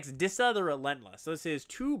got up next Dissa the Relentless. So this is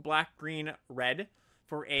 2 black, green, red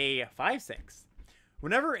for a 5/6.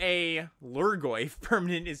 Whenever a Lurgoyf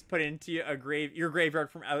permanent is put into your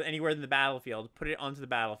graveyard from anywhere in the battlefield, put it onto the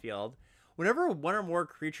battlefield. Whenever one or more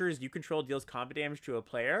creatures you control deals combat damage to a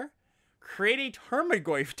player, create a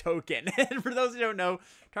Tarmogoyf token. And for those who don't know,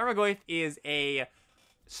 Tarmogoyf is a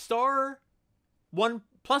star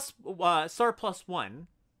plus 1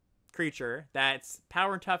 creature that's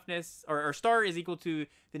power and toughness, or star is equal to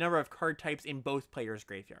the number of card types in both players'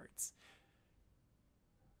 graveyards.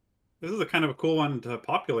 This is a kind of a cool one to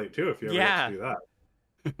populate too, if you ever get to do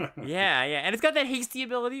that. yeah, and it's got that hasty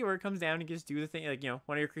ability where it comes down and just do the thing, like,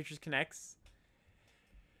 one of your creatures connects.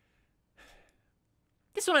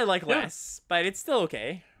 This one I like less, but it's still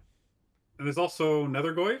okay. And there's also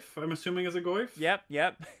Nethergoyf, I'm assuming is a Goyf. Yep.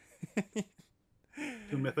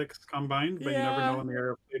 2 mythics combined, but you never know in the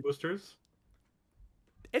area of play boosters.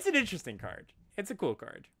 It's an interesting card. It's a cool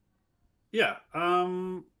card. Yeah,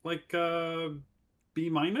 like B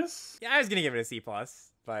minus. Yeah, I was gonna give it a C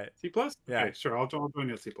plus, but C plus. Yeah, okay, sure. I'll join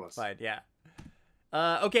you at C plus. But yeah.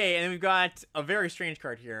 Okay, and then we've got a very strange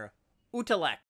card here, Utalek.